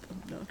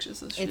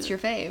obnoxious as shit. It's your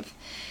fave.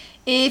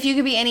 If you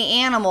could be any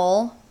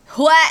animal,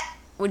 what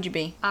would you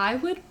be? I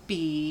would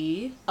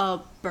be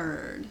a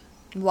bird.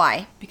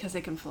 Why? Because they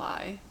can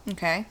fly.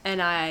 Okay.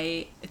 And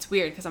it's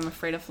weird because I'm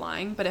afraid of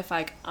flying, but if,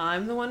 like,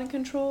 I'm the one in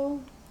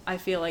control, I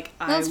feel like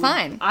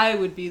fine. I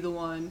would be the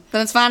one.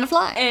 Then it's fine to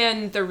fly.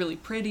 And they're really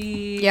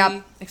pretty.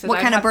 Yep. Except What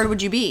I kind of have- bird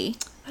would you be?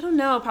 I don't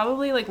know.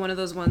 Probably like one of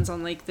those ones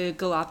on like the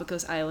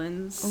Galapagos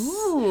Islands.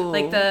 Ooh.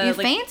 Like the you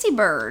like, fancy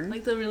bird.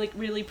 like the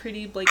really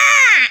pretty like.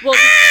 Well,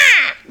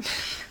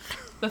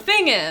 the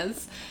thing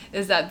is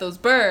that those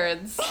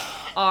birds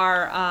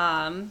are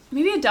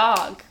maybe a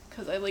dog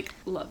because I like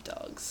love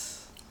dogs.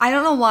 I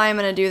don't know why I'm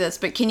gonna do this,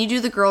 but can you do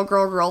the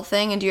girl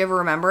thing? And do you ever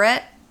remember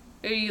it?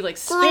 Or you like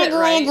spit,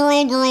 right? Never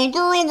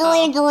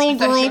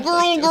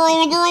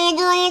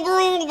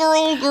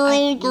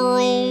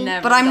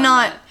But I'm done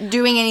not that.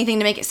 doing anything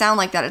to make it sound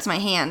like that. It's my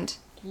hand.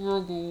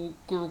 Girl, girl,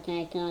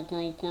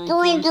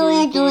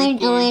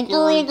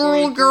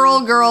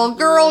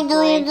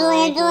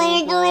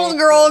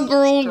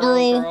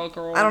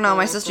 I don't know.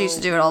 My sister used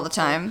to do it all the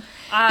time.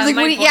 She's like,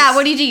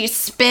 what do you do? You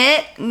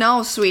spit?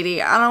 No,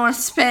 sweetie, I don't want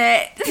to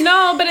spit.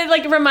 No, but it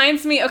like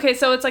reminds me. Okay,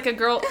 so it's like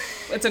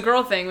it's a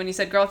girl thing. When you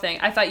said girl thing,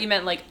 I thought you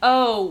meant like,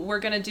 oh, we're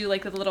gonna do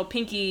like the little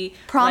pinky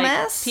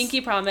promise, like,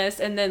 pinky promise,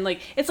 and then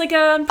like it's like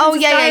a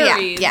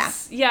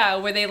yeah,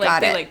 where they like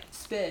Got they it. like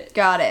spit.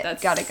 Got it.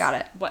 That's Got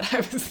it. What I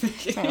was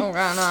thinking. Oh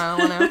god, no, I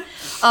don't want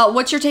to.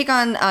 What's your take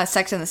on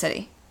Sex and the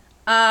City?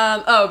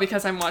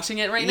 Because I'm watching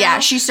it right now. Yeah,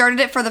 she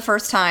started it for the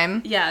first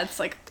time. Yeah, it's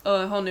like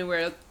a whole new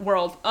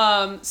world.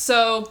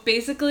 So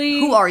basically,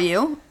 Who are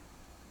you?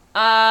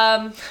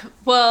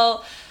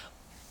 Well,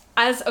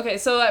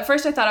 so at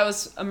first I thought I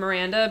was a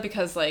Miranda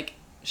because like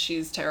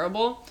she's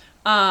terrible.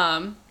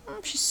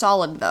 She's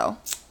solid though.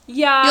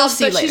 Yeah, You'll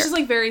see but later. she's just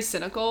like very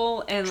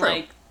cynical and True.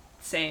 like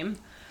same.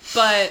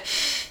 But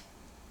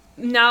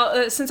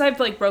now since I've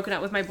like broken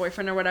up with my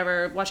boyfriend or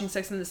whatever, watching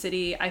Sex and the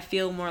City, I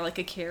feel more like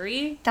a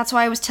Carrie. That's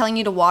why I was telling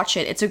you to watch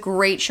it. It's a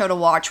great show to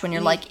watch when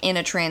you're like in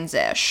a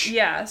transition.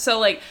 Yeah, so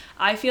like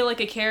I feel like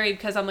a Carrie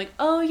because I'm like,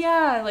 oh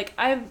yeah, like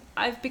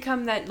I've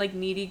become that like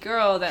needy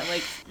girl that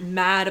like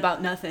mad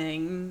about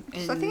nothing.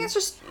 And, So I think it's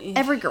just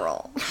every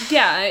girl.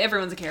 yeah,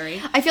 everyone's a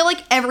Carrie. I feel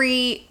like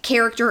every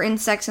character in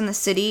Sex and the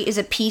City is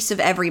a piece of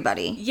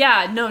everybody.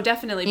 Yeah, no,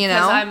 definitely. You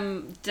Because know?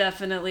 I'm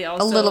definitely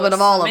also A little bit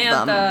of all of them,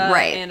 Samantha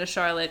right. and a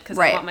Charlotte because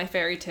Right. I want my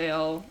fairy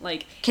tale.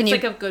 Like, Can it's you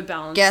like a good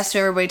balance. Guess who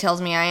everybody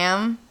tells me I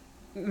am?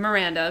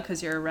 Miranda,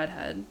 because you're a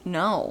redhead.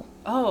 No.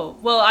 Oh,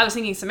 well, I was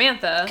thinking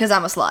Samantha. Because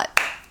I'm a slut.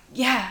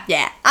 Yeah.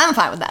 Yeah, I'm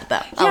fine with that though.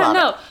 I Yeah, love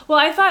no. it. Well,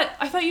 I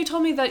thought you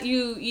told me that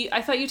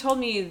I thought you told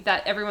me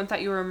that everyone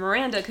thought you were a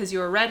Miranda because you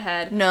were a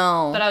redhead.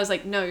 No. But I was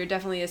like, no, you're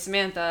definitely a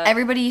Samantha.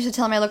 Everybody used to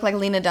tell me I looked like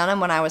Lena Dunham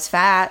when I was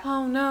fat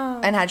Oh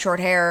no. and had short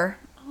hair.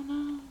 Oh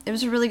no. It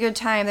was a really good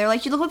time. They were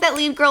like, you look like that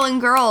lead girl in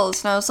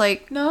Girls. And I was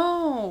like,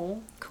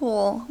 No.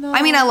 cool. No.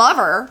 I mean, I love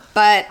her,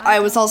 but I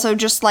was also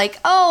just like,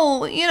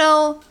 oh, you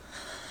know,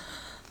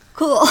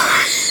 cool.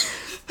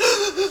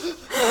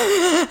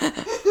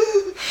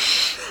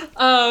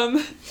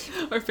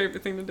 Our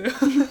favorite thing to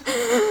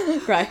do.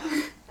 Cry.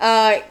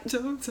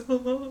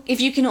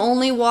 If you can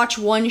only watch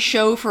one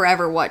show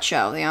forever, what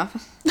show? The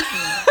Office?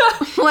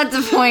 What's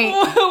the point?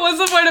 What's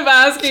the point of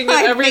asking if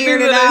I everything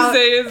figured it that I out.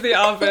 say is The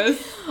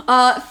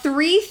Office?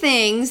 3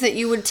 things that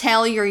you would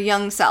tell your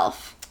young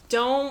self.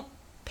 Don't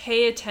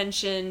pay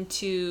attention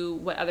to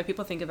what other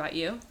people think about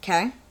you.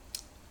 Okay.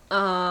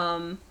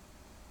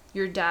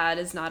 Your dad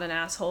is not an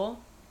asshole.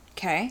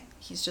 Okay.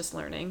 He's just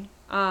learning.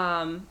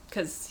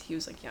 Because he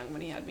was like young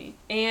when he had me.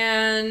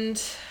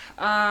 And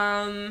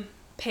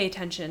pay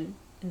attention.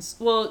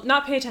 Well,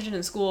 not pay attention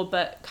in school,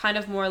 but kind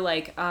of more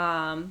like,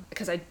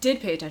 because I did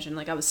pay attention.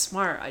 Like, I was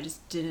smart. I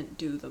just didn't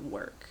do the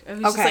work. I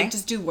was just Okay. like,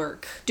 just do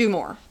work. Do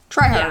more.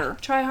 Try harder. Yeah,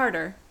 try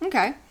harder.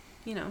 Okay.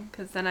 You know,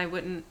 because then I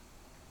wouldn't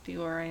be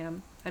where I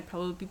am. I'd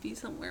probably be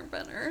somewhere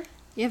better.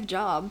 You have a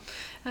job.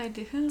 I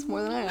do. It's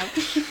more than I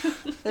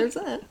have. There's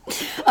that.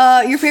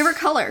 Your favorite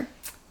color?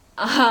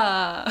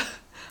 I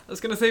was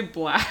gonna say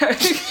black.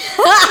 And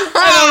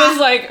I was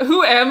like,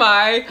 who am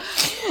I?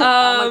 Oh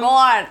my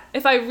god.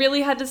 If I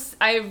really had to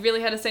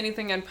say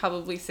anything, I'd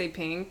probably say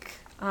pink.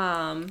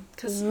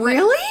 'Cause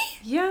Really?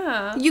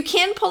 yeah. You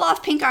can pull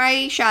off pink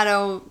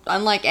eyeshadow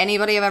unlike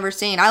anybody I've ever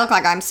seen. I look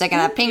like I'm sick of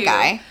that pink you.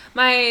 eye.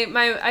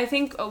 I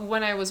think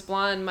when I was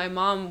blonde, my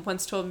mom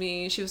once told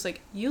me, she was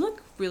like, you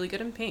look really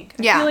good in pink.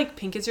 I Yeah. feel like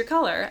pink is your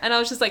color. And I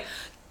was just like,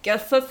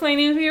 guess that's my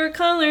new favorite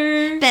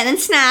color. Then and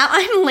snap,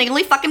 I'm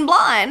legally fucking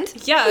blonde.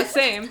 Yeah,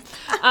 same.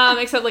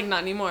 Except like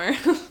not anymore.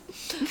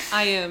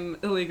 I am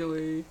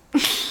illegally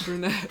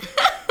brunette.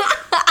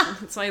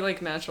 It's my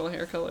like natural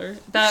hair color.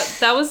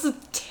 That was a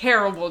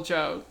terrible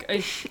joke.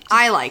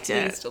 I liked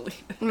Please it. delete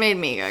it. It made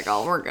me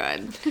giggle. We're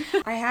good.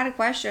 I had a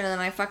question and then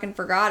I fucking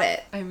forgot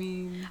it. I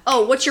mean,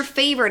 Oh, what's your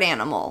favorite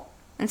animal?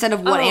 Instead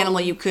of what animal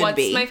you could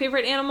be. What's my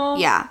favorite animal?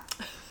 Yeah.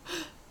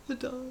 The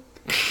dog.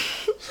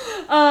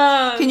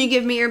 Can you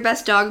give me your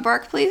best dog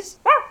bark, please?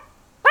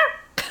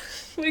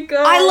 My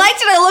God. I liked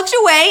it. I looked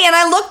away and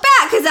I looked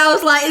back because I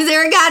was like, is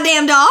there a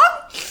goddamn dog?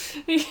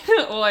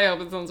 Well, I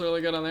hope it sounds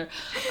really good on there.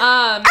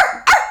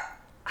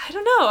 I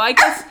don't know. I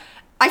guess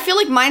I feel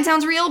like mine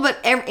sounds real, but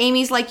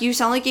Amy's like, you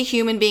sound like a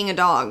human being a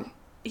dog.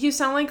 you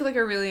sound like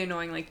a really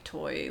annoying like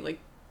toy like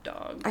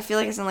dog. I feel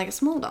like I sound like a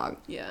small dog.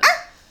 Yeah.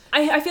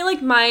 I feel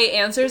like my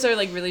answers are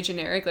like really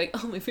generic. Like,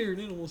 oh, my favorite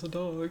animal is a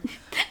dog.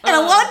 And I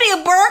want to be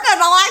a bird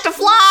and I like to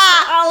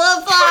fly. I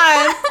love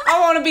flying. I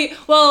want to be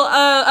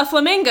a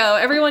flamingo.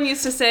 Everyone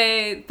used to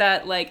say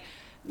that like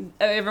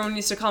everyone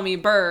used to call me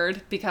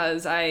bird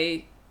because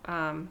I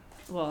I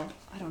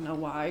don't know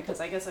why, because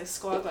I guess I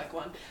squawk like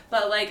one.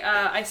 But like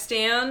I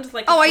stand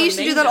like a I used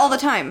to do that all the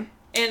flamingo. time.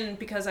 And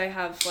because I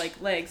have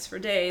like legs for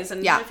days,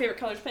 and Yeah. my favorite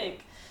color is pink.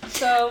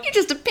 So You're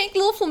just a pink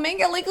little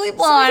flamingo, legally I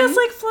blonde. just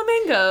like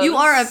flamingos. You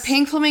are a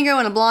pink flamingo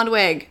in a blonde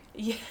wig.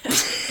 Yeah.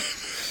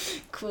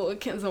 Cool.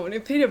 Can someone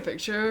paint a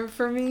picture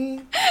for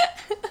me?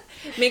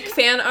 Make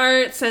fan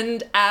art.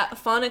 Send at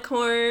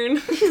Phonicorn.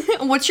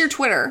 What's your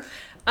Twitter?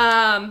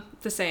 The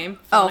same.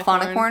 Oh,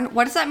 Phonicorn.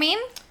 What does that mean?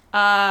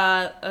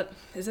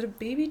 Is it a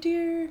baby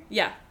deer?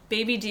 Yeah,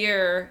 baby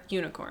deer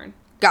unicorn.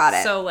 Got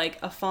it. So like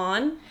a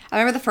fawn. I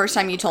remember the first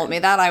time you told me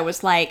that, I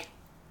was like,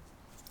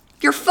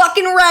 you're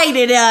fucking right,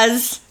 it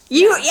is.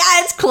 Yeah,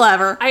 it's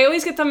clever. I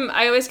always get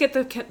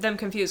them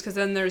confused because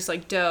then there's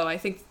like doe. I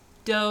think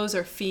does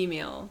are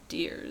female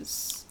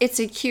deers. It's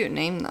a cute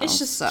name, though. It's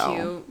just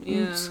so cute.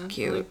 Yeah, It's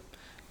cute. Like,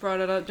 brought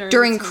it up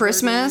During Tim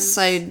Christmas,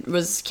 Hortons. I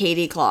was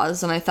Katie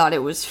Claus, and I thought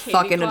it was Katie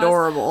fucking Claus.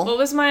 adorable. What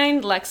was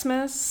mine?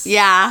 Lexmas.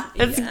 Yeah,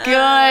 it's Yes.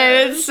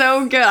 good. It's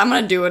so good. I'm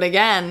gonna do it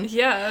again.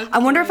 Yeah. I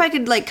wonder if I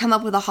could like come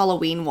up with a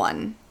Halloween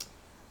one.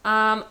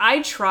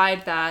 I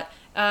tried that.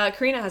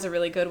 Karina has a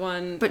really good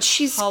one. But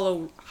she's-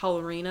 Halloween.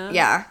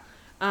 Yeah,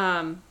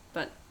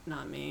 But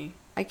not me.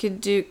 I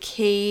could do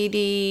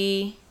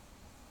Katie.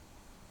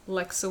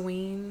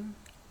 Lexaween.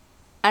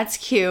 That's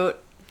cute.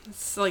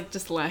 It's like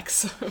just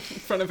Lex in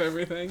front of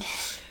everything.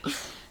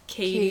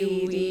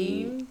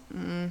 Katie.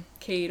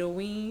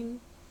 Katoween.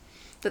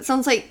 That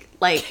sounds like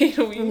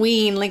Katoween.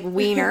 ween, like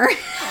wiener.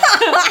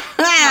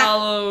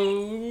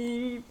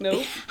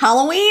 Nope.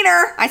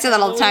 Halloweener. I say that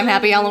all the time.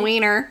 Happy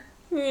Halloweener.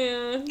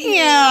 Yeah.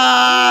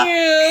 Yeah.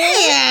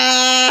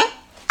 Yeah.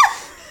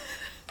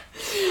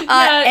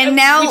 And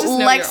now we just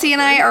know Lexi you're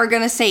and I awkward. are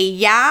gonna say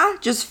yeah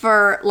just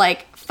for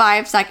like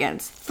 5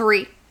 seconds.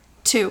 3,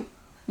 2,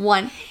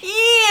 1. Yeah.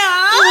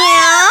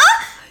 Yeah.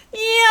 Yeah.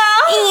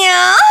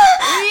 Yeah.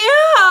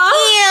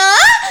 Yeah.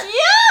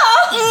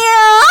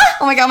 Yeah.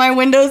 Oh my god, my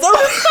window's open.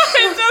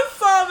 I just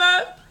saw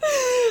that.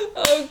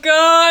 Oh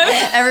god.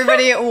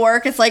 Everybody at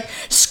work is like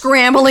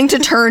scrambling to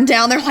turn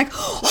down. They're like,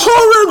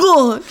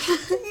 horrible.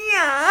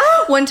 Yeah.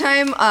 One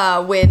time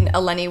when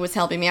Eleni was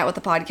helping me out with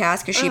the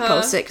podcast because she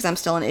posted it because I'm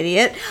still an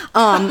idiot,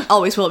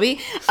 always will be.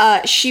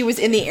 She was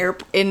in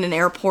an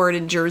airport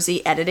in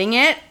Jersey editing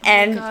it,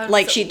 and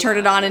God, she turned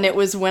it on, and it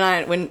was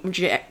when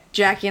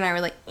Jackie and I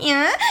were like,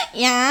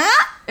 yeah.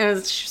 She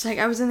was like,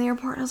 I was in the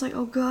airport, and I was like,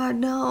 oh God,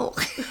 no.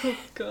 Oh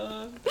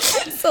God.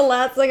 It's the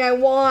last thing I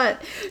want.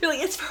 You're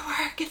like, it's for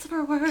work. It's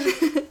for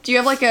work. Do you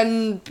have like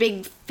a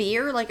big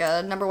fear, like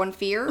a number one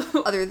fear,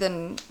 other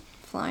than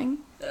flying?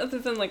 Other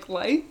than like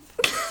life?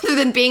 Other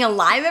than being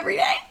alive every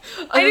day?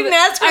 I didn't than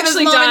ask for this,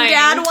 actually Mom and dying.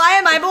 Dad. Why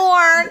am I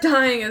born?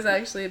 Dying is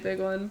actually a big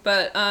one,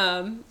 but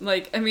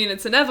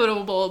it's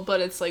inevitable,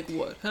 but it's like,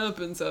 what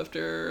happens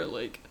after,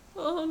 like,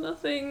 oh,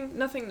 nothing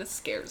that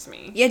scares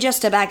me. You're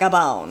just a bag of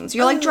bones.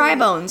 You're like Dry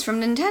Bones from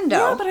Nintendo.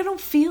 Yeah, but I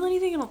don't feel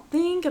anything. I don't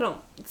think.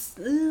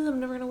 I'm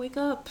never gonna wake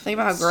up. Think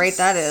about how great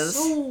that is.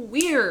 So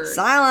weird.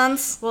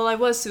 Silence. Well, I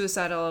was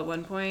suicidal at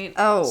one point.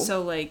 Oh.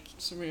 So like,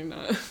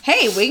 not.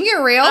 Hey, we can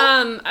get real.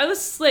 I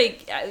was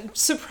like,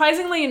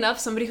 surprisingly enough,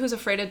 somebody who's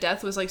afraid of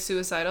death was like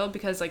suicidal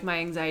because like my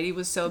anxiety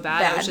was so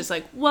bad. I was just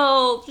like,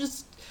 well,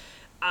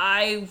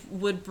 I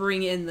would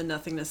bring in the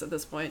nothingness at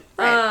this point.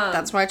 Right.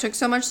 That's why I took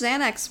so much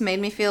Xanax. Made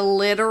me feel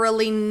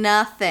literally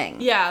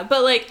nothing. Yeah,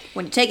 but like...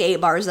 When you take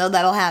 8 bars, though,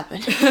 that'll happen.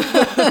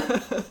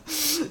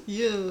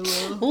 Yeah.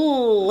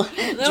 Ooh.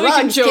 Then drugs, we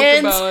can joke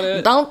kids. about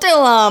it. Don't do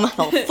them.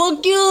 They'll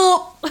fuck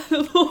you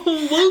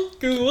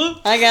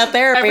up. I got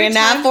therapy at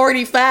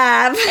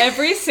 9:45.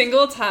 Every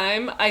single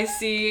time I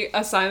see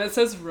a sign that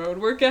says road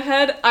work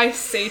ahead, I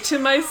say to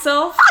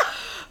myself...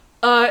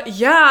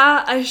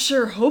 yeah, I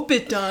sure hope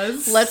it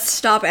does. Let's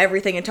stop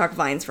everything and talk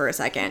Vines for a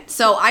second.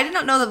 So, I did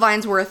not know that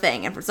Vines were a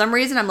thing, and for some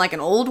reason, I'm like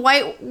an old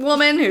white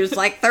woman who's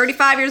like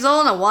 35 years old,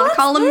 and I want to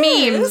call them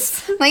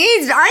memes. Like,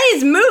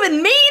 he's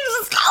moving memes,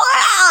 what's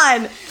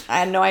going on?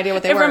 I had no idea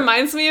what they were. It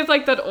reminds me of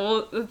like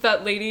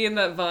that lady in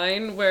that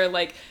Vine where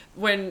like,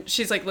 when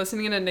she's like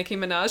listening to Nicki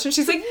Minaj and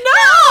she's like, no, turn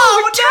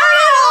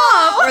it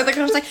off! Or the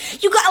girl's like,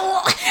 you got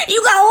lipstick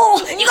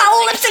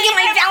in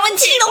my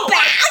Valentino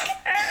bag!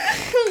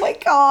 Oh my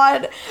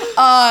God.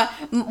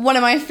 One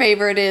of my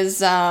favorite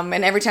is,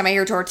 and every time I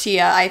hear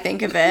tortilla, I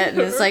think of it, and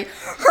it's like,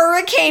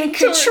 Hurricane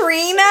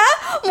Katrina?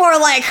 More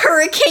like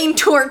Hurricane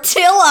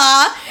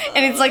Tortilla!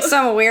 And it's like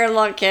some weird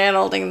little kid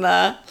holding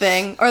the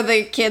thing. Or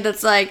the kid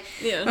that's like,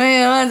 yeah.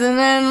 I'm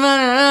saying.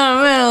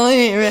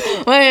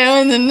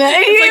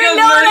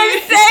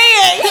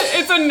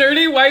 It's a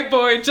nerdy white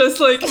boy,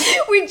 just like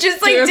we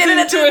just like did it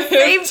at the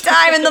same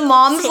time, and the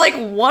mom's like,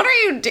 "What are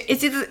you?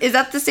 Is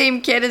that the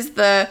same kid as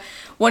the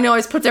one who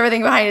always puts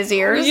everything behind his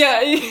ears?"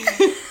 Yeah.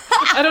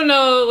 I don't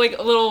know. Like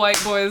little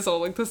white boys all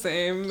look the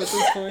same at this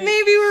point.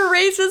 Maybe we're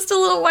racist to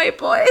little white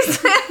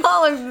boys. They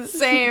all look the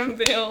same.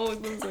 They all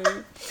look the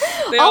same.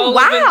 Oh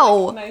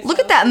wow! Nice look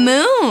at that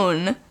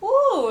moon.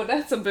 Ooh,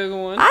 that's a big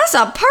one. That's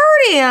a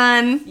pretty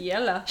one.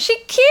 Yella. She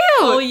cute.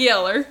 Oh,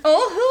 yeller.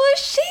 Oh, who is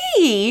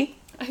she?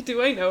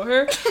 Do I know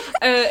her?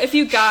 If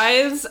you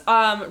guys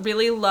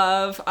really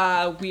love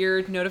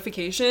weird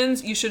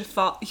notifications, you should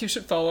follow. You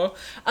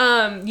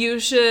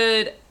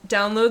should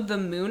download the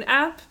Moon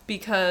app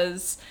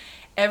because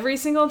every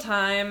single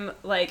time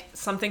like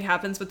something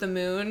happens with the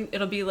moon,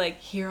 it'll be like,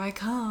 here I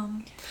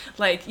come,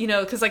 like, you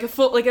know, because like a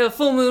full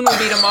moon will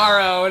be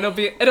tomorrow, and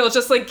it'll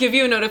just like give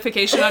you a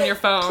notification on your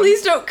phone.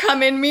 Please don't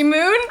come in me,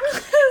 moon.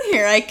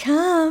 Here I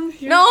come.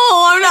 No,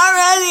 I'm not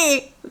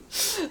ready.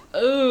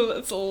 Oh,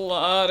 that's a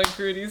lot of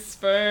gritty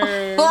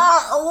sperm.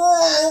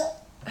 Oh,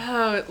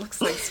 it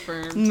looks like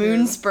sperm.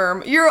 Moon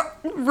sperm. You're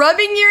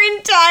rubbing your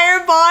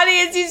entire body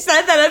as you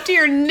said that up to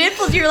your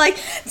nipples. You're like,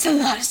 it's a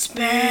lot of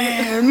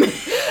sperm.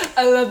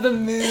 I love the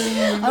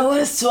moon. I want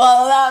to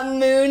swallow that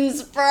moon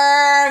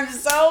sperm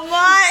so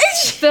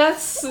much.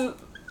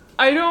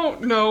 I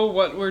don't know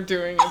what we're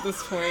doing at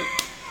this point.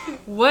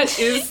 What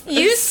is...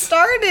 You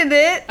started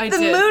it. I did.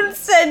 The moon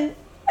said,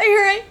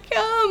 here I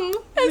come.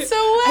 SOS.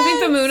 I think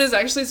the moon is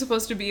actually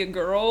supposed to be a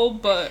girl,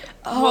 but...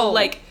 Oh. Well,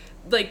 like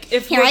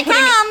if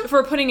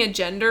we're putting a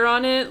gender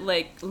on it,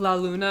 like La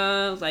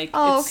Luna, like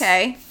it's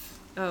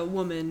a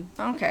woman.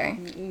 Okay.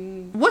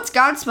 What's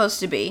God supposed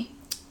to be?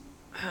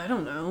 I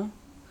don't know.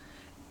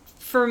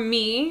 For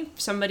me,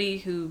 somebody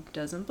who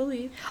doesn't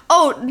believe.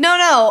 Oh,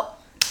 no.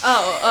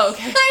 Oh,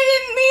 okay. I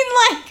didn't mean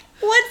like,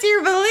 what's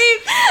your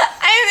belief?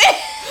 I mean...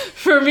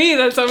 For me,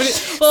 that's somebody...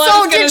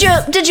 Well,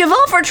 so did you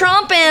vote for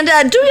Trump,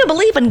 and do you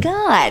believe in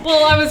God?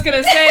 Well, I was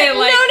gonna say,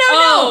 like...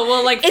 No.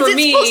 Well, like, for me,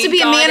 is it supposed to be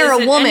God a man or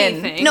a woman?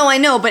 Anything. No, I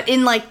know, but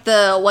in like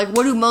what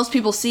do most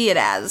people see it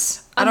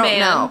as? I don't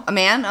know. A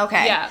man?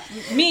 Okay. Yeah.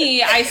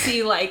 Me, I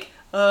see like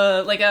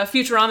a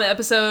Futurama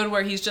episode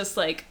where he's just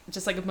like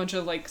a bunch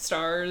of like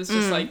stars,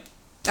 just like...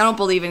 I don't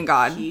believe in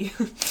God.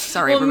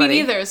 Sorry, well, everybody.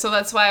 Me neither, so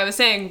that's why I was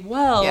saying, if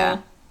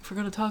we're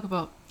gonna talk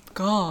about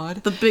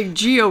God. The big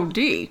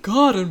G-O-D.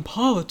 God and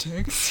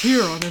politics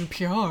here on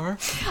NPR.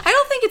 I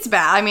don't think it's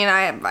bad. I mean,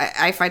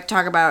 if I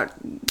talk about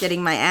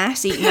getting my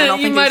ass eaten. I don't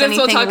You think might there's as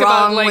well anything talk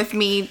about, wrong like, with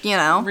me, you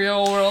know.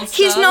 Real world stuff.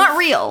 He's not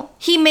real.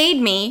 He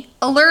made me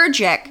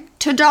allergic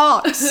to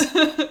dogs.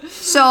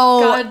 So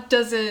God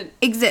doesn't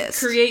exist.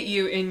 create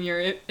you in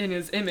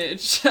his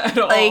image at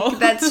all. Like,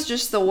 that's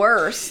just the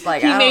worst.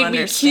 Like, he I don't made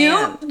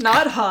understand. me cute,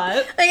 not hot.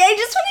 Like, I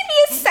just want to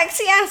be a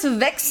sexy ass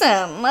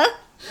vixen.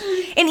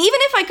 And even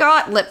if I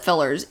got lip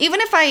fillers,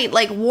 even if I,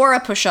 like, wore a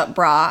push-up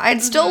bra,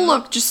 I'd still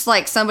look just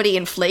like somebody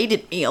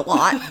inflated me a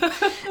lot.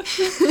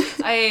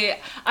 I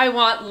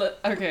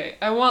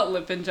want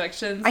lip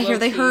injections. I hear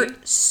they low-key.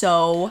 hurt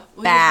so Well,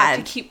 you bad.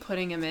 have to keep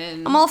putting them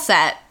in. I'm all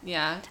set.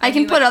 Yeah. I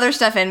can mean, put like, other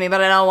stuff in me,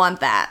 but I don't want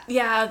that.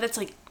 Yeah, that's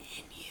like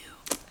in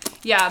you.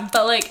 Yeah,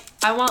 but like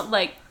I want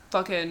like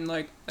fucking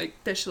like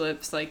fish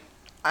lips, like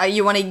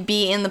You want to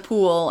be in the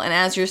pool, and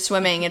as you're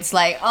swimming, it's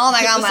like, oh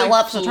my god, It's my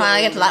like lips are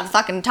trying to get to that floating.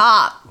 fucking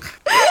top.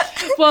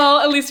 well,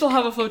 at least we'll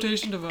have a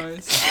flotation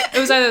device. It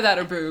was either that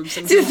or boobs.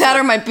 And Dude, that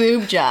or my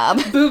boob job.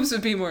 boobs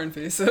would be more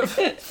invasive.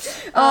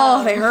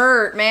 Oh, they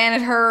hurt, man.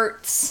 It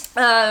hurts.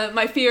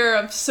 My fear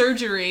of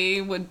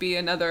surgery would be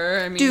another.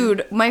 I mean,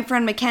 Dude, my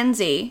friend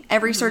Mackenzie,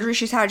 every surgery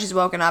she's had, she's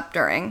woken up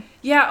during.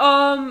 Yeah.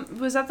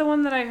 Was that the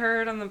one that I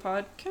heard on the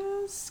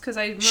podcast? Because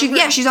I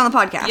remember, She's on the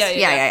podcast. Yeah.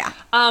 Yeah.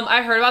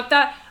 I heard about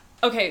that.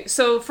 Okay,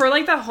 so for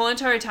like that whole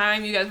entire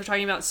time, you guys were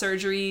talking about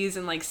surgeries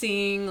and like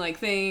seeing like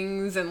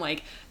things and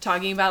like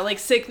talking about like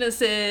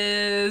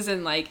sicknesses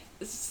and like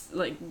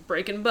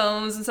breaking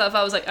bones and stuff.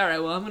 I was like, all right,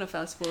 well, I'm gonna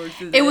fast forward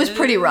through this. It was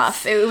pretty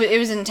rough. It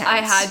was intense. I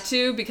had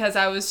to because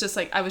I was just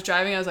like, I was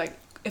driving. I was like,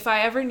 if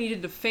I ever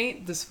needed to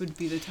faint, this would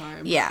be the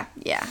time. Yeah.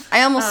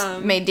 I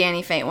almost made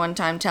Danny faint one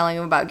time telling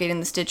him about getting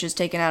the stitches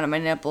taken out of my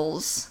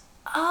nipples.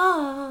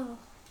 Oh.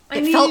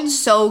 It felt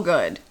so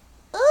good.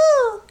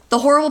 Ooh. The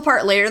horrible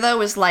part later, though,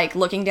 was, like,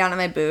 looking down at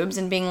my boobs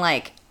and being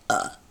like,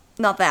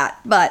 not that,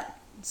 but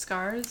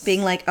Scars?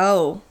 being like,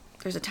 oh,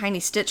 there's a tiny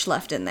stitch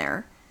left in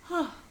there.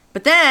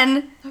 But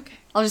then, Okay.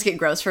 I'll just get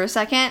gross for a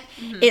second.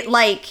 It's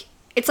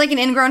like an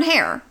ingrown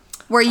hair,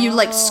 where you,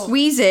 like,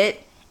 squeeze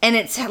it, and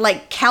it's,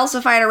 like,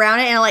 calcified around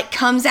it, and it, like,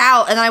 comes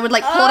out, and then I would,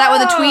 like, pull it out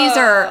with a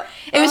tweezer.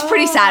 It was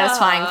pretty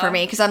satisfying for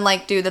me, because I'm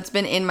like, dude, that's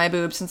been in my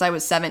boobs since I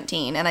was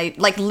 17, and I,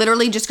 like,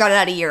 literally just got it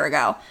out a year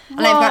ago, and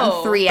I've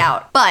gotten 3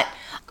 out. But,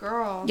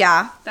 Girl.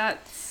 yeah.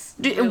 That's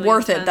Really really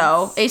worth it,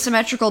 though. intense.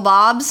 Asymmetrical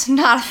bobs,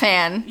 not a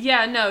fan.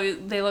 Yeah, no,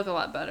 they look a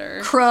lot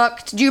better.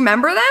 Crooked. Do you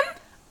remember them?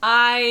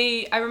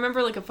 I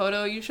remember like a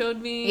photo you showed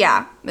me.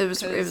 Yeah, it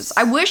was.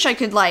 I wish I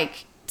could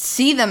like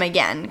see them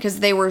again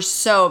because they were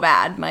so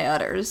bad. My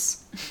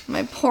udders,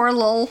 my poor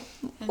little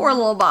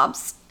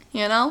bobs.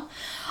 You know,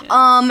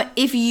 Yeah.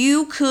 If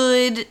you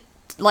could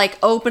like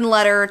open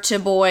letter to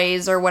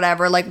boys or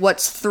whatever, like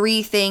what's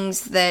 3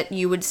 things that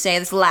you would say?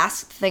 This is the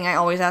last thing I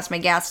always ask my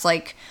guests.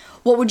 Like,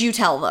 what would you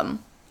tell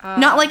them?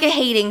 Not like a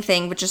hating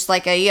thing, but just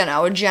like a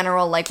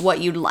general like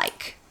what you'd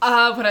like.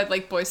 What I'd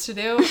like boys to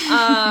do.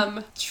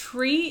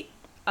 Treat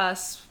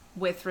us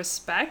with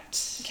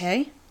respect.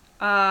 Okay.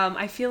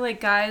 I feel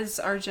like guys,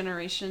 our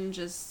generation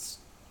just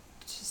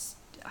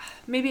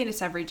maybe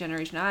it's every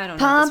generation. I don't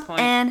know at this Pump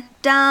point. and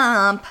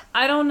dump.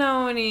 I don't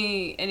know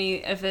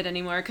any of it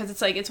anymore because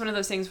it's like it's one of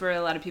those things where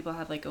a lot of people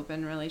have like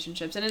open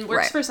relationships and it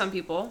works Right. for some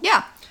people.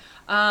 Yeah.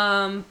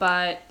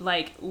 But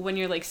like when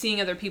you're like seeing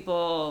other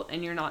people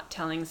and you're not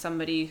telling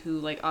somebody who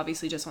like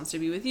obviously just wants to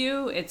be with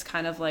you, it's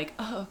kind of like,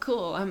 oh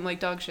cool, I'm like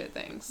dog shit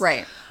things.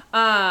 Right.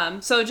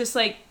 So just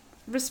like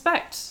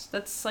respect.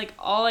 That's like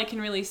all I can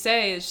really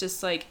say is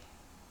just like,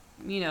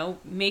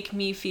 make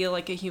me feel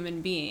like a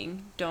human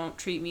being. Don't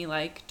treat me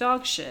like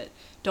dog shit.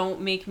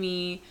 Don't make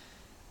me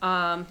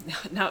now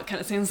it kind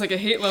of sounds like a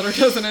hate letter,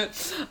 doesn't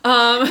it?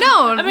 No,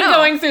 I've been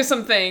going through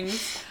some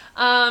things.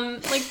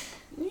 Like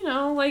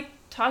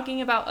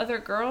talking about other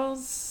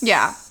girls.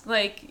 Yeah.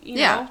 Like,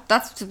 Yeah,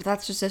 that's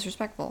just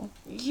disrespectful.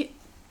 Yeah,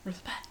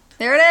 respect.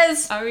 There it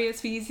is.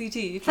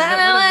 R-E-S-P-E-C-T. I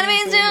know what it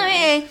means to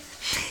me.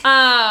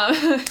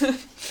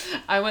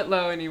 I went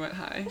low and you went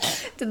high.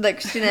 Did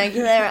like Christina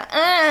Aguilera.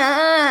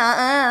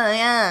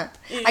 Yeah.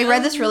 I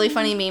read this really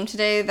funny meme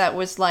today that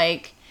was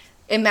like,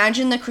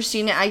 imagine the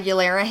Christina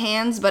Aguilera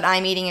hands, but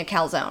I'm eating a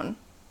calzone.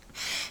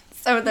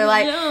 So they're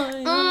like, Yeah.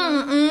 mm.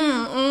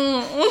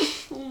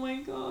 Oh my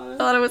I god.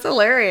 thought it was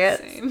hilarious.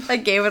 Same. I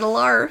gave it a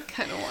laugh.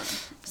 Kind of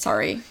want.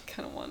 Sorry,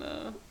 Kind of want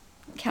to.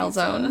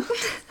 calzone.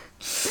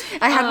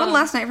 I had one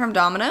last night from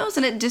Domino's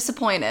and it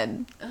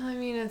disappointed. I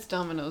mean, it's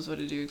Domino's. What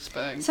did you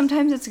expect?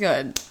 Sometimes it's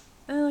good.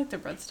 I like their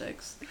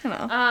breadsticks. I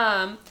don't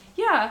know.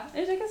 Yeah.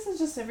 I guess it's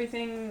just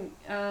everything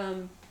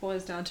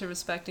boils down to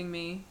respecting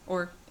me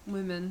or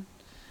women.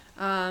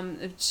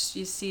 It's,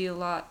 you see a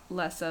lot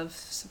less of,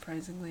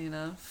 surprisingly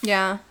enough.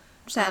 Yeah,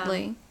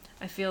 sadly.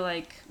 I feel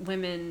like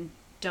women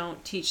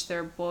don't teach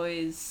their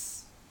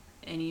boys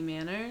any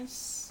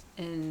manners,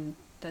 and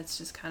that's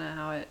just kind of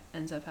how it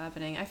ends up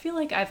happening. I feel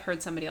like I've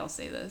heard somebody else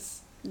say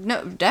this.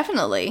 No,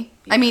 definitely.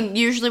 Yeah. I mean,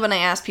 usually when I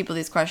ask people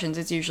these questions,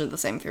 it's usually the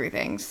same 3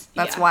 things.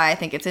 That's Yeah. why I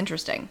think it's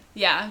interesting.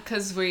 Yeah,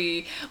 because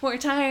we're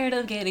tired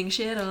of getting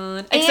shit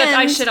on. Except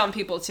I And shit on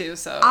people too,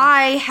 so.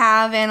 I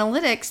have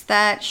analytics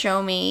that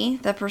show me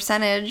the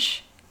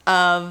percentage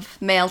of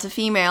male to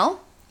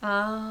female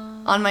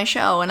on my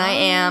show, and I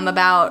am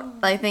about,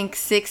 I think,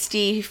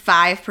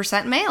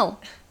 65% male.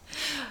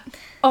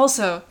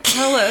 Also,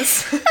 tell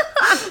us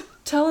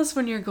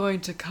when you're going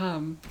to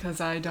come,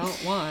 because I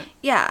don't want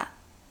that.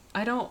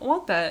 I don't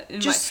want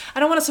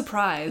a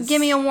surprise.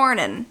 Give me a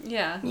warning.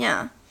 Yeah.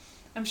 Yeah.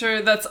 I'm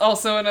sure that's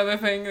also another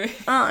thing.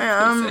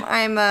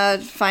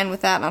 I'm fine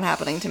with that not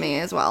happening to me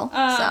as well.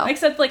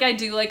 Except, like, I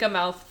do like a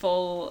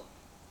mouthful,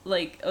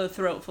 like a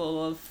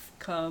throatful of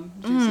cum,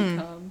 juicy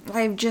cum.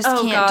 I just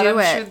can't do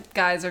it. I'm sure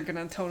guys are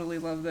gonna totally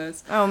love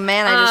this. Oh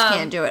man, I just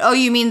can't do it. Oh,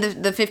 you mean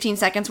the 15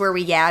 seconds where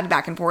we yad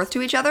back and forth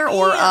to each other?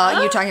 Or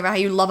you talking about how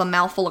you love a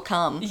mouthful of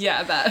cum?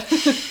 Yeah, that.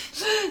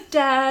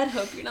 Dad,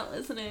 hope you're not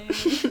listening.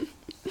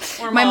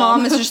 Or my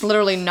mom is just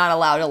literally not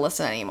allowed to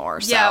listen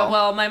anymore. So. Yeah,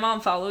 well, my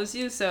mom follows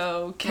you,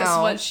 so guess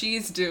what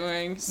she's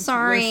doing?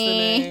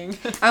 Sorry. Listening.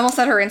 I almost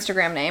said her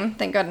Instagram name.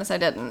 Thank goodness I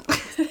didn't.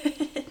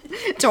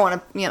 Don't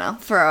want to,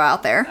 throw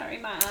out there. Sorry,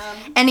 Mom.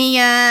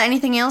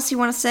 Anything else you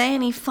want to say?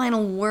 Any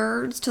final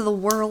words to the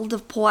world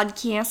of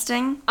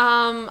podcasting?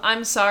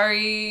 I'm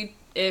sorry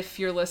if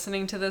you're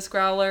listening to this,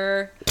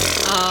 Growler.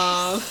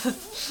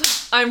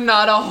 I'm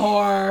not a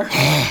whore.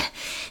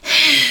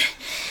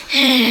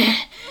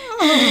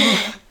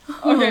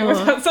 Okay,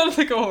 but that sounds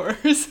like a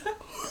horse.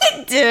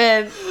 It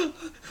did.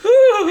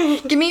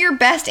 Give me your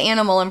best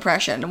animal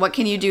impression. What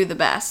can you do the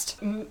best?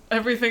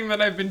 Everything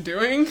that I've been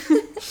doing.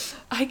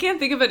 I can't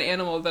think of an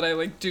animal that I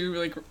like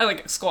do I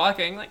like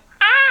squawking like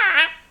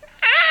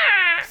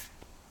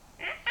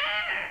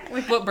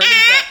like what bird is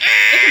that?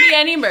 It could be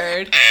any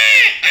bird.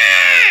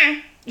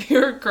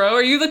 You're a crow?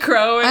 Are you the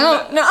crow in I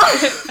don't know.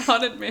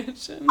 Haunted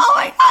Mansion? Oh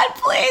my god,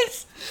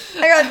 please!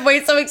 I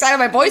got so excited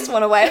my voice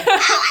went away. You're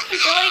like,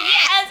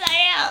 yes, I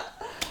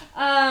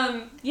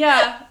am.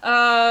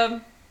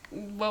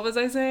 What was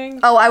I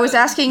saying? Oh, I was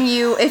asking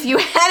you if you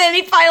had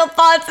any final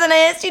thoughts, and I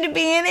asked you to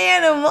be an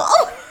animal.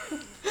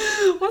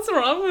 What's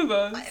wrong with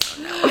us? This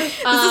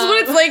is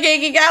what it's like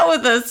hanging out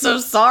with us, so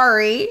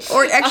sorry.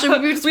 Or actually,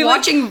 we were just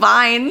watching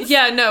Vines.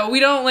 Yeah, no, we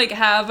don't, like,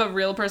 have a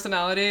real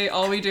personality.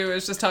 All we do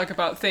is just talk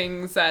about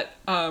things that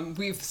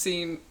we've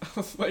seen,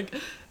 like,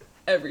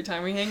 every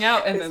time we hang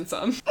out, and then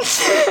some.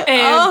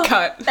 And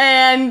cut.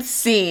 And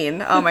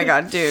scene. Oh my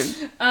god, dude.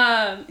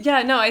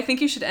 Yeah, no, I think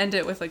you should end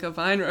it with, like, a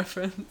Vine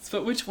reference,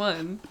 but which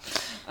one?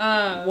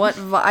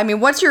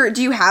 What's your,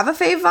 do you have a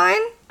fave Vine?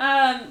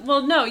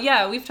 Well, no,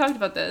 yeah, we've talked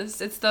about this.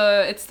 It's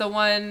the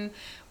one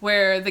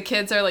where the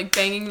kids are, like,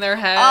 banging their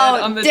head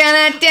on the...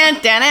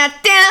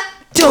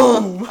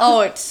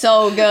 Oh, it's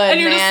so good, and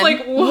you're man. just like,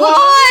 what?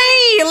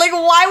 Why? Like,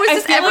 why was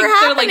this ever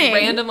happening? They're,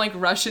 like, random, like,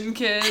 Russian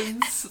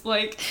kids,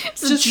 like...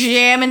 just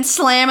jamming,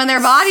 slamming their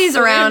bodies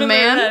around,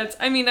 man.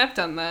 I mean, I've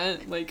done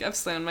that. Like, I've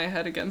slammed my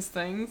head against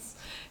things.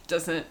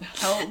 Doesn't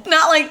help.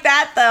 Not like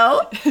that,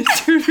 though.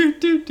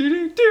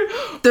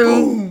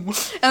 Boom.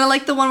 And I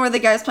like the one where the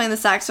guy's playing the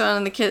saxophone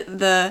and the kid,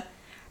 and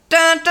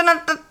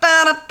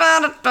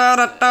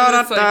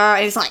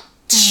he's like...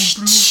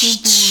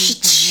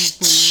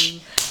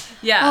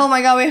 Yeah. Oh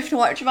my god, we have to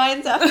watch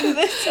Vines after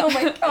this. Oh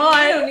my god.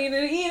 I don't need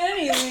to eat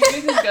anything.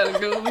 We just gotta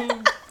go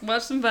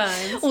watch some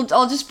Vines. Well,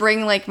 I'll just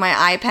bring, like,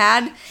 my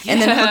iPad and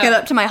then hook it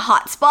up to my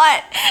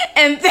hotspot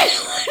and then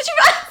watch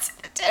Vines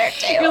at the dinner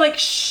table. You're like,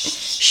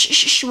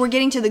 shh, we're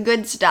getting to the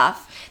good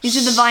stuff. These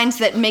are the Vines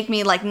that make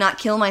me, like, not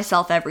kill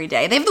myself every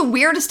day. They have the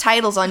weirdest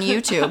titles on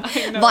YouTube.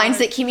 I know, Vines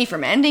that keep me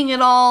from ending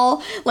it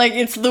all. Like,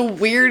 it's the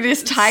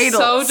weirdest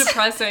titles. So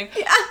depressing.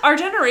 Yeah. Our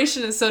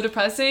generation is so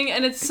depressing,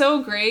 and it's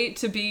so great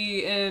to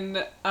be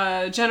in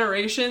a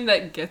generation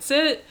that gets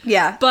it.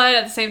 Yeah. But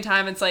at the same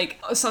time, it's like,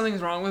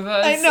 something's wrong with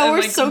us. I know, and,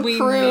 we're like, so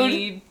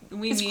crude.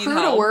 Is crude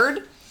help. a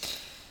word?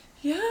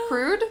 Yeah.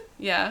 Crude?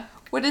 Yeah.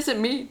 What does it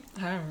mean?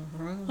 I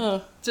don't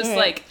know. Just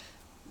like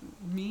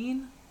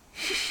mean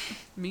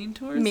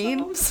to ourselves. Mean,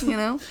 you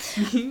know?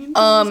 Mean to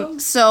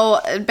ourselves. So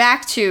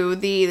back to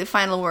the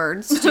final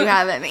words. Do you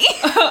have any?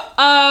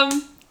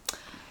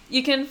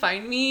 You can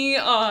find me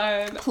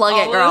on Plug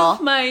all it, girl.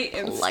 of my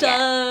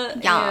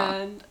Insta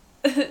and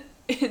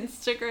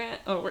Instagram.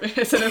 Oh,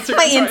 I said Instagram.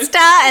 My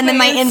Insta and then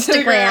my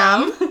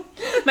Instagram.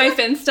 My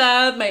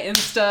Finsta, my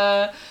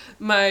Insta,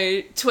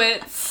 my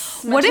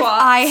Twits. My What if twats.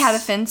 I had a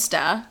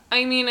Finsta?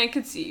 I mean, I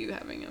could see you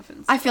having a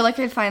Finsta. I feel like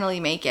I'd finally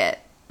make it.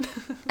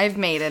 I've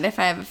made it if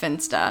I have a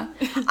Finsta.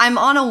 I'm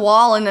on a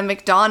wall in a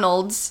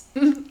McDonald's.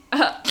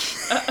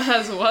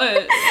 As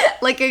what?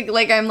 like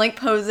I'm like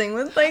posing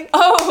with like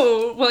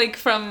like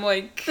from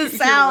like the your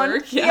sound.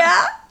 work?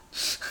 Yeah.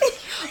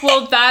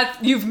 Well,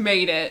 you've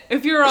made it.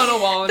 If you're on a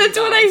wall, in That's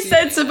what I McDonald's,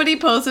 said. Somebody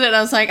posted it, and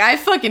I was like, I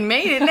fucking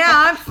made it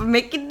now. I'm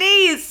making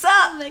these.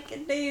 Sup,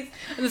 making these.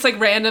 And it's like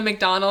random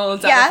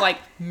McDonald's out of like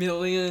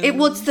millions.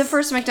 It's the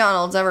first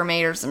McDonald's ever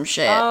made or some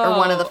shit, or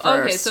one of the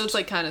first. Okay, so it's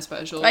like kind of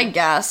special. I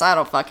guess I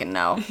don't fucking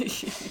know.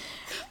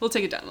 We'll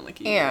take it down in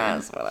like a year. Yeah,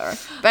 that's whatever.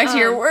 Back to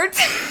your words.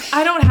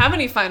 I don't have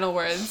any final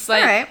words.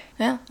 Like, all right.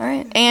 Yeah, all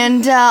right.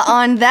 And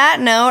on that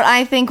note,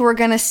 I think we're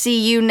going to see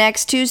you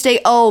next Tuesday.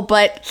 Oh,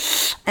 but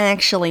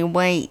actually,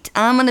 wait.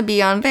 I'm going to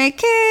be on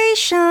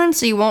vacation,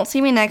 so you won't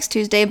see me next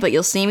Tuesday, but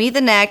you'll see me the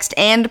next.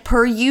 And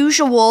per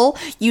usual,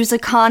 use a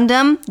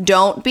condom,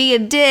 don't be a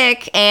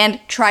dick, and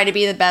try to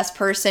be the best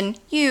person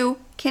you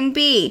can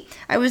be.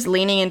 I was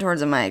leaning in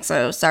towards the mic,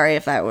 so sorry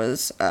if that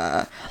was,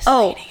 leaning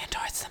in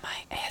towards the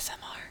mic. ASMR.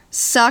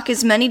 Suck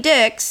as many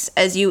dicks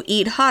as you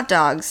eat hot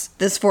dogs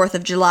this 4th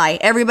of July.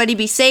 Everybody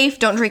be safe.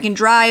 Don't drink and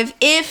drive.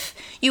 If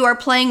you are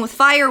playing with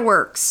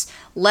fireworks,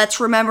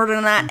 let's remember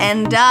to not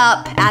end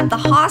up at the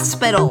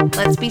hospital.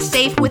 Let's be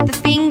safe with the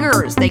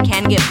fingers. They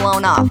can get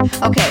blown off.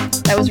 Okay,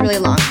 that was really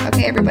long.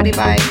 Okay, everybody,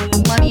 bye.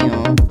 Love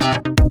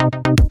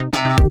you.